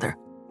hands together.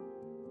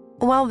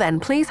 "Well then,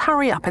 please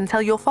hurry up and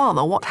tell your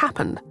father what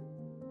happened."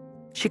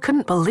 She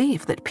couldn't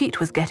believe that Pete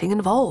was getting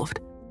involved.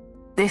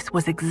 This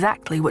was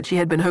exactly what she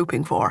had been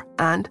hoping for,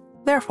 and,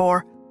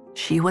 therefore,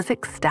 she was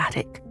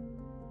ecstatic.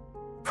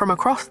 From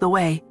across the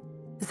way,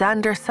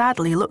 Xander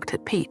sadly looked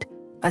at Pete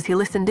as he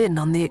listened in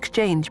on the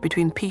exchange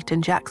between Pete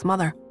and Jack's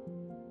mother.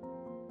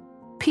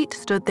 Pete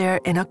stood there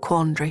in a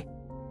quandary.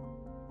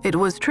 It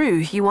was true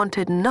he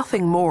wanted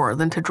nothing more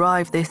than to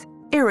drive this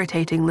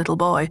irritating little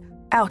boy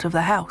out of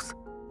the house.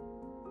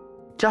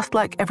 Just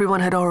like everyone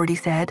had already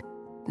said,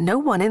 no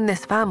one in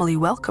this family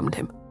welcomed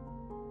him.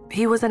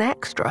 He was an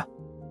extra.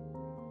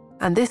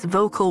 And this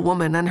vocal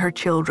woman and her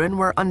children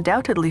were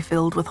undoubtedly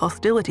filled with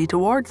hostility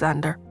towards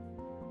Xander.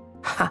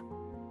 Ha,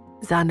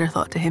 Xander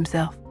thought to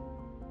himself.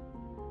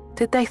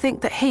 Did they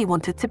think that he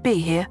wanted to be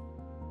here?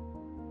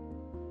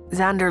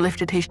 Xander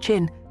lifted his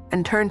chin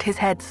and turned his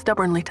head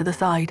stubbornly to the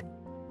side.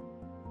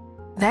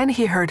 Then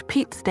he heard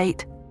Pete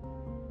state,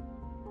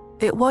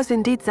 "It was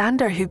indeed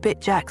Xander who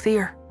bit Jack's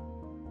ear."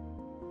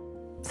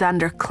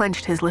 Xander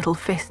clenched his little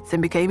fists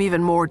and became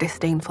even more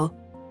disdainful.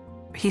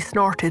 He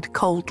snorted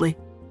coldly.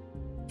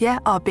 "Yeah,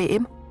 I bit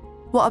him.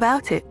 What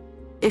about it?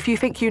 If you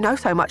think you know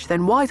so much,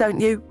 then why don't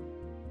you?"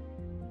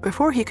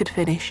 Before he could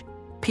finish,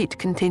 Pete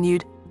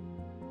continued,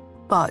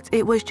 "But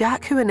it was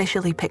Jack who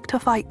initially picked a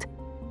fight.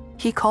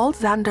 He called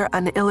Xander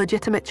an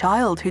illegitimate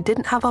child who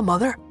didn't have a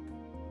mother.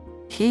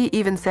 He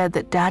even said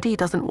that Daddy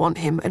doesn't want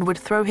him and would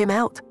throw him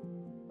out.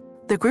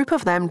 The group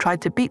of them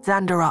tried to beat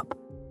Xander up.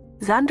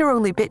 Xander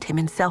only bit him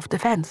in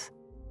self-defense.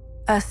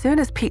 As soon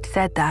as Pete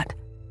said that,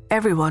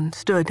 everyone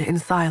stood in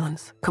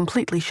silence,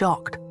 completely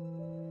shocked.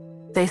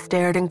 They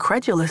stared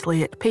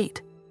incredulously at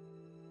Pete.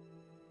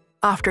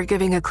 After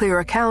giving a clear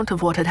account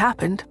of what had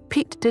happened,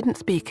 Pete didn't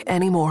speak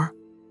anymore.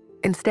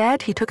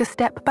 Instead, he took a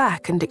step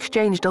back and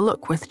exchanged a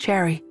look with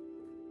Cherry.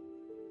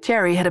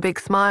 Cherry had a big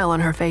smile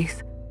on her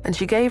face, and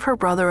she gave her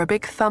brother a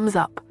big thumbs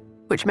up,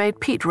 which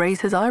made Pete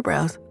raise his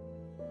eyebrows.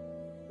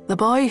 The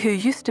boy who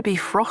used to be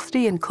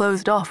frosty and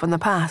closed off in the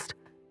past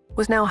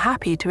was now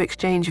happy to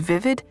exchange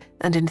vivid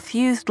and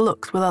enthused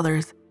looks with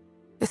others,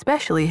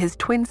 especially his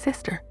twin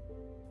sister.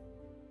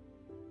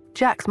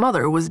 Jack's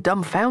mother was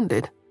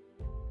dumbfounded.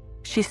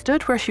 She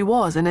stood where she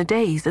was in a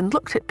daze and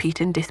looked at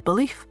Pete in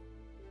disbelief.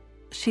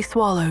 She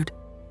swallowed.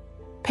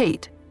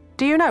 "Pete,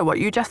 do you know what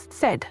you just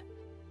said?"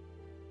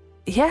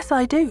 "Yes,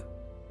 I do,"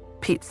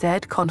 Pete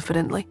said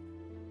confidently.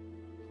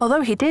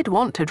 Although he did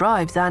want to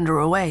drive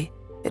Xander away,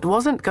 it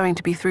wasn't going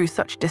to be through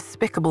such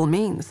despicable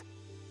means.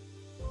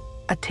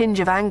 A tinge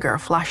of anger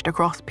flashed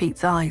across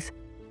Pete's eyes.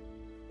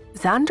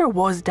 Xander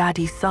was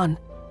Daddy's son.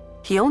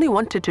 He only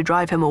wanted to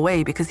drive him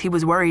away because he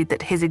was worried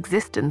that his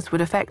existence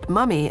would affect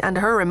Mummy and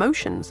her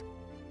emotions.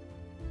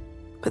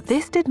 But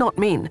this did not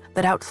mean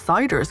that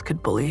outsiders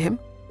could bully him.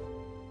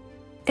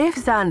 If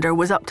Xander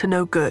was up to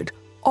no good,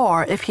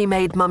 or if he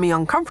made Mummy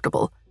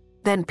uncomfortable,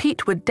 then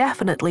Pete would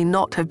definitely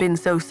not have been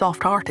so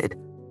soft-hearted.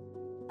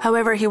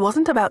 However, he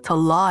wasn't about to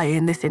lie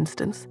in this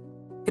instance.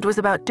 It was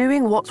about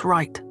doing what's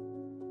right.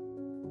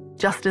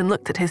 Justin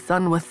looked at his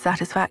son with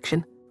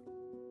satisfaction.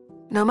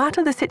 No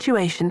matter the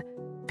situation,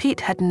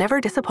 Pete had never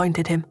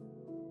disappointed him.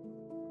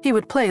 He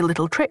would play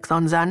little tricks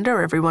on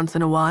Xander every once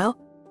in a while,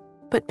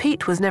 but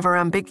Pete was never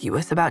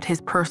ambiguous about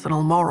his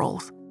personal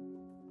morals.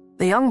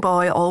 The young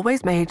boy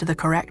always made the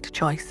correct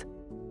choice.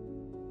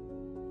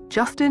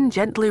 Justin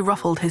gently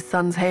ruffled his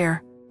son's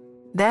hair.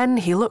 Then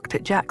he looked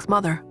at Jack's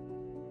mother.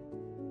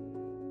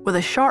 With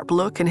a sharp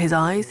look in his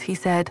eyes, he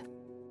said,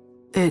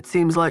 "It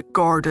seems like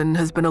Gordon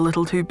has been a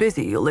little too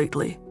busy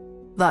lately.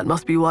 That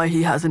must be why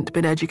he hasn't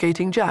been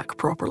educating Jack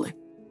properly.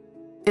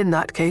 In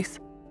that case,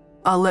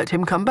 I'll let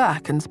him come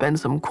back and spend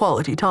some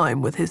quality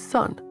time with his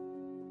son."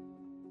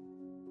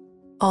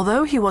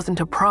 Although he wasn't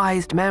a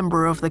prized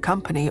member of the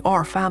company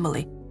or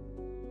family,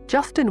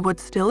 Justin would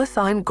still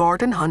assign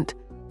Gordon Hunt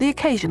the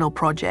occasional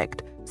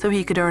project so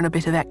he could earn a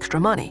bit of extra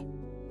money.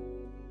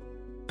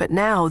 But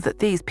now that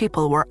these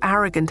people were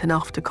arrogant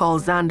enough to call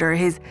Xander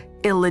his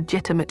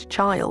illegitimate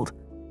child,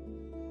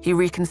 he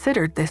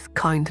reconsidered this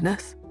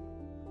kindness.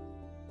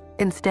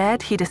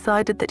 Instead, he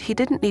decided that he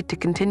didn't need to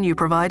continue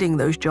providing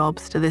those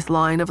jobs to this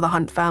line of the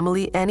Hunt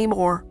family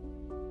anymore.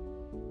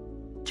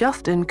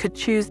 Justin could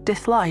choose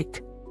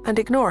dislike and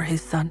ignore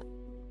his son.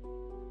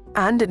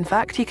 And in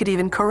fact, he could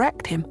even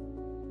correct him.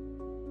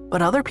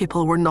 But other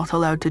people were not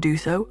allowed to do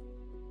so.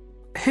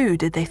 Who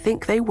did they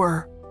think they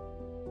were?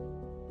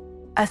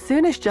 As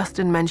soon as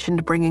Justin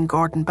mentioned bringing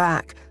Gordon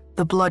back,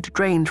 the blood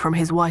drained from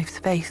his wife's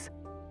face.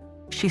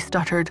 She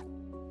stuttered,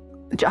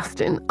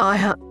 "Justin,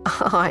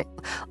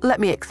 let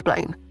me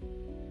explain."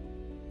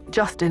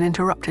 Justin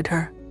interrupted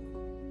her.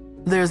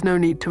 "There's no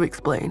need to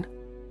explain.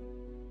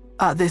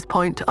 At this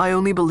point, I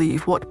only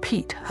believe what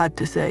Pete had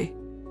to say."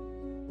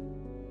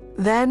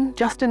 Then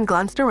Justin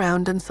glanced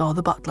around and saw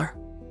the butler.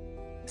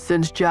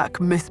 "Since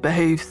Jack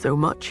misbehaves so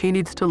much, he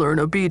needs to learn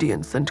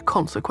obedience and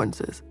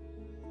consequences.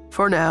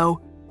 For now,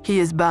 he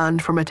is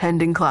banned from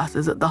attending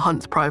classes at the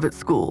Hunt's private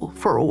school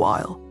for a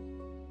while."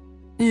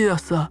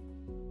 "Yes, sir,"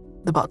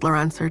 the butler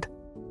answered.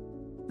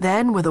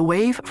 Then, with a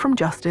wave from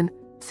Justin,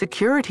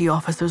 security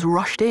officers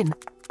rushed in.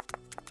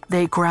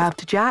 They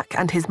grabbed Jack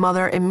and his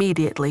mother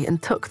immediately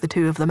and took the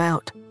two of them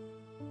out.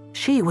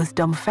 She was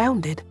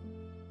dumbfounded.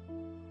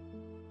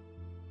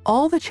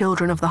 All the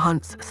children of the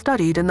Hunts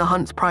studied in the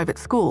Hunts' private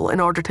school in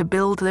order to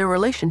build their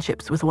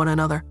relationships with one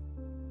another.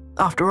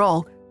 After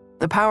all,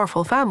 the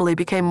powerful family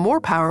became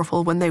more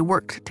powerful when they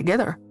worked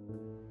together.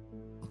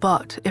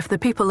 But if the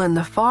people in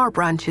the Far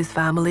Branches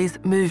families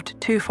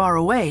moved too far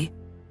away,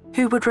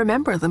 who would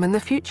remember them in the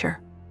future?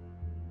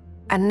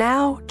 And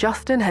now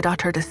Justin had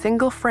uttered a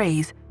single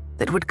phrase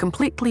that would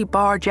completely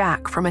bar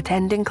Jack from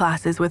attending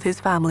classes with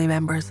his family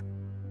members.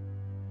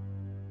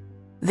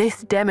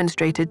 This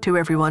demonstrated to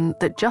everyone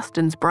that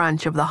Justin's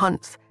branch of the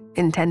Hunts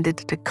intended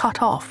to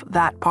cut off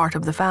that part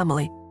of the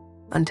family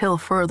until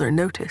further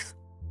notice.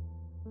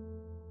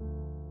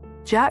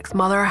 Jack's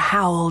mother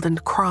howled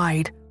and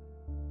cried.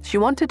 She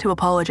wanted to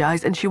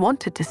apologize and she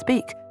wanted to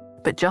speak,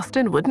 but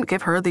Justin wouldn't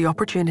give her the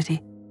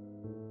opportunity.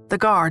 The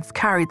guards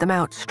carried them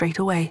out straight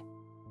away.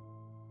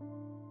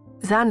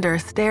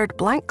 Xander stared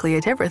blankly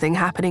at everything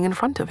happening in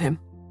front of him.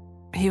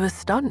 He was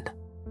stunned.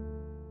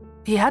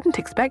 He hadn't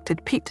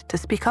expected Pete to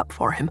speak up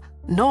for him,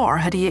 nor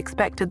had he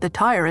expected the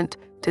tyrant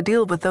to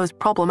deal with those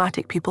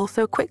problematic people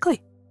so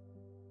quickly.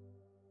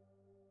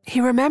 He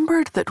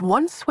remembered that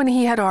once when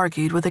he had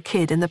argued with a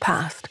kid in the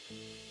past,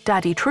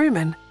 Daddy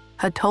Truman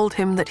had told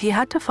him that he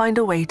had to find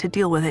a way to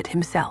deal with it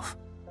himself.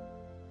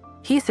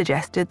 He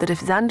suggested that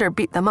if Xander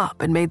beat them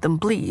up and made them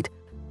bleed,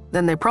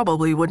 then they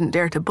probably wouldn't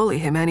dare to bully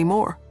him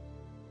anymore.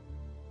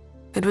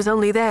 It was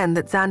only then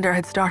that Xander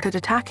had started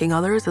attacking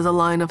others as a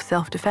line of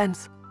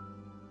self-defense.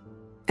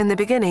 In the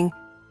beginning,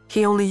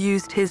 he only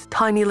used his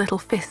tiny little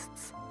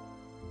fists.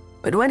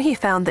 But when he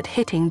found that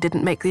hitting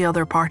didn't make the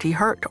other party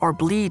hurt or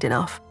bleed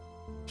enough,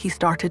 he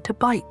started to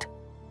bite.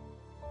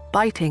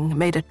 Biting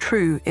made a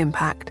true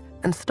impact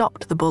and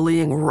stopped the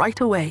bullying right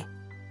away.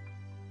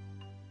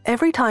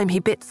 Every time he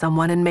bit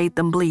someone and made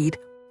them bleed,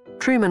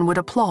 Truman would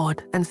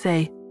applaud and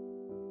say,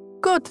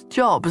 "Good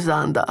job,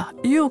 Xander.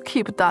 You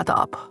keep that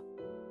up."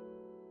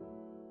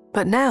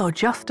 But now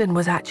Justin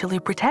was actually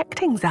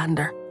protecting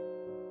Xander.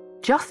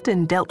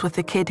 Justin dealt with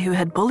the kid who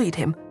had bullied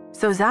him,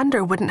 so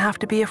Xander wouldn't have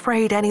to be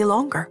afraid any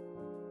longer.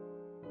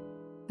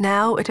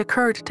 Now it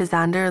occurred to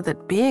Xander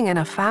that being in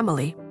a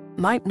family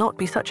might not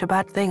be such a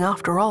bad thing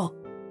after all.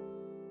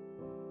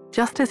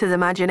 Just as his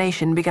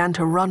imagination began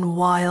to run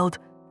wild,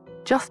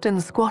 Justin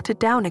squatted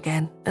down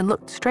again and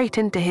looked straight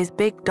into his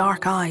big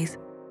dark eyes.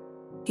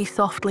 He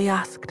softly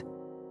asked,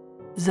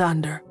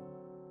 "Xander,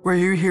 were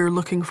you here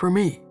looking for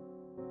me?"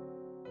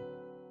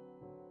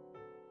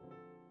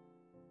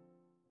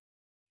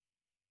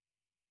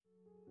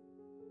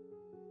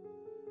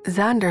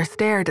 Xander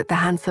stared at the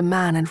handsome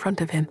man in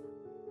front of him.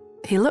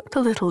 He looked a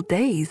little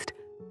dazed,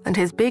 and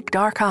his big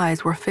dark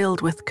eyes were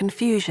filled with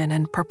confusion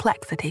and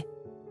perplexity.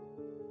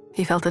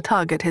 He felt a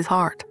tug at his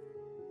heart.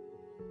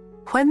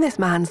 When this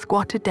man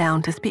squatted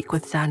down to speak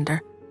with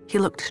Xander, he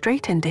looked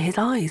straight into his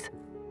eyes.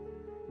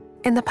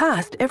 In the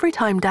past, every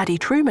time Daddy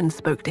Truman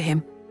spoke to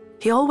him,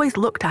 he always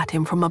looked at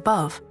him from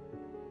above,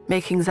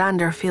 making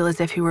Xander feel as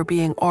if he were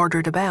being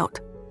ordered about.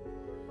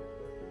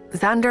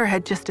 Xander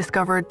had just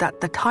discovered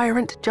that the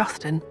tyrant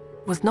Justin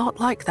was not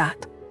like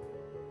that.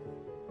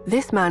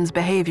 This man's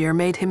behavior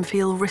made him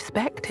feel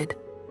respected.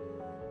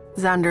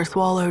 Xander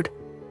swallowed.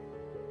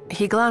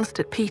 He glanced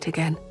at Pete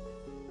again.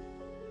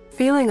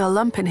 Feeling a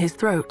lump in his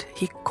throat,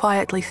 he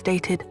quietly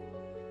stated,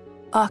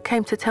 "I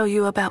came to tell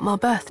you about my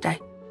birthday."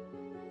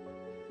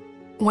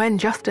 When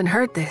Justin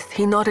heard this,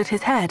 he nodded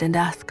his head and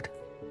asked,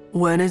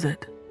 "When is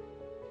it?"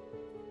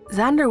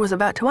 Xander was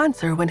about to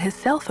answer when his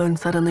cell phone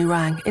suddenly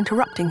rang,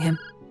 interrupting him.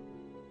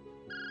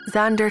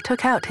 Xander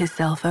took out his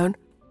cell phone,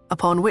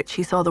 upon which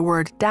he saw the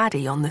word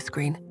Daddy on the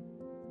screen.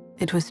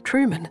 It was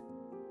Truman.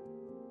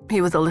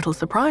 He was a little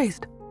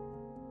surprised.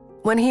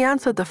 When he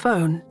answered the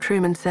phone,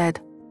 Truman said,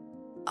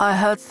 "I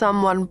heard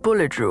someone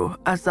bullied you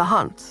at the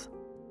hunts."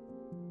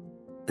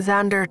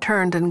 Xander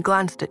turned and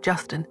glanced at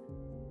Justin.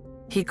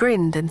 He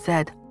grinned and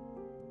said,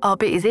 "I'll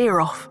bit his ear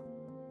off."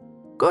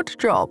 "Good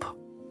job."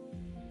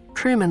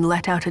 Truman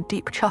let out a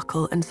deep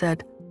chuckle and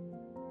said,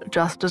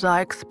 "Just as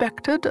I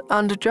expected,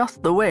 and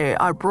just the way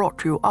I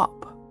brought you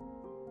up."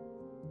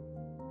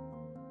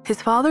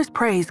 His father's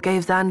praise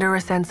gave Xander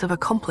a sense of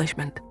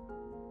accomplishment.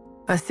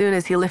 As soon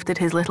as he lifted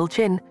his little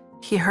chin,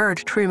 he heard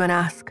Truman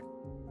ask,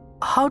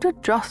 "How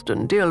did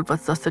Justin deal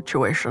with the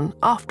situation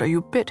after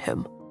you bit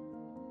him?"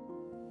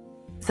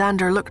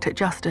 Xander looked at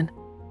Justin.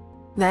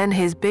 Then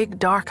his big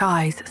dark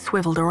eyes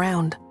swiveled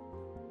around.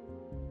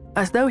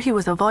 As though he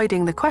was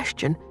avoiding the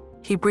question,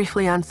 he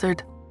briefly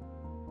answered,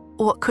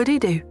 "What could he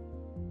do?"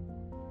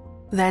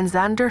 Then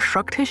Xander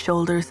shrugged his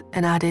shoulders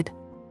and added,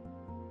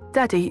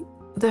 "Daddy,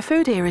 the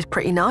food here is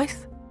pretty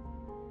nice."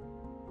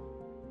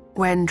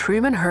 When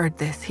Truman heard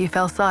this, he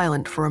fell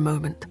silent for a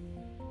moment.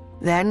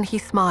 Then he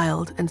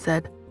smiled and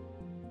said,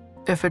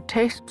 "If it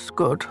tastes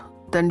good,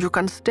 then you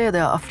can stay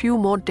there a few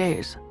more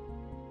days."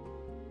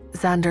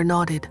 Xander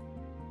nodded.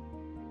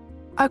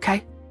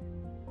 Okay.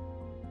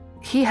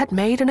 He had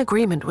made an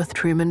agreement with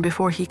Truman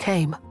before he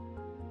came.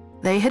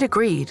 They had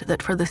agreed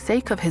that for the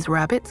sake of his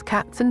rabbits,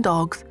 cats, and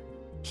dogs,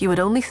 he would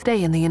only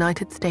stay in the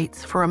United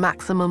States for a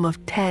maximum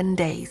of 10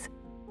 days.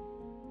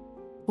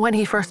 When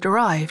he first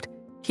arrived,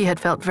 he had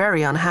felt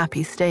very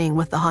unhappy staying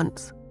with the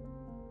Hunts.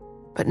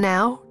 But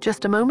now,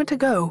 just a moment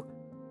ago,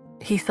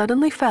 he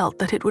suddenly felt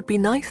that it would be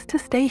nice to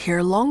stay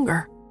here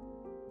longer.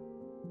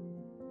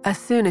 As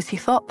soon as he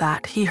thought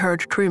that, he heard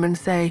Truman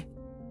say,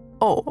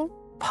 "Oh,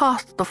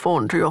 pass the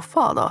phone to your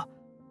father.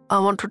 I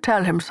want to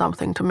tell him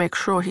something to make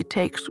sure he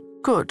takes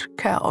good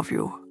care of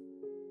you."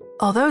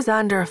 Although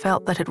Xander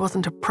felt that it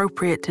wasn't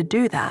appropriate to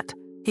do that,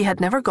 he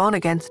had never gone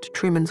against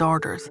Truman's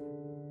orders.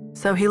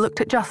 So he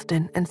looked at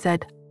Justin and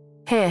said,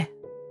 "Here."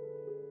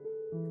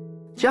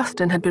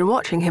 Justin had been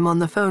watching him on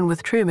the phone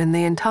with Truman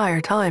the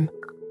entire time.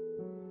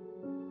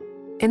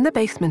 In the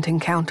basement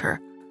encounter,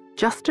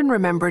 Justin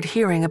remembered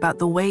hearing about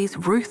the ways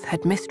Ruth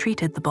had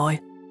mistreated the boy.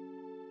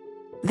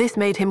 This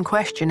made him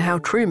question how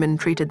Truman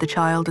treated the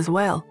child as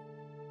well.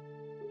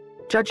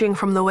 Judging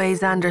from the way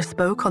Xander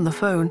spoke on the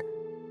phone,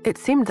 it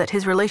seemed that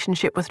his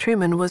relationship with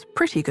Truman was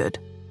pretty good.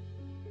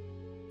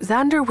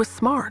 Xander was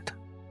smart.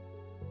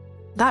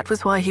 That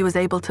was why he was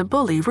able to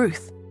bully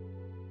Ruth.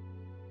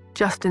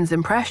 Justin's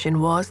impression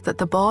was that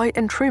the boy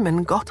and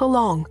Truman got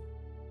along,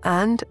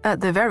 and, at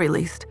the very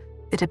least,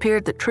 it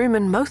appeared that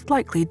Truman most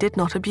likely did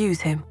not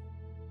abuse him.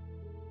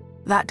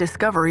 That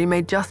discovery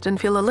made Justin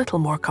feel a little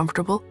more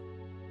comfortable.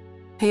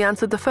 He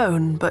answered the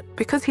phone, but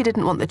because he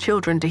didn't want the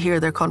children to hear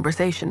their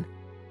conversation,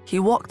 he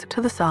walked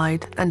to the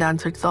side and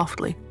answered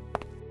softly.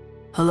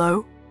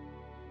 "Hello?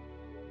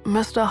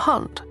 Mr.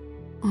 Hunt,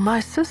 my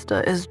sister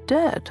is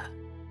dead."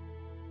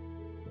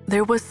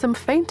 There was some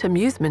faint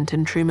amusement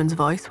in Truman's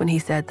voice when he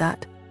said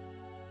that,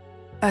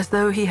 as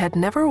though he had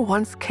never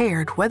once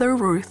cared whether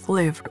Ruth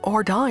lived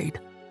or died.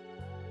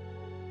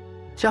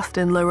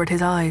 Justin lowered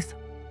his eyes.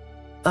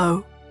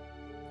 "Oh,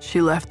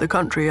 she left the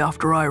country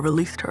after I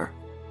released her.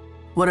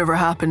 Whatever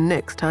happened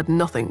next had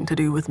nothing to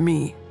do with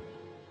me."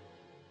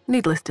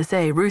 Needless to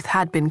say, Ruth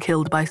had been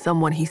killed by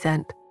someone he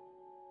sent.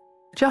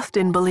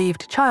 Justin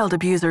believed child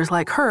abusers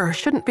like her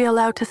shouldn't be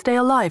allowed to stay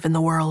alive in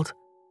the world.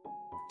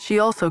 She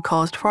also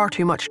caused far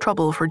too much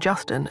trouble for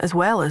Justin as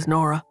well as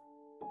Nora.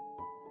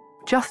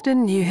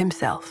 Justin knew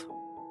himself.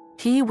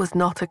 He was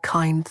not a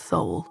kind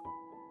soul.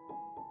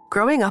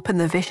 Growing up in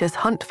the vicious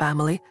Hunt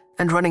family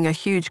and running a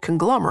huge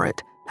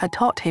conglomerate had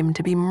taught him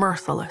to be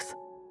merciless.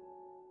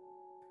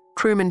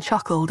 Truman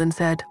chuckled and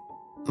said,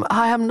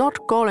 "I am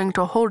not going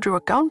to hold you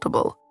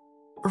accountable.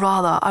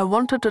 Rather, I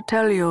wanted to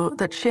tell you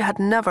that she had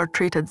never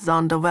treated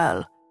Xander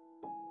well.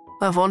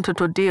 I've wanted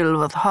to deal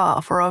with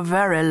her for a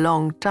very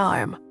long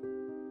time.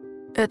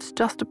 It's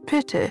just a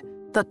pity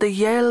that the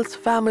Yale's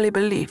family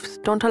beliefs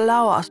don't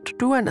allow us to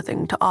do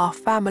anything to our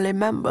family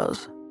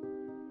members."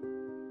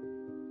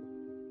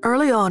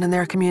 Early on in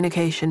their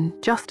communication,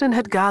 Justin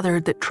had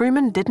gathered that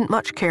Truman didn't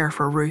much care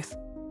for Ruth.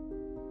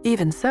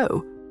 Even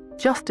so,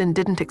 Justin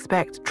didn't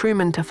expect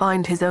Truman to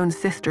find his own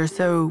sister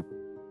so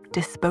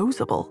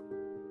disposable.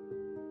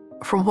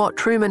 From what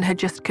Truman had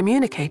just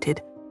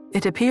communicated,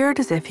 it appeared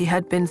as if he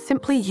had been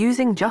simply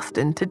using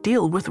Justin to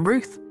deal with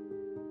Ruth.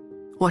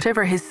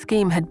 Whatever his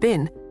scheme had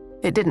been,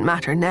 it didn't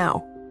matter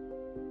now.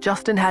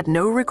 Justin had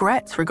no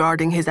regrets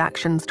regarding his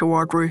actions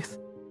toward Ruth.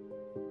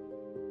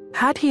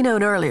 Had he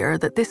known earlier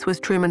that this was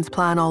Truman's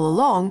plan all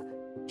along,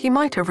 he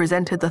might have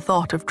resented the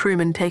thought of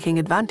Truman taking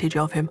advantage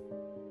of him.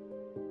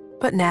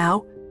 But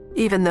now,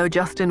 even though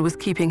Justin was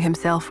keeping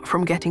himself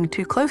from getting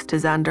too close to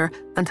Xander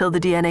until the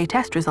DNA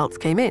test results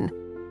came in,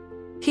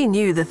 he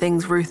knew the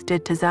things Ruth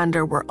did to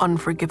Xander were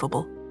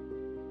unforgivable.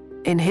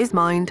 In his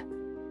mind,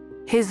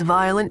 his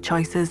violent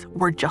choices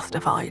were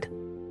justified.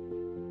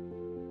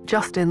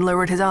 Justin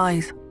lowered his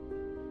eyes.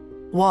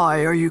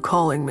 "Why are you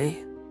calling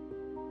me?"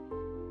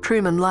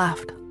 Truman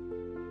laughed.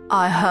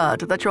 "I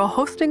heard that you're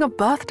hosting a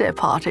birthday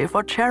party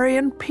for Cherry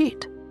and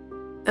Pete.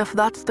 If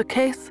that's the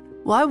case,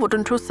 why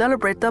wouldn't you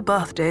celebrate their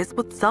birthdays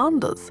with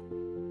Xander's?"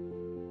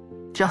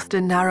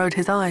 Justin narrowed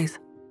his eyes.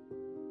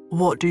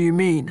 "What do you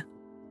mean?"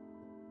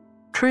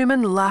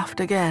 Truman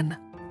laughed again.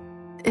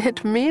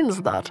 "It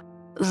means that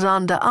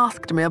Xander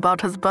asked me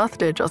about his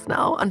birthday just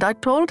now, and I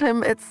told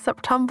him it's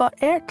September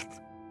 8th.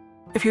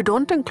 If you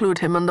don't include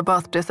him in the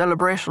birthday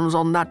celebrations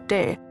on that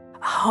day,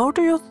 how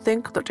do you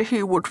think that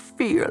he would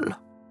feel?"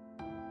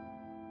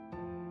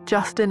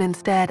 Justin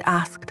instead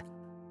asked,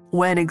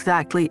 "When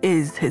exactly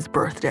is his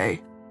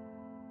birthday?"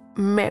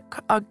 "Make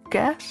a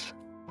guess?"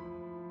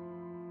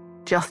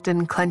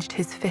 Justin clenched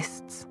his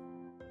fists.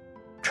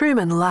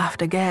 Truman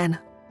laughed again.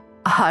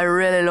 "I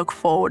really look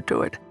forward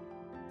to it.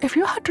 If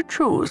you had to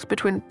choose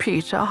between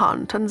Peter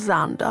Hunt and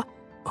Xander,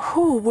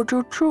 who would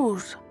you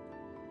choose?"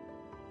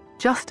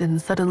 Justin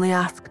suddenly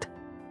asked,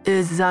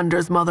 "Is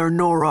Xander's mother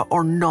Nora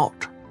or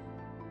not?"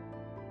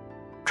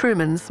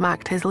 Truman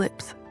smacked his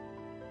lips.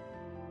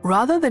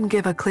 Rather than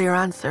give a clear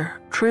answer,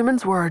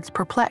 Truman's words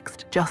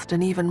perplexed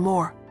Justin even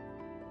more.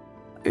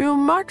 "You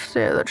might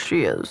say that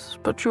she is,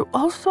 but you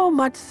also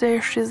might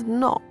say she's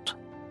not.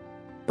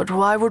 But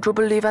why would you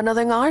believe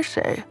anything I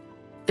say?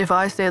 If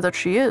I say that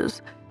she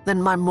is,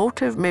 then my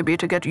motive may be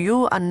to get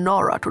you and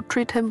Nora to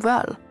treat him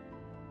well.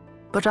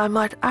 But I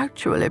might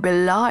actually be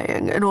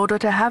lying in order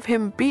to have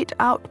him beat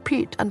out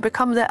Pete and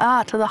become the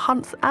heir to the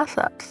Hunt's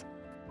assets.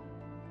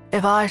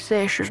 If I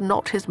say she's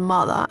not his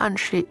mother and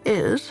she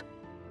is,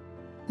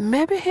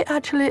 maybe he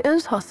actually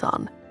is her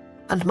son,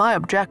 and my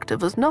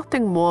objective is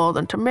nothing more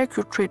than to make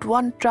you treat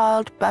one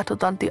child better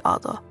than the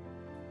other.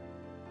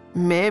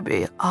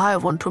 Maybe I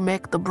want to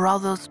make the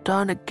brothers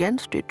turn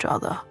against each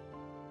other.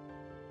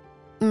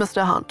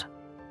 Mr. Hunt,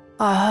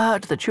 I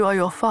heard that you are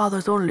your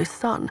father's only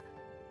son,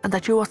 and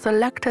that you were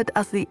selected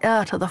as the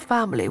heir to the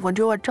family when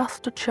you were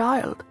just a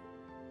child.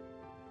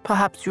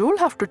 Perhaps you'll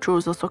have to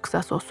choose a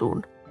successor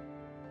soon.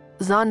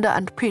 Xander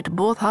and Pete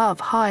both have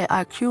high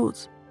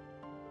IQs.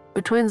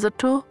 Between the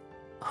two,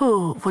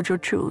 who would you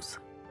choose?"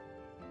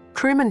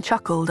 Truman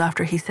chuckled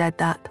after he said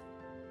that.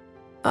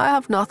 "I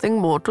have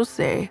nothing more to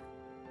say.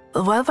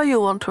 Whether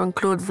you want to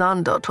include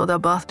Xander to their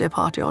birthday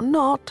party or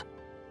not,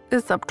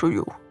 is up to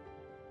you."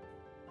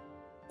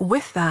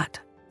 With that,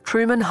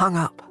 Truman hung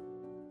up.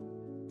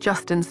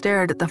 Justin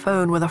stared at the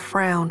phone with a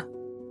frown.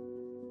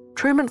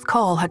 Truman's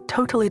call had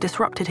totally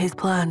disrupted his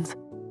plans.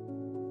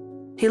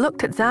 He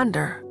looked at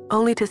Xander,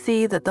 only to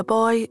see that the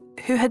boy,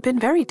 who had been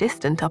very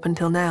distant up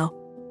until now,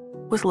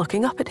 was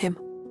looking up at him.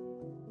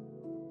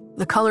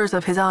 The colors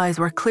of his eyes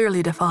were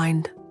clearly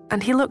defined,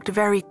 and he looked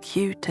very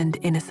cute and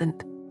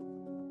innocent.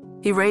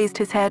 He raised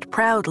his head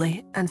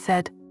proudly and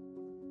said,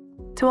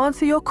 To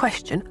answer your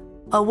question,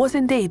 I was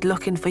indeed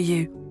looking for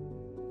you.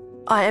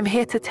 I am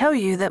here to tell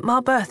you that my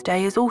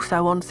birthday is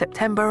also on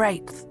September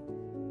 8th.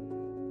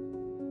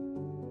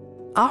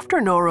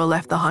 After Nora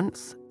left the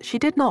Hunts, she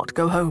did not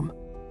go home.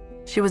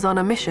 She was on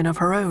a mission of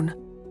her own.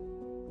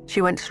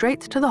 She went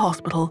straight to the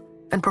hospital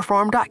and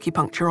performed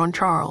acupuncture on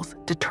Charles,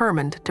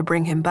 determined to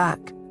bring him back.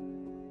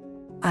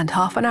 And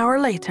half an hour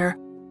later,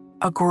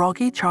 a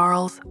groggy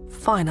Charles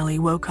finally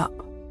woke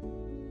up.